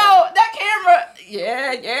day. So that camera,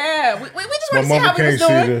 yeah. We just My want to see mama how we was can't see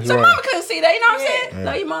doing. this, So right. mama couldn't see that. You know what I'm saying? Yeah.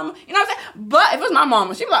 Love you, mama. You know what I'm saying? But if it was my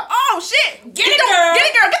mama, she'd be like, "Oh shit, Get it, girl. get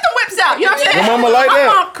it, girl, get the whips out." You know what I'm saying? Your mama like my that?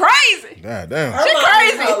 mom crazy. God damn. She mom is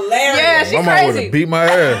crazy. hilarious. Yeah, she My mom would crazy. have beat my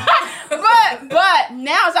ass. But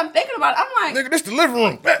now as I'm thinking about it, I'm like, Nigga, this the living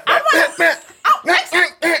room. okay.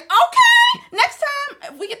 Next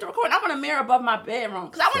time we get to record, I want a mirror above my bedroom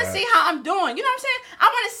because I want to see how I'm doing. You know what I'm saying? I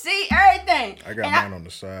want to see everything. I got And mine on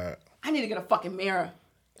the side. I need to get a fucking mirror.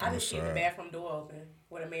 I just keep the bathroom door open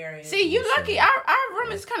with a mirror in. See, you lucky. Our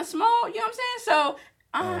room is kind of small. You know what I'm saying?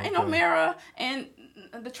 So ain't no mirror and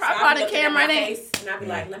the tripod and camera. It ain't. And I be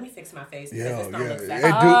like, let me fix my face because Yeah, this don't look They sexy.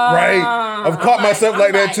 do, right. I've caught myself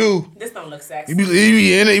like that too. This don't look sexy. You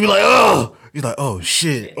be in it, you be like, oh. You're like, oh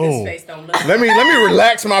shit. This Oh. face don't look. Let me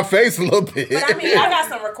relax my face a little bit. But I mean, I got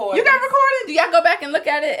some recordings. You got recorded? Do y'all go back and look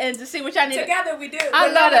at it and to see what y'all need? Together we do. I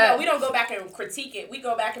But love that. We don't go back and critique it. We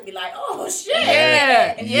go back and be like, oh shit.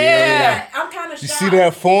 Yeah. I'm kind of You shocked. see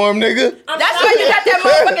that form, nigga? That's why you got that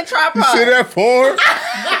motherfucking tripod. You see that form?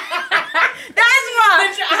 That's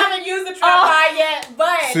why. I haven't used the tripod yet,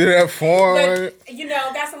 but. See that form?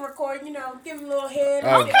 But, got some recording, give him a little head.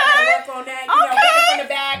 Okay. Work on that. Get it from the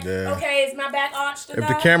back. Yeah. Okay, is my back arched If enough?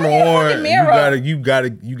 the camera Look at the on, fucking mirror.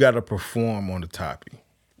 you gotta perform on the toppy.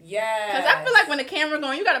 Yeah. Because I feel like when the camera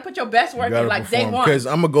going, you got to put your best work in like day one. Because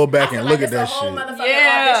I'm gonna go back and look at that shit.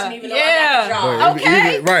 Yeah, But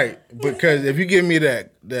okay. right. Because if you give me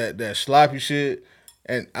that sloppy shit,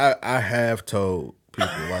 and I have told people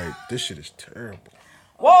like this shit is terrible.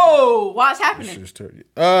 Whoa, why's This shit happening? is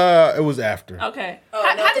terrible. It was after. Okay.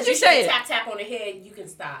 Oh, how did you say it? Tap on the head, you can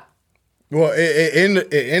stop. Well,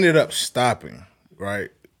 it ended up stopping, right?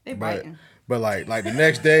 They biting. But like the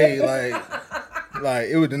next day, like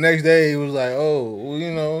it was the next day. It was like, oh,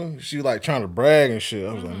 well, she was like trying to brag and shit.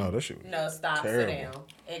 I was like, no, that shit was No, stop. terrible. Sit down.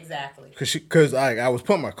 Exactly. Cause like I was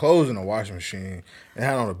putting my clothes in the washing machine and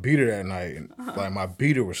had on a beater that night, and like my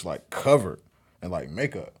beater was like covered in like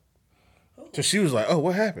makeup. So she was like, "Oh,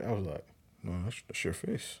 what happened?" I was like, "No, that's your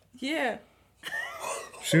face." Yeah.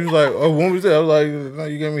 She was like, "Oh, when was that?" I was like, "No,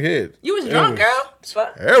 you gave me head." You was drunk, girl?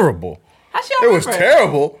 Terrible. How she It was remember?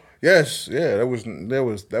 terrible. Yes, yeah, that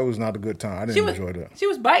was not a good time. I She didn't was, enjoy that. she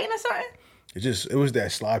was biting or something? It was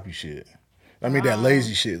that sloppy shit. I mean that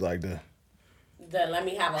lazy shit, like the. Let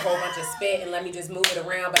me have a whole bunch of spit and let me just move it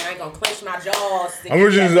around, but I ain't gonna clench my jaws. I'm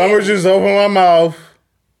gonna just open my mouth.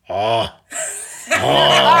 All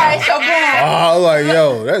right, so boom. was like,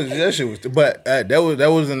 yo, that shit was. But that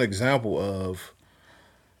was an example of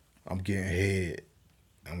I'm getting head.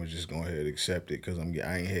 I'm gonna just go ahead and accept it because I ain't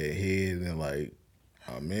had head in like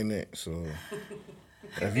a minute. So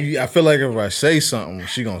I feel like if I say something,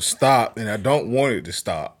 she gonna stop, and I don't want it to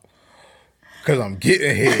stop because I'm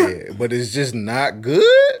getting head, but it's just not good.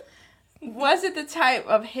 Was it the type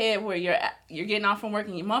of head where you're getting off from work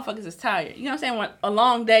and your motherfuckers is tired? You know what I'm saying? One, a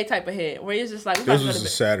long day type of head where it's just like... This was a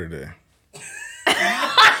Saturday.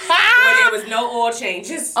 Where there was no oil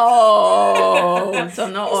changes. Oh, so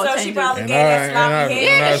no oil So changes. she probably gave that sloppy head.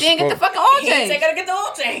 Yeah, she didn't get the fucking oil He didn't change. take her to get the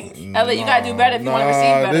oil change. Ella, you gotta do better if you want to receive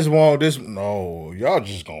better. No, y'all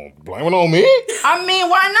just gonna blame it on me? I mean,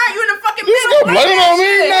 why not? You in the fucking You middle. gonna blame it on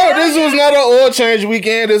me? No, this was not an oil change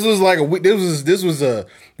weekend. This was like a week. This was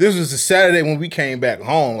a Saturday when we came back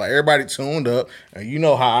home. Like everybody tuned up, and you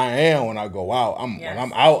know how I am when I go out. When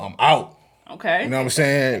I'm out, I'm out. Okay. You know what I'm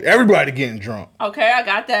saying? Everybody getting drunk. Okay, I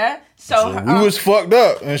got that. So we was fucked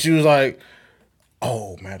up, and she was like,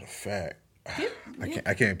 "Oh, matter of fact,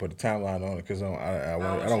 I can't put a timeline on it because I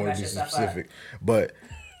don't want to be specific, but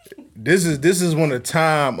this is when the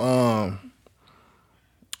time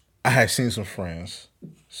I had seen some friends,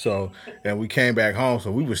 so and we came back home,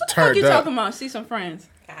 so we was turned what you up. talking about? See some friends.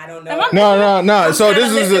 I don't know. No. I'm So trying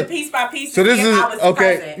this to is listen piece by piece. So this is I was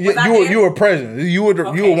okay. present. Was I there? You were present. You were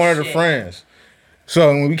one of the shit. friends. So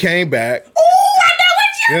when we came back, Ooh, I know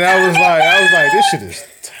what you. then I was like, this shit is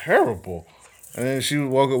terrible. And then we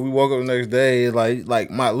woke up the next day,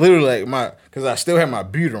 because I still had my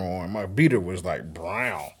beater on. My beater was like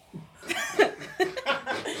brown.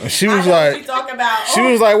 And she was like, what you talking about? she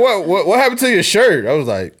was like, what happened to your shirt? I was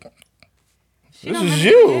like, this is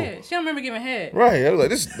you. She don't remember giving head. Right. I was like,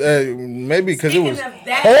 this maybe because it was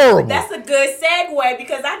that, horrible. That's a good segue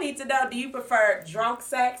because I need to know: do you prefer drunk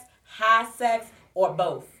sex, high sex, or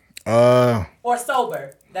both? Or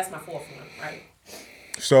sober? That's my fourth one, right?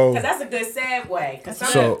 So because that's a good segue. Because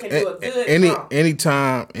some can do a good drunk.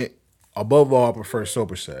 anytime, above all, I prefer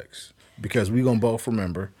sober sex because we gonna both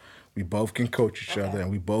remember. We both can coach each other, and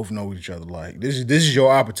we both know what each other like. This is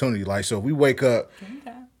your opportunity. Like, so if we wake up.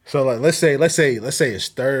 Okay. So like let's say it's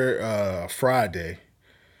third Friday.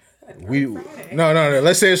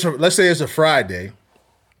 Let's say it's a Friday,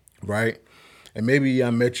 right? And maybe I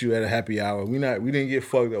met you at a happy hour. We didn't get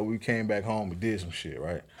fucked up. We came back home. We did some shit,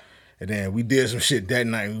 right? And then we did some shit that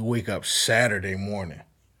night. And we wake up Saturday morning.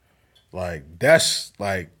 Like that's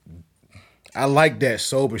like I like that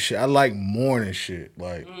sober shit. I like morning shit.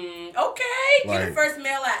 Like okay, you're the first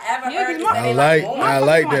male I ever heard. I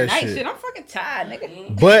like that shit. I'm fucking tired,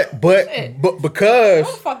 nigga. But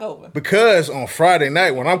because on Friday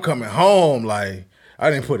night when I'm coming home, like I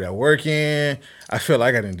didn't put that work in. I feel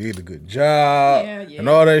like I didn't did a good job and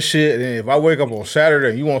all that shit. And then if I wake up on Saturday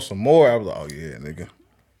and you want some more, I was like, oh yeah, nigga,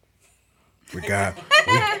 we got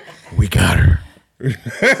her.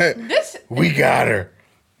 We got her.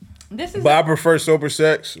 But I prefer sober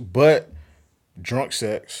sex, but drunk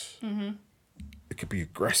sex, it could be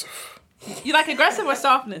aggressive. You like aggressive or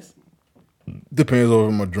softness? Depends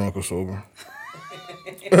on if I'm drunk or sober.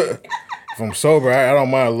 If I'm sober, I don't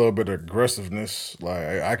mind a little bit of aggressiveness.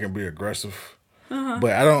 Like I can be aggressive,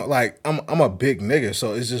 but I don't like. I'm a big nigga,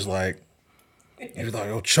 so it's just like he was like,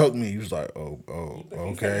 "Oh, choke me." He was like, "Oh,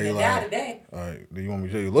 okay." Like, all right, do you want me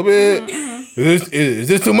to tell you a little bit? Is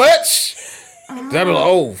this too much? Then I be like,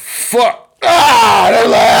 "Oh, fuck." They're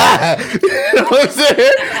like, you know what I'm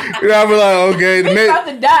saying? I be like, okay. He's about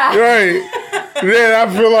to die. Right. Then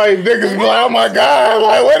I feel like niggas be like, oh my God,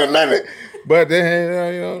 like, wait a minute. But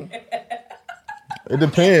then, you know, it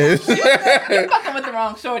depends. You're fucking with the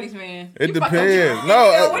wrong shorties, man. It depends.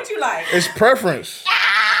 No, what you like? It's preference.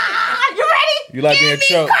 You ready? You like Give being me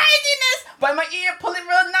choked. craziness. But my ear, pull it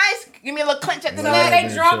real nice. Give me a little clench at the So neck. are they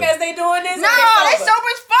drunk as they doing this? No, they sober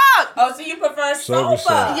as fuck. Oh, so you prefer sober?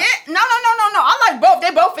 Sober. Yeah, no. I like both. They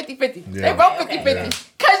both 50-50. Yeah. They both Okay. 50-50.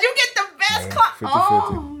 Because you get the best climb. 50-50.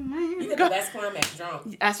 Oh, man. You get the best climax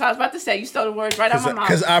drunk. That's what I was about to say. You stole the words right out of my mouth.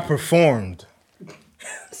 Because I performed.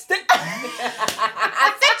 I set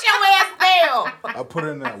your ass down. I put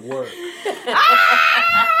in that work.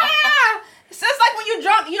 So it's like when you're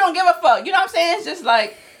drunk, you don't give a fuck. You know what I'm saying? It's just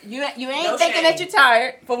like, you ain't No thinking shame. that you're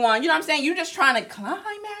tired, for one. You know what I'm saying? You just trying to climax.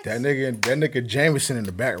 That nigga Jameson in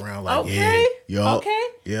the background, like, Okay. yeah, yo, Okay.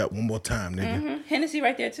 yeah, one more time, nigga. Hennessy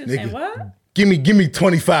right there, too. Saying Nigga, what? give me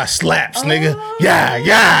 25 slaps, nigga. Oh. Yeah.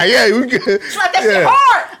 We good. Slap that shit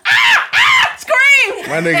hard. Scream.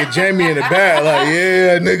 My nigga Jamie in the back, like,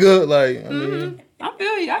 yeah, nigga, like, I mean, I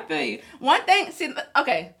feel you. One thing,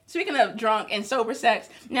 okay, speaking of drunk and sober sex,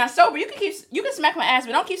 now sober, you can smack my ass,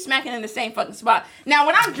 but don't keep smacking in the same fucking spot. Now,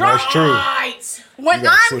 when I'm drunk, That's true. Right. when You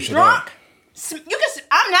gotta I'm switch it drunk, up. you can.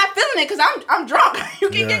 I'm not feeling it because I'm drunk. You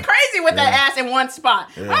can get crazy with that ass in one spot.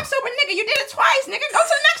 When I'm sober, nigga, you did it twice, nigga. Go to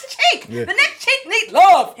the next cheek. Yeah. The next cheek needs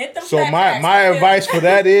love. Hit them So flat my backs. my advice for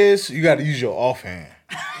that is you got to use your offhand.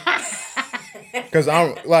 Cause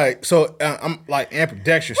I'm like I'm like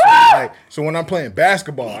ambidextrous. Like so when I'm playing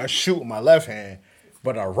basketball, I shoot with my left hand,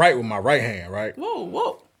 but I write with my right hand, right? Whoa,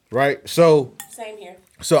 whoa. Right. So Same here.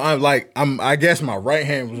 I guess my right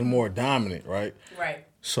hand was more dominant, right? Right.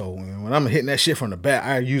 So when I'm hitting that shit from the back,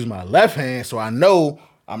 I use my left hand, so I know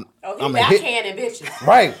I'm Oh, gonna hit backhanding bitches.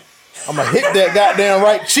 right. I'm gonna hit that goddamn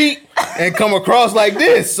right cheek and come across like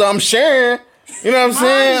this. So I'm sharing. You know what I'm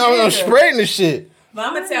saying? I'm spreading the shit. But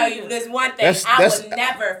I'm gonna tell you, there's one thing. That's- I would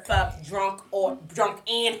never fuck drunk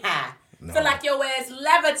and high. Feel like your ass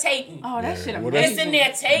levitating. Oh, that shit well, amazing. It's in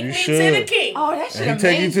there. Take You me should. to the king. Oh, that shit And he amazing.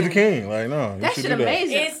 take you to the king. Like no, you That should shit do that.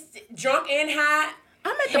 amazing. It's drunk and high.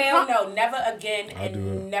 I'm at the Hell no, never again, do it.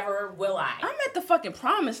 and never will I. I'm at the fucking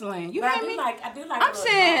promised land. You But hear me? I do like. I'm a little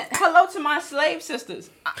saying hello to my slave sisters.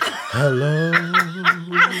 Hello.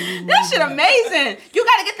 That shit amazing. You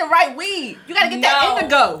gotta get the right weed. You gotta get that No.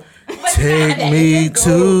 indigo. Take me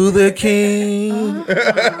to the king.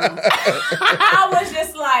 I was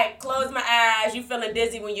just like, close my eyes. You feeling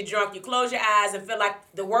dizzy when you're drunk. You close your eyes and feel like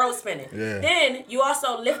the world's spinning. Yeah. Then you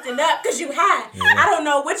also lifting up because you high. I don't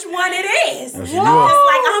know which one it is. That's It's you like are.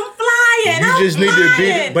 I'm flying. You I'm just need to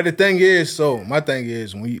be. flying. But the thing is, so my thing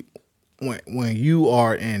is when you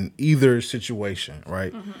are in either situation,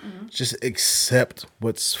 right? Just accept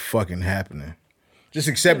what's fucking happening. Just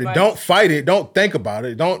accept it. Don't fight it. Don't think about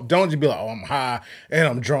it. Don't just be like, oh, I'm high and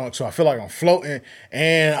I'm drunk, so I feel like I'm floating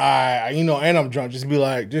and and I'm drunk. Just be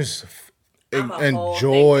like, just I'm a whole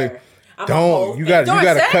enjoy. thinker. I'm a whole You got During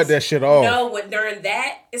to sex? cut that shit off. No, during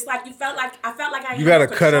that, it's like I felt like I You had gotta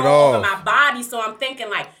no cut it control over off. my body, so I'm thinking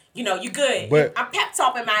like, you good. But- I'm pep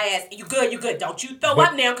talking my ass. You good. Don't you throw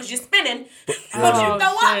up now because you're spinning. Don't Oh, you throw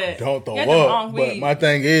up. shit. Don't throw Get the up. wrong But weed. my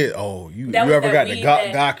thing is, you That was ever that got the weed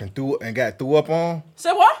gawk and got threw up on?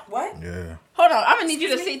 So what? What? Yeah. Hold on. I'm gonna need you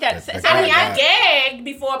to see that. That's I mean, I God. gagged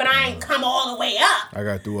before, but I ain't come all the way up. I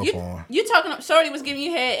got threw up on. You talking? Shorty was giving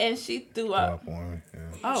you head and she threw Threw up. up on me. Yeah.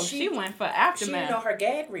 Oh, she went for She didn't know aftermath. her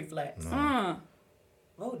gag reflex.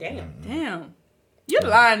 Oh, Damn. damn. You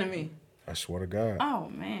lying to me. I swear to God. Oh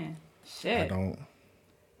man. I Shit. don't.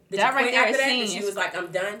 Did That you right quit there after is that? seen. And she was like,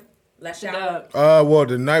 I'm done. Let's Shut shower. up. Well,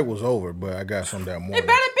 the night was over, but I got some that It morning. better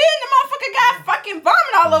be in the motherfucker got fucking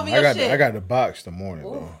vomit all over your shit. I got the box the morning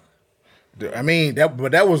though. I mean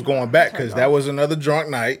that was going back because that was another drunk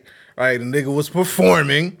night. Right, the nigga was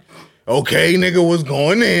performing. Okay, nigga was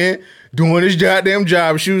going in doing his goddamn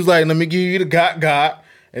job. She was like, "Let me give you the got,"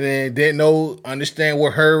 and then didn't understand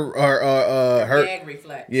what her Gag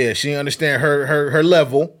reflex. yeah, she didn't understand her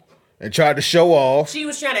level and tried to show off. She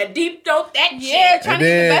was trying to deep throat that Yeah, shit. trying And to get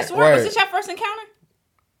then- the best word. right. Was this your first encounter?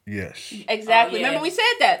 Yes. Exactly. Oh, yeah. Remember we said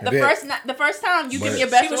that the then- first time you give But- me your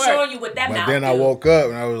best She was word. showing you what that But mouth then I do. woke up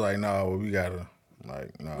and I was like, "No, we gotta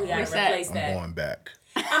no, We gotta Reset. replace I'm that. going back."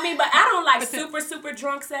 I mean, but I don't like super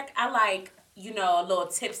drunk sex. I like, a little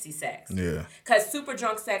tipsy sex. Yeah. Because super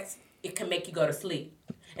drunk sex, it can make you go to sleep.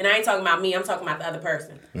 And I ain't talking about me, I'm talking about the other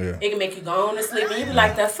person. Yeah. It can make you go on to sleep and you be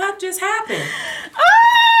like, the fuck just happened?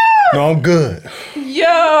 No, I'm good.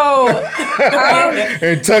 Yo.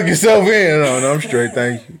 And tuck yourself in. No, I'm straight.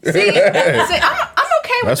 Thank you. See, I'm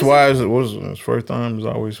okay with That's this. why it's first time is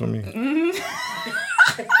always for me. I'm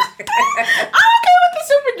okay with the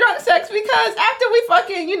super drunk sex because after we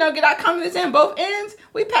fucking, get our confidence in both ends,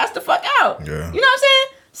 we pass the fuck out. Yeah. You know what I'm saying?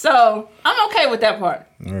 So I'm okay with that part.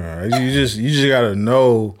 Yeah, you just gotta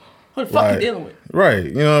know Who the fuck like, you dealing with? right.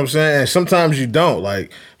 You know what I'm saying? And sometimes you don't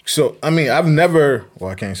like. So I mean, I've never. Well,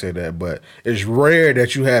 I can't say that, but it's rare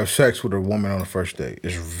that you have sex with a woman on the first date.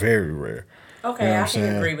 It's very rare. Okay, You know what I I'm can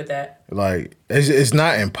saying? agree with that. Like it's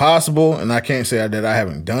not impossible, and I can't say that I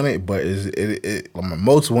haven't done it, but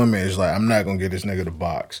most women is like, I'm not gonna get this nigga the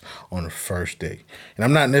box on the first date, and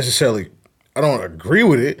I'm not necessarily, I don't agree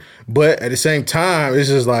with it, but at the same time, it's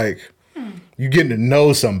just like you getting to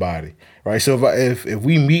know somebody, right? So if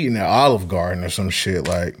we meet in the Olive Garden or some shit,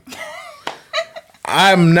 like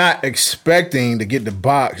I'm not expecting to get the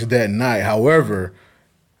box that night. However,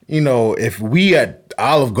 if we at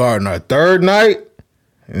Olive Garden our third night,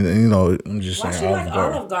 and I'm just Why saying she like Olive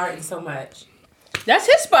Garden. Olive Garden so much? That's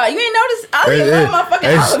his spot. You ain't noticed? I don't even It- love my fucking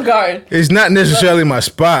it's- Olive Garden. It's not necessarily my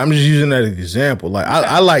spot. I'm just using that as an example. Like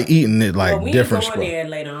I like eating it like Well, we different ain't spots. going there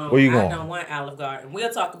later on. Where you I going? don't want Olive Garden.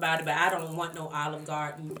 We'll talk about it, but I don't want no Olive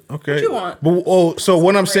Garden. Okay. What you want? But so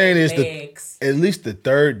what I'm saying is Legs. at least the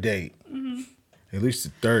third date. At least the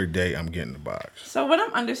third day, I'm getting the box. So what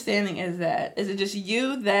I'm understanding is that, is it just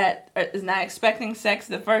you that is not expecting sex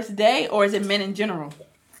the first day, or is it men in general?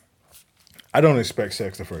 I don't expect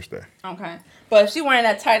sex the first day. Okay. But if she wearing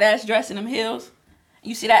that tight ass dress and them heels,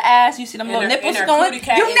 you see that ass, you see them little nipples going, you not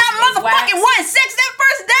motherfucking wanting sex that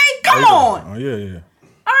first day? Come on. Oh, yeah.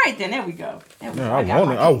 All right, then there we go. Yeah,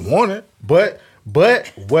 I want it. But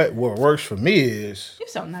what works for me is... You're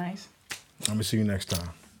so nice. I'm gonna see you next time.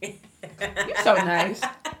 You're so nice.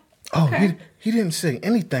 Oh, okay. He didn't say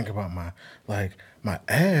anything about my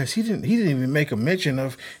ass. He didn't even make a mention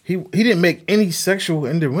of he didn't make any sexual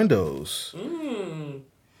innuendos. I'm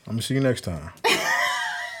gonna see you next time.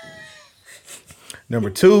 Number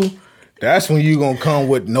 2, that's when you gonna come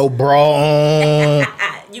with no bra on.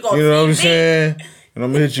 You know what I'm saying? And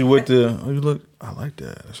I'm gonna hit you with the. Oh, you look. I like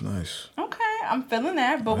that. That's nice. Okay, I'm feeling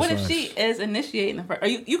that. But That's what if nice. she is initiating the first? Are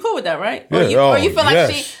you cool with that, right? Yeah. Or you feel like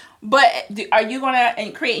yes. she? But are you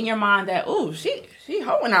gonna create in your mind that she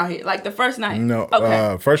hoeing out here like the first night? No.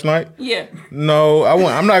 Okay. First night. Yeah. No, I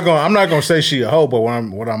won't. I'm not gonna say she a hoe, but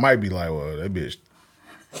what I might be like, well, that bitch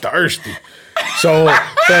thirsty. So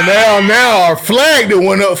now our flag that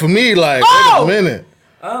went up for me. Like, wait a minute.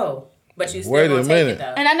 Oh, but you still Wait a gonna take minute. it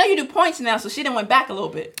though. And I know you do points now, so she done went back a little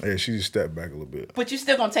bit. Yeah, she just stepped back a little bit. But you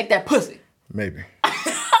still gonna take that pussy. Maybe.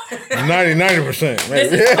 90%. Maybe.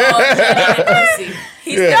 This is called judgment pussy.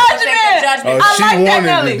 He's Yeah. judgment. I She like that, wanted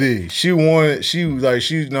Nelly. the D.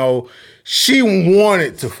 She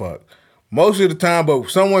wanted to fuck. Most of the time, but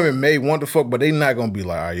some women may want to fuck, but they not gonna be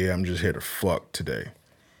like, oh yeah, I'm just here to fuck today.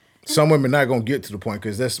 Some women not gonna get to the point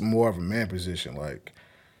because that's more of a man position. Like,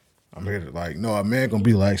 I'm here to no, a man gonna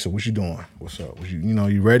be like, so what you doing? What's up?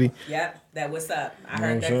 You ready? Yep, that what's up. I know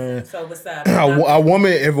heard what I'm saying? that. So what's up?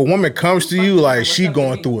 If a woman comes to you like she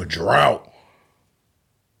going through a drought,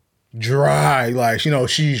 dry, like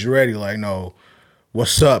she's ready, like no,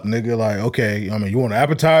 what's up, nigga? Like okay, I mean you want to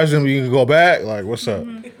appetize them, you can go back, like what's up?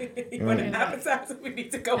 You want an appetizer? We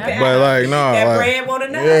need to go back. But like no, that like, bread want to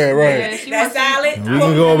know. yeah, right. Yeah, she That wants salad. We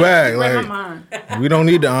can go back, Read my like mind. we don't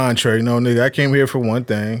need the entree, no nigga. I came here for one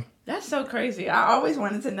thing. That's so crazy. I always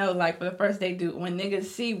wanted to know, like, for the first date, when niggas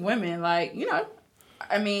see women, like,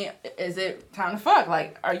 I mean, is it time to fuck?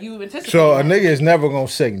 Like, are you anticipating? So a that? nigga is never gonna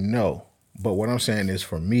say no. But what I'm saying is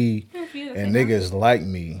for me If you and say niggas like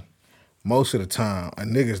me, most of the time a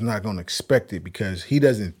nigga's not gonna expect it because he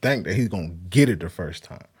doesn't think that he's gonna get it the first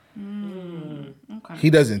time. Okay. He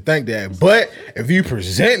doesn't think that. But if you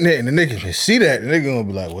presenting it and the nigga can see that, the nigga gonna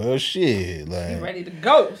be like, well shit, She like ready to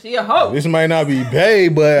go. She a hoe. this might not be bae,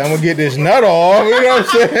 but I'm gonna get this nut off. You know what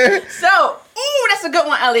I'm saying? So, ooh, that's a good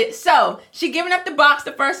one, Elliot. So, she giving up the box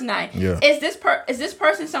the first night. Yeah. Is this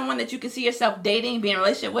person someone that you can see yourself dating, being in a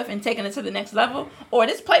relationship with, and taking it to the next level? Or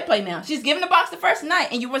this play now? She's giving the box the first night,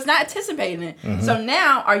 and you was not anticipating it. Mm-hmm. So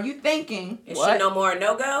now, are you thinking, Is what? she no more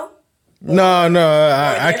no go? No, I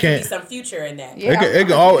There could can't. be some future in that. Yeah.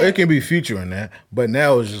 It can be future in that, but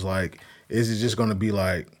now it's just like, is it just gonna be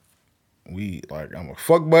like I'm a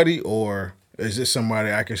fuck buddy, or is this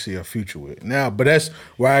somebody I can see a future with? Now, but that's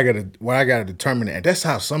where I gotta determine it. And that's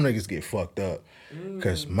how some niggas get fucked up,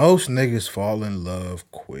 because most niggas fall in love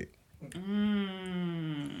quick,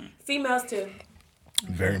 Females too.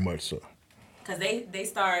 very much so. Because they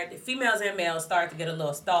start, females and males start to get a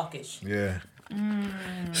little stalkish. Yeah.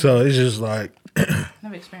 So it's just like,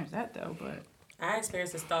 Never experienced that though, but I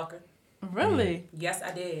experienced a stalker. really, Yes,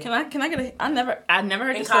 I did. can I get a? I never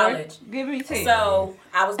heard In the story. college. Give me tea. So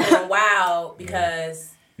I was going wild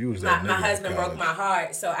because you was my, that my nigga in husband broke college. my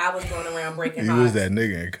heart. So I was going around breaking You hearts. was that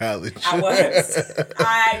nigga in college. I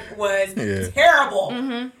was Yeah. terrible.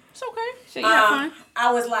 It's okay. Shit, you have fun.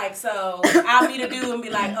 I was like, so I'll meet a dude and be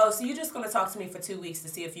like, oh, so you're just going to talk to me for 2 weeks to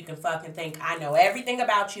see if you can fuck and think I know everything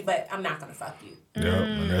about you, but I'm not going to fuck you. Yep,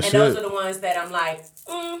 and that's And those it. are the ones that I'm like,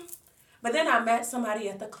 But then I met somebody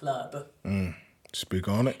at the club Speak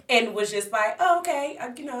on it. and was just like, oh, okay,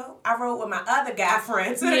 I rode with my other guy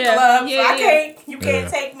friends at the Yeah, club, yeah, so you can't Yeah.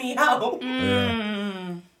 take me home.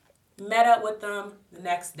 Yeah. Met up with them the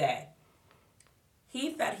next day.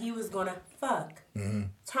 He thought he was going to fuck.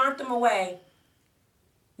 Turned them away.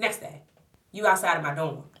 Next day, you outside of my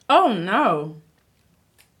dorm. Oh no.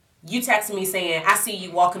 You text me saying, I see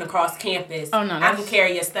you walking across campus. Oh, no, I that's- can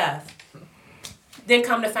carry your stuff. Then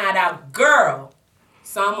come to find out, girl,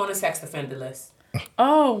 so I'm on a sex offender list.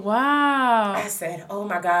 Oh wow. I said, oh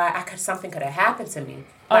my God, something could have happened to me.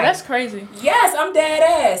 Oh, Like, that's crazy. yes, I'm dead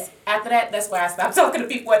ass. After that, that's why I stopped talking to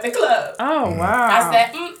people at the club. Oh wow. I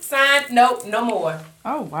said, sign, nope, no more.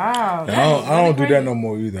 Oh wow. And I don't do that no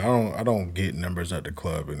more either. I don't get numbers at the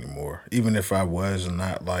club anymore. Even if I was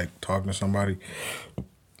not like talking to somebody,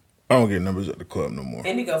 I don't get numbers at the club no more.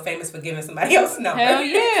 Indigo famous for giving somebody else a number. Hell For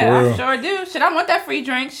yeah, real. I sure do. Shit, I want that free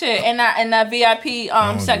drink. Shit, in that VIP I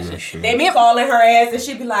don't do section. that shit. They be calling her ass and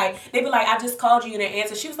she be like, I just called you and they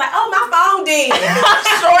answer. She was like, oh, my phone did.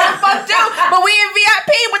 Sure the fuck do. But we in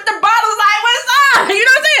VIP with the bottles like, what's up? You know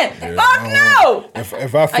what I'm saying? Yeah, Fuck no.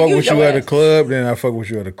 If I fuck use with you your at a ass. club, then I fuck with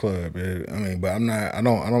you at a club. Yeah. I mean, but I'm not. I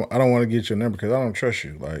don't want to get your number because I don't trust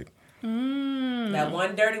you. Like That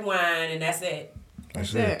one dirty wine and that's it.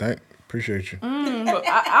 that's That's it. Appreciate you. But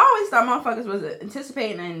I always thought motherfuckers was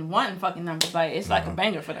anticipating and wanting fucking numbers. Like, it's like a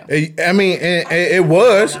banger for them. I mean, it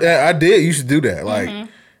was. I did used to do that. Like,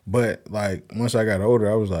 but like once I got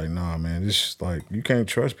older, I was like, nah, man, this like you can't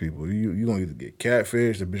trust people. You gonna either get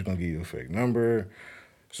catfish, the bitch gonna give you a fake number.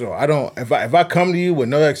 So I don't. If I come to you with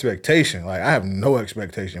no expectation, like I have no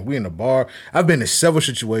expectation. We in the bar. I've been in several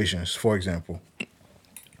situations. For example,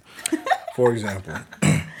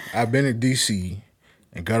 I've been in DC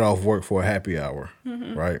and got off work for a happy hour,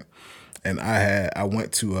 right? And I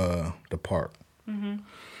went to the park, and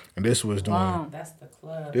this was during Wow. That's the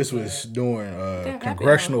club. this was during happy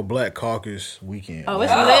Congressional Black Caucus weekend. Oh,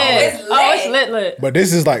 it's Oh, lit. it's Oh, it's lit. lit. But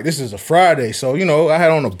this is a Friday, so you know I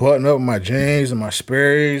had on a button up with my jeans and my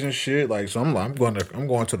Sperry's and shit. Like, so I'm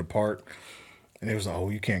going to the park, and it was like, oh,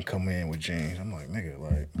 you can't come in with jeans. I'm like, nigga,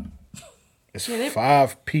 like it's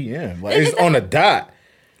 5 p.m. Like it's on the dot,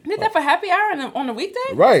 Did that for happy hour on the weekday?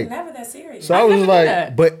 right? Never that serious. So I was never did like,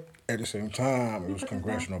 that. but at the same time, it was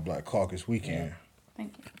Congressional Black Caucus weekend.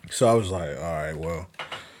 Thank you. So I was like, all right, well,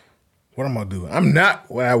 what am I doing? I'm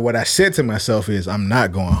not, what I said to myself is, I'm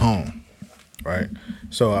not going home, right?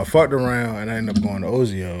 So I fucked around and I ended up going to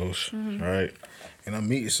Ozio's, right? And I'm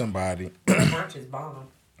meeting somebody. Brunch is bomb.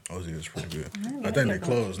 Ozio's pretty good. I think they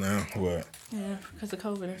closed now, but Yeah, because of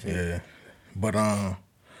COVID and shit. yeah. But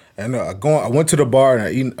and I went to the bar and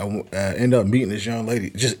I ended up meeting this young lady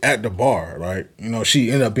just at the bar, right? You know,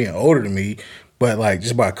 she ended up being older than me, but like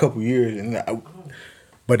just by a couple years. And I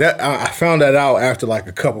found that out after like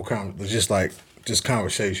a couple just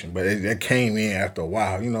conversation. But it came in after a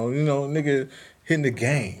while. You know, nigga hitting the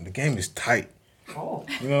game. The game is tight. Oh.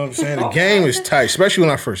 You know what I'm saying? The game is tight, especially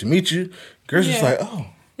when I first meet you. Girls just Yeah. like, oh,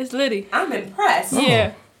 It's litty. I'm impressed.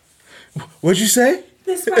 Yeah. what'd you say?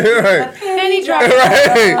 This Right. Penny drop.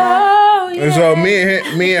 Right. Oh, yeah. And so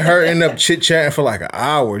me and her end up chit chatting for like an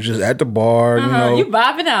hour just at the bar, you know, You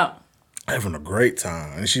bobbing out. having a great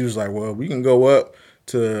time. And she was like, "Well, we can go up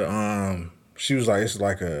to." She was like, "It's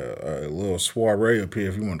like a little soiree up here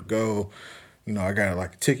if you want to go." You know, I got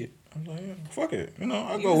like a ticket. I was like, yeah, "Fuck it," you know,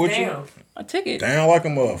 I'll go with down. A ticket you. Down like a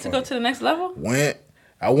to go motherfucker. to the next level.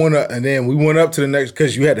 I went up, and then we went up to the next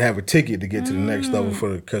because you had to have a ticket to get to the next level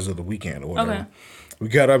because of the weekend or whatever. Okay. We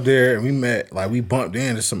got up there and we met, like we bumped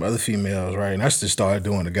into some other females, right? And I just started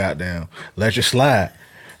doing the goddamn let you slide,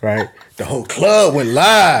 right? The whole club went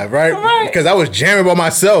live, right? Right. Because I was jamming by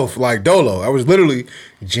myself, like Dolo. I was literally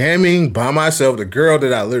jamming by myself. The girl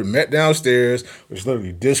that I literally met downstairs was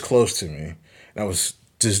literally this close to me. And I was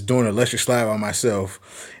just doing a let you slide by myself.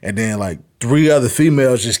 And then like 3 other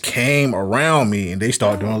females just came around me and they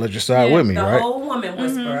started doing let you slide with me, The right? whole woman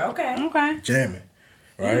whisper. Okay. Okay. Jamming.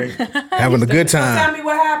 Right? Having a good time. Tell me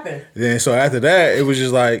what happened. Then so after that, it was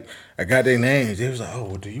just like I got their names. They was like, "Oh,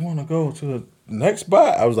 well, do you want to go to the next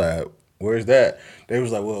spot?" I was like, "Where's that?" They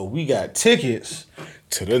was like, "Well, we got tickets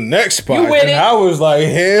to the next spot." You with and it? I was like,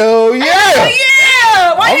 "Hell yeah!"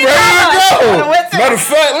 Yeah. Why I'm you ready not? to go. Matter of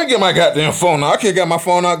fact, let me get my goddamn phone out. I can't get my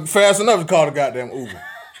phone out fast enough to call the goddamn Uber.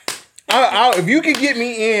 If you can get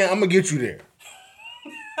me in, I'm gonna get you there.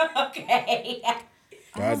 Okay.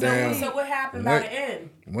 Goddamn. So what happened by the end?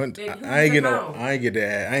 I ain't get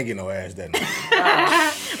no ass that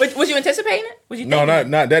night. Was you anticipating it? Was you? No,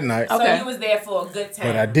 thinking not that night. Okay. So you was there for a good time.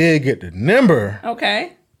 But I did get the number it?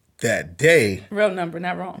 Okay. that day. Real number,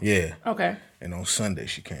 not wrong. Yeah. Okay. And on Sunday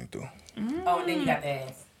she came through. Oh, and then you got the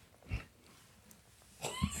ass.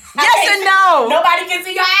 Yes and no. Nobody can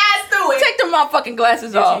see your ass through it. Take the motherfucking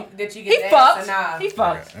glasses off. Did you He get the ass fucked. or nah? He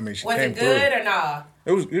fucked. I mean, she Was came it good through. or nah?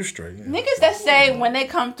 It was straight. Yeah. Niggas that say when they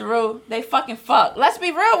come through, they fucking fuck. Let's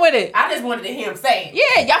be real with it. I just wanted to hear him say it.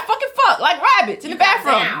 Yeah, y'all fucking fuck like rabbits in You the got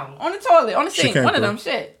bathroom, down. on the toilet, on the She sink, came one of through. them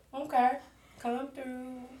shit. Okay. Come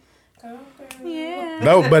through. Come through. Yeah.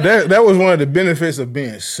 No, but that was one of the benefits of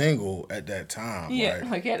being single at that time. Yeah, Like,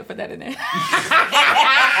 like you had to put that in there. this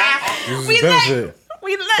is We the benefit.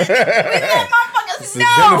 we let motherfuckers It's the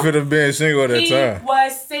know. benefit of being single at that He time.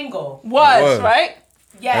 was single. Was Was. right.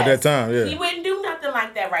 Yes. At that time, yeah. He wouldn't do nothing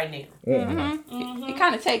like that right now. He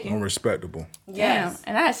kind of taken. Unrespectable. Yes. Damn.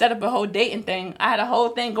 And I had set up a whole dating thing. I had a whole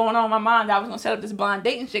thing going on in my mind that I was gonna set up this blind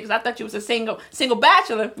dating shit because I thought you was a single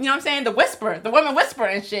bachelor. You know what I'm saying? The women whisper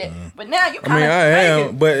and shit. But now you I kind mean, of. I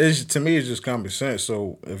am, but to me, it's just common sense.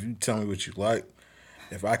 So if you tell me what you like,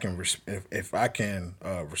 if I can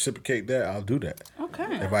reciprocate that, I'll do that.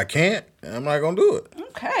 Okay. If I can't, I'm not gonna do it.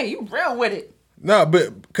 Okay, you real with it. No,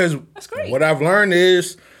 but because great. what I've learned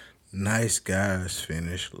is nice guys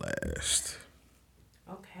finish last.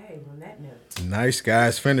 Okay, on that note. Nice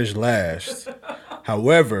guys finish last.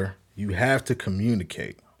 However, you have to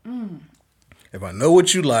communicate. If I know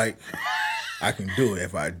what you like, I can do it.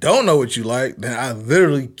 If I don't know what you like, then I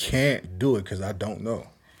literally can't do it because I don't know.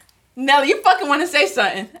 Nelly, you fucking want to say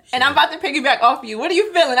something, and I'm about to piggyback off you. What are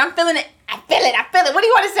you feeling? I'm feeling it. I feel it. What do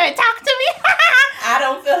you want to say? Talk to me. I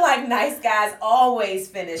don't feel like nice guys always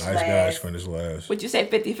finish last. Nice guys finish last. Would you say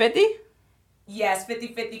 50-50? Yes,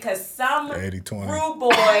 50-50, because some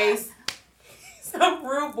 80-20.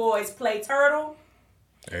 rude boys play turtle,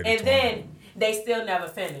 80-20. and then they still never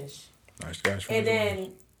finish. Nice guys finish And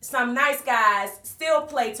then some nice guys still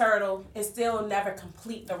play turtle and still never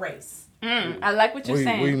complete the race. I like what you're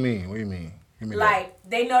saying. What do you mean? What do you mean? Give me Like,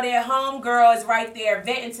 they know their homegirl is right there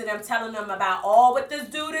venting to them, telling them about all what this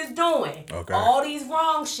dude is doing. Okay. All these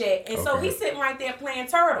wrong shit. And so Okay. he's sitting right there playing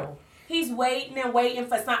turtle. He's waiting and waiting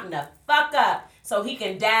for something to fuck up so he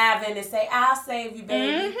can dive in and say, I'll save you,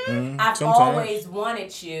 baby. I've Sometimes. always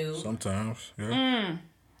wanted you. Sometimes, yeah. And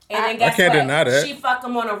then guess I can't what? deny that. She fuck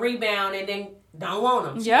him on a rebound and then don't want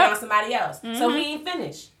him. She Yep. found somebody else. So he ain't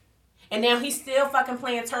finished. And now he's still fucking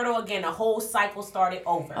playing turtle again. The whole cycle started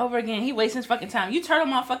over. Over again. He wasting his fucking time. You turtle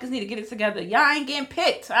motherfuckers need to get it together. Y'all ain't getting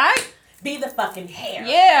picked, all right? Be the fucking hair.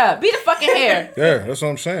 Yeah, be the fucking hair. Yeah, that's what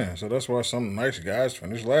I'm saying. So that's why some nice guys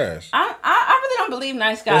finish last. I really don't believe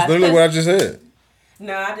nice guys. That's literally what I just said.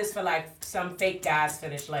 No, I just feel like some fake guys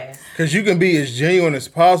finish last. Because you can be as genuine as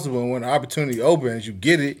possible, and when the opportunity opens, you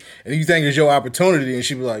get it, and you think it's your opportunity, and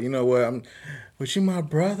she be like, you know what, but you my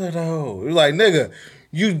brother, though. You're like, nigga,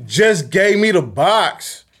 you just gave me the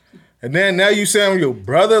box. And then now you say I'm your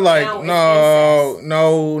brother? Like, Now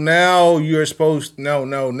now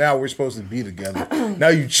we're supposed to be together. Now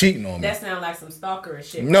you cheating on me. That sounds like some stalker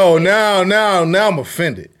shit. No, now I'm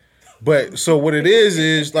offended. But so what it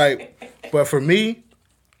is like, but for me,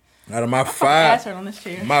 out of my ass hurt on this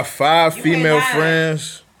chair. five You female ain't lying.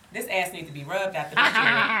 friends, This ass needs to be rubbed after this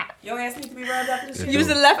shit. Your ass needs to be rubbed after this shit. Use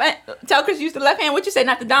the left hand. Tell Chris use the left hand. What you say?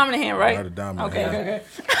 Not the dominant hand, right? not the dominant Okay, hand. okay.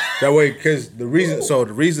 That way, because the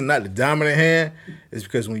reason not the dominant hand is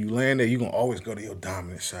because when you land there, you're going to always go to your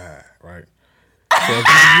dominant side, right? So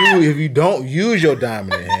if you don't use your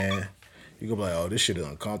dominant hand, you're going to be like, oh, this shit is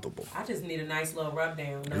uncomfortable. I just need a nice little rub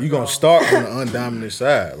down. No You're going to draws. start on the undominant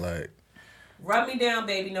side. Like, Rub me down,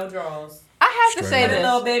 baby. No draws. I have to say Put a this.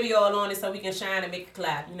 little baby oil on it so we can shine and make it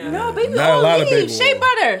clap. You know. No, baby Not a oil. lot of Leave. baby Shea oil.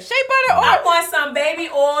 butter. I want some baby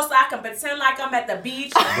oil so I can pretend like I'm at the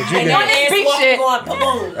beach you and can- your ass Beach walking shit. going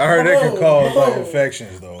boom. I heard that can cause like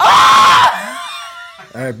infections, though.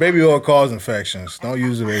 Baby oil cause infections. Don't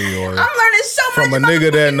use the baby oil. I'm learning so much From a about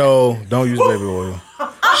nigga that know, don't use baby oil.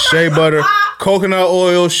 Shea butter, coconut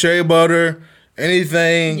oil, shea butter,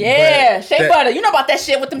 anything. Yeah, but shea that- butter. You know about that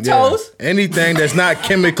shit with them yeah, toes. anything that's not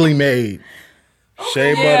chemically made.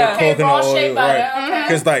 Shea Yeah. butter, Okay, coconut raw oil, shea butter, right? okay.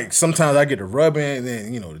 Because like sometimes I get to rub in, and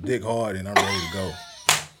then the dick hard, and I'm ready to go.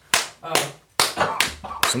 Oh.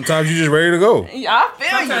 Sometimes you just ready to go. Yeah, I feel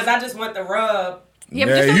Sometimes you. I just want the rub. Yeah,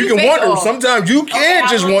 but Yeah, just don't you use can baby want oil. to. Sometimes you can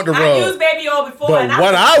just want to I used rub. baby oil before, But and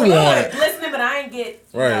what I I was want- good listening, but I ain't get.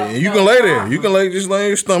 Right, and you can lay there. You can just lay on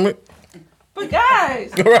your stomach. But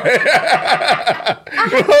guys, Right.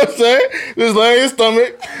 You know what I'm saying? Just lay on your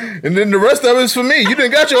stomach, and then the rest of it is for me. You done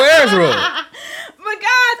got your ass rubbed. but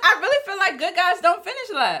guys, I really feel like good guys don't finish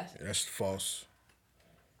last. That's false.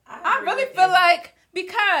 I really feel like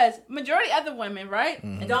because majority of the women, right?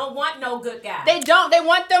 don't want no good guy. They don't. They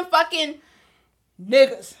want them fucking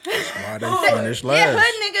niggas. Why they finish last? Yeah,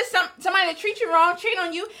 hood niggas. Somebody that treat you wrong, cheat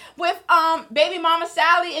on you with baby mama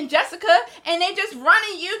Sally and Jessica, and they just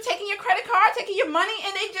running you, taking your credit card, taking your money,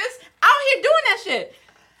 and they just out here doing that shit.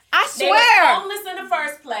 I They was swear. homeless in the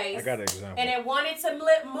first place. I got an example. And they wanted to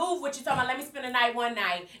move what you talking about. Let me spend a night one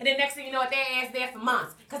night. And then next thing you know, their ass there for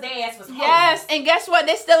months. Because their ass was homeless. Yes, and guess what?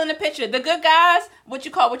 They still in the picture. The good guys, what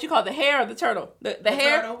you call the hair or the turtle? The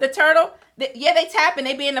hair, turtle. the turtle. Yeah, they tapping,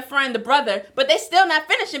 they being the friend, the brother, but they still not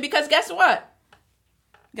finishing because guess what?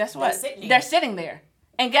 Guess what? They're sitting there.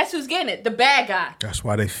 And guess who's getting it? The bad guy. That's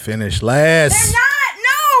why they finish last. They're not.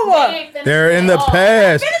 No. They ain't finished They're in at the all.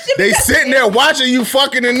 past. Finishing they sitting there watching you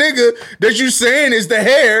fucking a nigga that you saying is the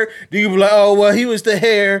hair. Do you be like, oh well, he was the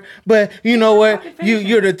hair, but you know what?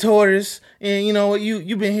 You're the tortoise, and you know what?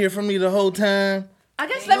 You been here for me the whole time. I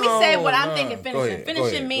guess let me say what I'm thinking Go finishing. ahead,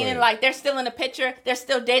 Finishing meaning like they're still in the picture, they're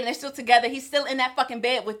still dating, they're still together, he's still in that fucking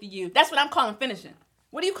bed with you. That's what I'm calling finishing.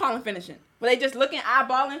 What are you calling finishing? Were they just looking,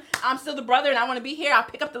 eyeballing, I'm still the brother and I want to be here, I'll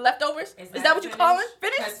pick up the leftovers? Is that what you calling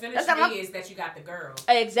finish? Because finish is that you got the girl.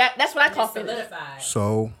 Exact. That's what I call finish. Solidified.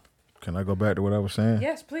 So, can I go back to what I was saying?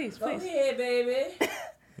 Yes, please. Go ahead, baby.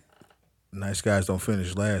 Nice guys don't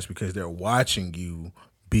finish last because they're watching you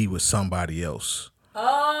be with somebody else.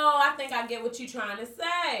 Oh, I think I get what you're trying to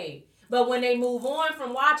say. But when they move on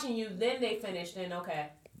from watching you, then they finish. Then okay,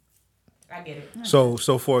 I get it. So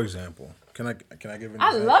for example, can I give an example?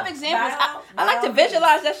 I love examples. I like to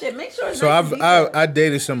visualize that shit. Make sure it's So nice I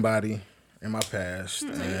dated somebody in my past. So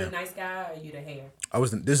you the nice guy or you the hair?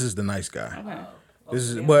 This is the nice guy. Okay. This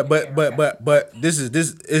is but this is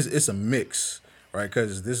it's a mix, right?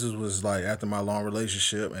 Because this was like after my long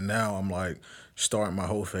relationship, and now I'm like starting my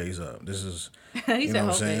whole phase up. This is you know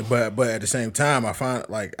what I'm saying. But at the same time, I find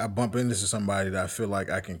like I bump into somebody that I feel like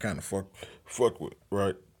I can kind of fuck with,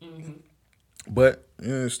 right? Mm-hmm. But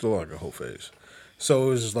it's still like a whole phase. So it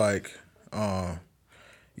was just like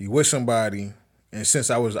you with somebody. And since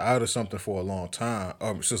I was out of something for a long time,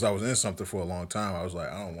 or since I was in something for a long time, I was like,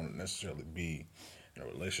 I don't want to necessarily be in a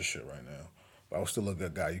relationship right now. But I was still a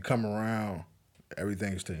good guy. You come around,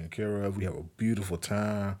 everything is taken care of. We have a beautiful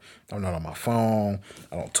time. I'm not on my phone.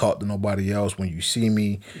 I don't talk to nobody else. When you see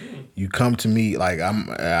me, you come to me. Like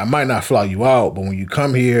I might not fly you out, but when you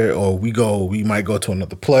come here or we might go to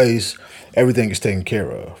another place. Everything is taken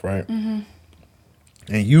care of, right? Mm-hmm.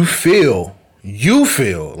 And you feel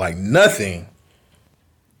like nothing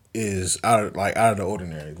is out of the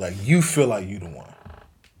ordinary. Like you feel like you the one,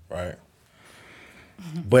 right?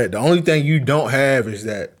 Mm-hmm. But the only thing you don't have is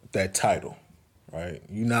that title, right?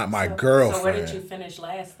 You're not my girlfriend. So where did you finish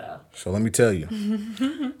last though? So let me tell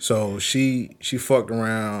you. So she fucked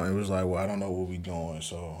around and was like, well, I don't know where we going,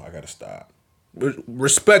 so I gotta stop.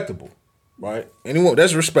 Respectable, right? Anyone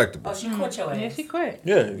that's respectable. Oh, she quit your ass. Yeah, she quit.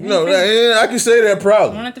 Yeah, you know, I can say that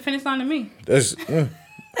proudly. Went at the finish line to me. That's.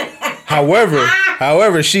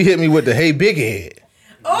 However, she hit me with the hey big head.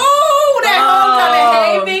 Oh,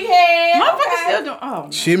 that homecoming, hey big head. Motherfucker still doing.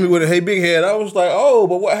 Oh. She hit me with a hey big head. I was like, oh,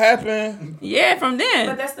 but what happened? Yeah, from then.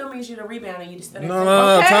 But that still means you the rebound and you just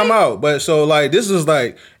No, time out. But so like this is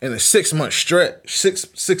like in a 6 month stretch, 6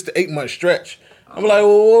 to 8 month stretch. I'm like,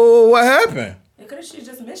 well, what happened? She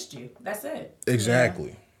just missed you. That's it.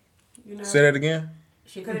 Exactly. Yeah. You know, say that again.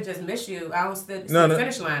 She could have just missed you. I don't still no.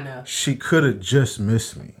 finish line up. She could have just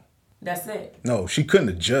missed me. That's it. No, she couldn't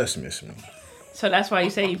have just missed me. So that's why you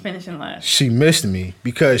say you finishing last. She missed me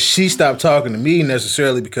because she stopped talking to me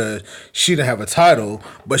necessarily because she didn't have a title,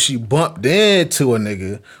 but she bumped into a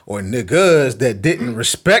nigga or niggas that didn't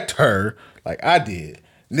respect her like I did.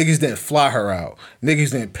 Niggas didn't fly her out.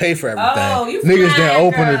 Niggas didn't pay for everything. Oh, you niggas didn't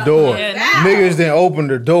open the door. Yeah, niggas didn't open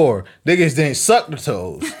the door. Niggas didn't suck the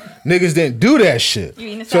toes. Niggas didn't do that shit.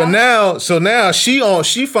 So now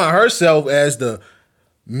she find herself as the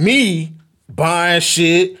me buying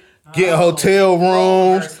shit, getting hotel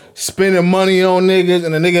rooms, spending money on niggas,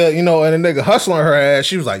 and a nigga hustling her ass.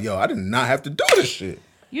 She was like, yo, I did not have to do this shit.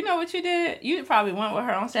 You know what you did? You probably went with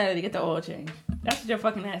her on Saturday to get the oil change. That's what your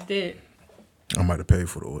fucking ass did. I might have paid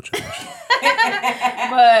for the oil change.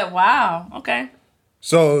 But wow, okay.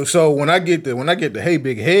 So when I get the hey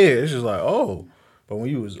big head, it's just like, oh. But when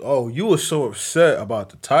you was so upset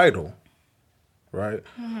about the title, right?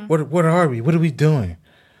 Mm-hmm. What are we? What are we doing?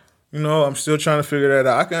 You know, I'm still trying to figure that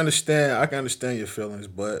out. I can understand your feelings,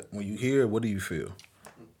 but when you hear, what do you feel?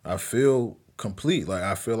 I feel complete. Like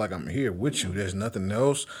I feel like I'm here with you. There's nothing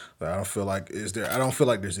else. Like I don't feel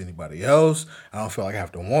like there's anybody else. I don't feel like I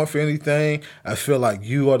have to want for anything. I feel like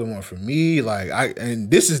you are the one for me. Like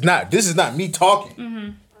this is not me talking.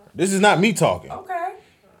 Mm-hmm. This is not me talking. Okay.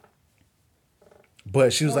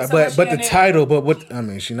 But she was like, but the title, but what? I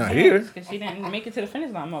mean, she's not here because she didn't make it to the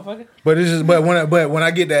finish line, motherfucker. But it's just, but when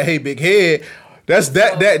I get that hey big head,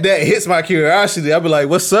 that hits my curiosity. I'll be like,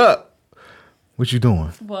 what's up? What you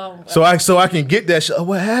doing? Well, so I can get that. Oh,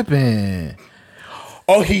 what happened?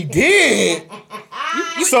 Oh, he did.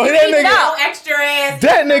 So that nigga, extra ass.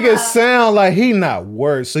 That nigga sound like he not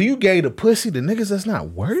worth. So you gave the pussy to niggas that's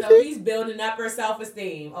not worth it. So he's building up her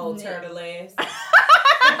self-esteem. Old turtle ass.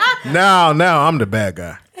 Now I'm the bad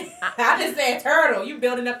guy. I just said turtle. You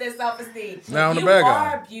building up that self-esteem. Now I'm the bad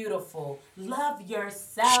guy. You are beautiful. Love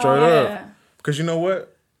yourself. Straight up. Because you know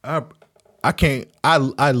what?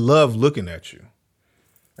 I love looking at you.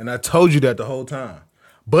 And I told you that the whole time.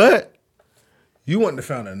 But you wouldn't have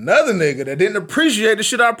found another nigga that didn't appreciate the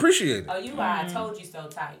shit I appreciated. Oh, you lied. I told you so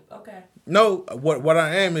type. Okay. No, what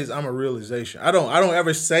I am is I'm a realization. I don't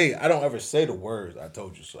ever say the words I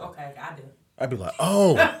told you so. Okay, I do. I'd be like,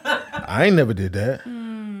 oh, I ain't never did that.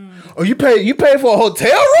 Oh, you paid for a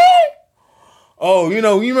hotel room? Oh, you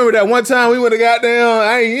remember that one time we went to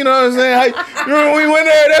goddamn, you know what I'm saying? You remember when we went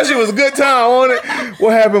there? That shit was a good time, wasn't it?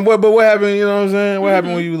 What happened? What happened, you know what I'm saying? What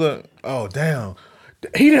happened when you look? Oh, damn.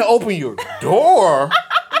 He didn't open your door.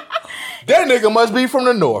 That nigga must be from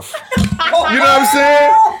the north. You know what I'm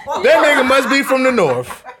saying? That nigga must be from the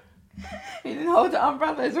north. He didn't hold the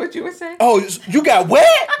umbrella, is what you were saying? Oh, you got wet?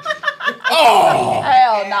 Oh.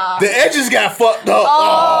 Hell nah. The edges got fucked up.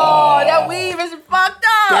 Oh, that weave is fucked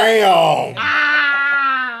up. Damn.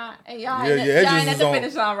 Ah. And y'all ain't at the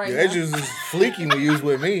finish line right now. The edges is fleeky when you was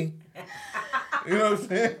with me. You know what I'm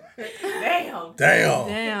saying?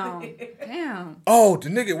 Damn. Oh, the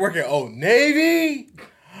nigga work at Old Navy?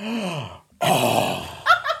 Oh.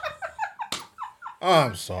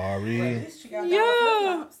 I'm sorry.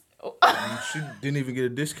 Yeah. She didn't even get a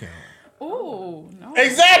discount. Ooh, no.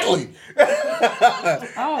 Exactly.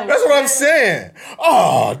 Oh, That's what I'm saying.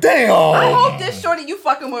 Oh, damn. I hope this shorty you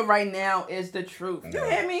fucking with right now is the truth. You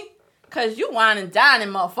hear me? Cause you wine and dining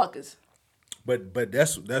motherfuckers. But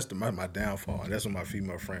that's my downfall. That's what my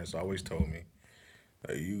female friends always told me.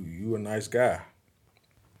 You a nice guy.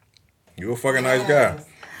 You a fucking nice guy.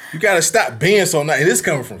 You gotta stop being so nice. And this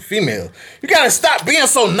coming from females. You gotta stop being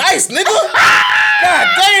so nice, nigga. God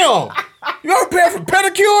damn. You ever pay for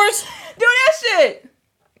pedicures? Do that shit.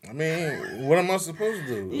 I mean, what am I supposed to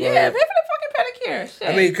do? Yeah, pay for the fucking pedicure. Shit.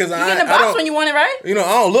 I mean, because you get in the box when you want it, right? I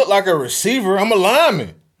don't look like a receiver. I'm a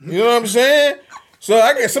lineman. You know what I'm saying? So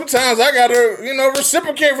sometimes I gotta,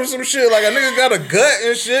 reciprocate for some shit. Like a nigga got a gut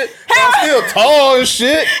and shit. I'm still tall and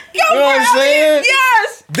shit. You know what I'm saying?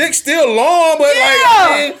 Yes. Dick still long, but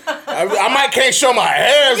I might can't show my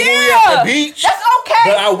ass when we at the beach. That's okay.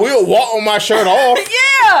 But I will walk with my shirt off.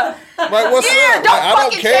 Yeah. Like what's up? Don't I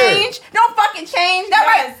don't care. change. Don't fucking change. That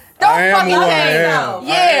right. Don't fucking change.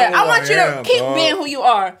 Yeah, I want you to keep being who you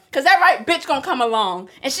are. Cause that right bitch gonna come along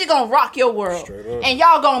and she gonna rock your world. Straight up. And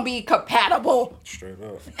y'all gonna be compatible. Straight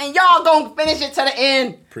up. And y'all gonna finish it to the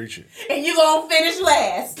end. Preach it. And you gonna finish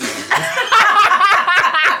last.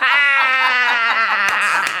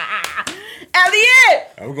 Elliot!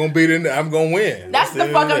 I'm gonna beat it. I'm gonna win. That's the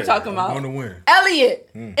fuck I'm talking about. I'm gonna win. Elliot,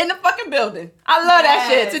 in the fucking building. I love that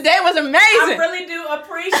shit. Today was amazing. I really do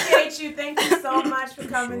appreciate you. Thank you so much for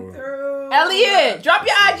coming through. Elliot, drop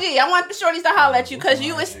your IG. I want the shorties to holler at you because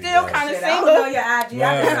you is still kind of I don't single. know your IG.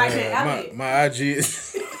 I just like it. Elliot. My IG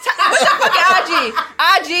is. What's your fucking IG?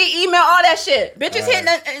 IG, email, all that shit. Bitches hitting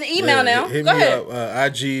an email now. Hit Go me ahead. up.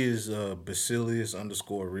 IG is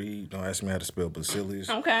Basilius_Reed. Don't ask me how to spell Basilius.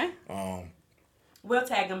 Okay. We'll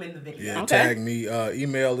tag them in the video. Yeah, Okay. tag me.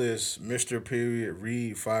 Email is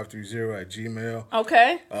Mr.Reed530@gmail.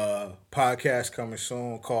 Okay. Podcast coming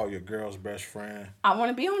soon. Call your girl's best friend. I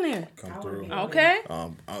want to be on there. Come through. Okay.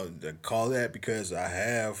 I'll call that because I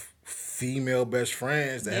have female best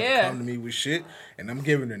friends that Yeah. have come to me with shit, and I'm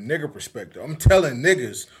giving a nigga perspective. I'm telling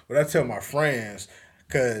niggas what I tell my friends,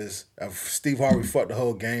 cause Steve Harvey fucked the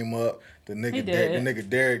whole game up. The nigga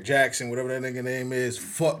Derek Jackson, whatever that nigga name is,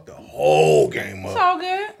 fucked the whole game up. It's all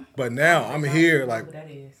good. But now I'm here, like That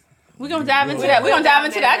is. We're going to dive into that. We're going to dive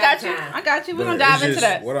into that. I got you. We're going to dive into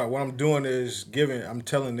that. What I'm doing is I'm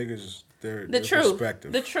telling niggas their truth.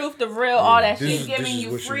 perspective. The truth, the real, all that This shit. is- Giving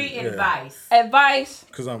you what free yeah. advice. Advice.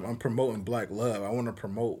 Because I'm promoting black love. I want to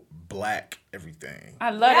promote black everything.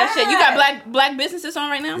 I love that shit. You got black businesses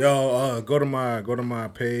on right now? Yo, go to my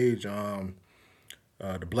page.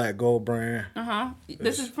 The Black Gold brand.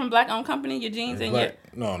 This is from Black Owned Company, your jeans and your...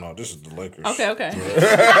 No, this is the Lakers. Okay.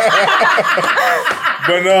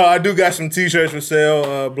 But no, I do got some T-shirts for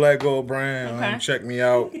sale. Black Gold brand. Okay. Check me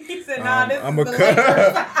out. He said, "Nah, this I'm is a the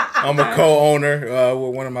Lakers." I'm a co-owner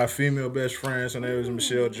with one of my female best friends. Her name is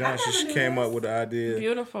Michelle Johnson. She came up with the idea.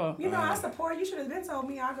 Beautiful. You know, I support. You should have been told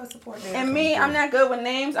me. I'll go support them. And me, I'm not good with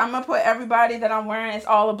names. I'm going to put everybody that I'm wearing. It's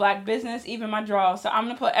all a black business, even my drawers. So I'm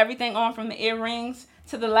going to put everything on from the earrings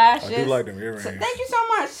to the lashes. I do like them earrings. So thank you so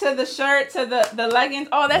much. To the shirt, to the leggings,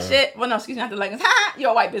 all that shit. Well, no, excuse me, not the leggings.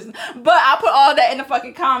 You're a white business. But I'll put all that in the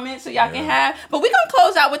fucking comments so y'all can have. But we're going to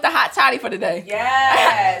close out with the hot toddy for today.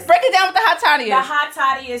 Yes. Break it down with the hot toddy The is. hot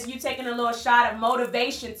toddy is you taking a little shot of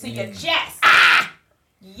motivation to your chest.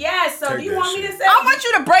 Yes. So Take do you that want me shit. to say? I want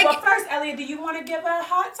you to break Well, it. first, Elliot, do you want to give a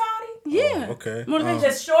hot toddy? Yeah. Okay. Motivation.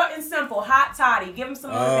 Just short and simple. Hot toddy. Give them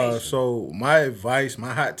some motivation. So my advice,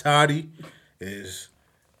 my hot toddy is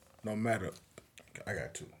no matter. I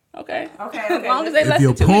got two. Okay. Okay. As long as they If listen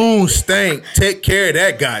your to me. poon stink, take care of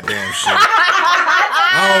that goddamn shit.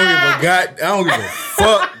 I don't give a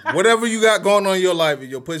fuck. Whatever you got going on in your life, if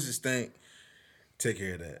your pussy stink, take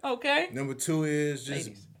care of that. Okay. Number 2 is just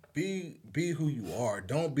be who you are.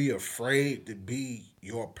 Don't be afraid to be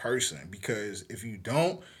your person, because if you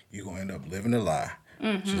don't, you're gonna end up living a lie.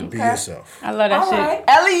 Just be yourself. I love that All shit. right.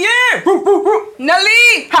 Ellie,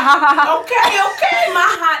 Nelly. Okay.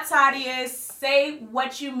 My hot toddy is say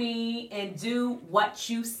what you mean and do what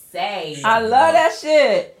you say. I love that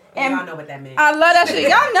shit. And y'all know what that means. I love that shit.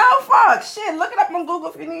 Y'all know, fuck. Shit, look it up on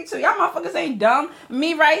Google if you need to. Y'all motherfuckers ain't dumb.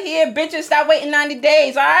 Me right here, bitches, stop waiting 90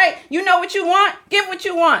 days, all right? You know what you want. Give what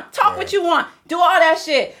you want. Talk what you want. Do all that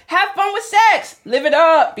shit. Have fun with sex. Live it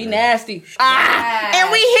up. Be nasty.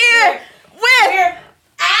 And we here with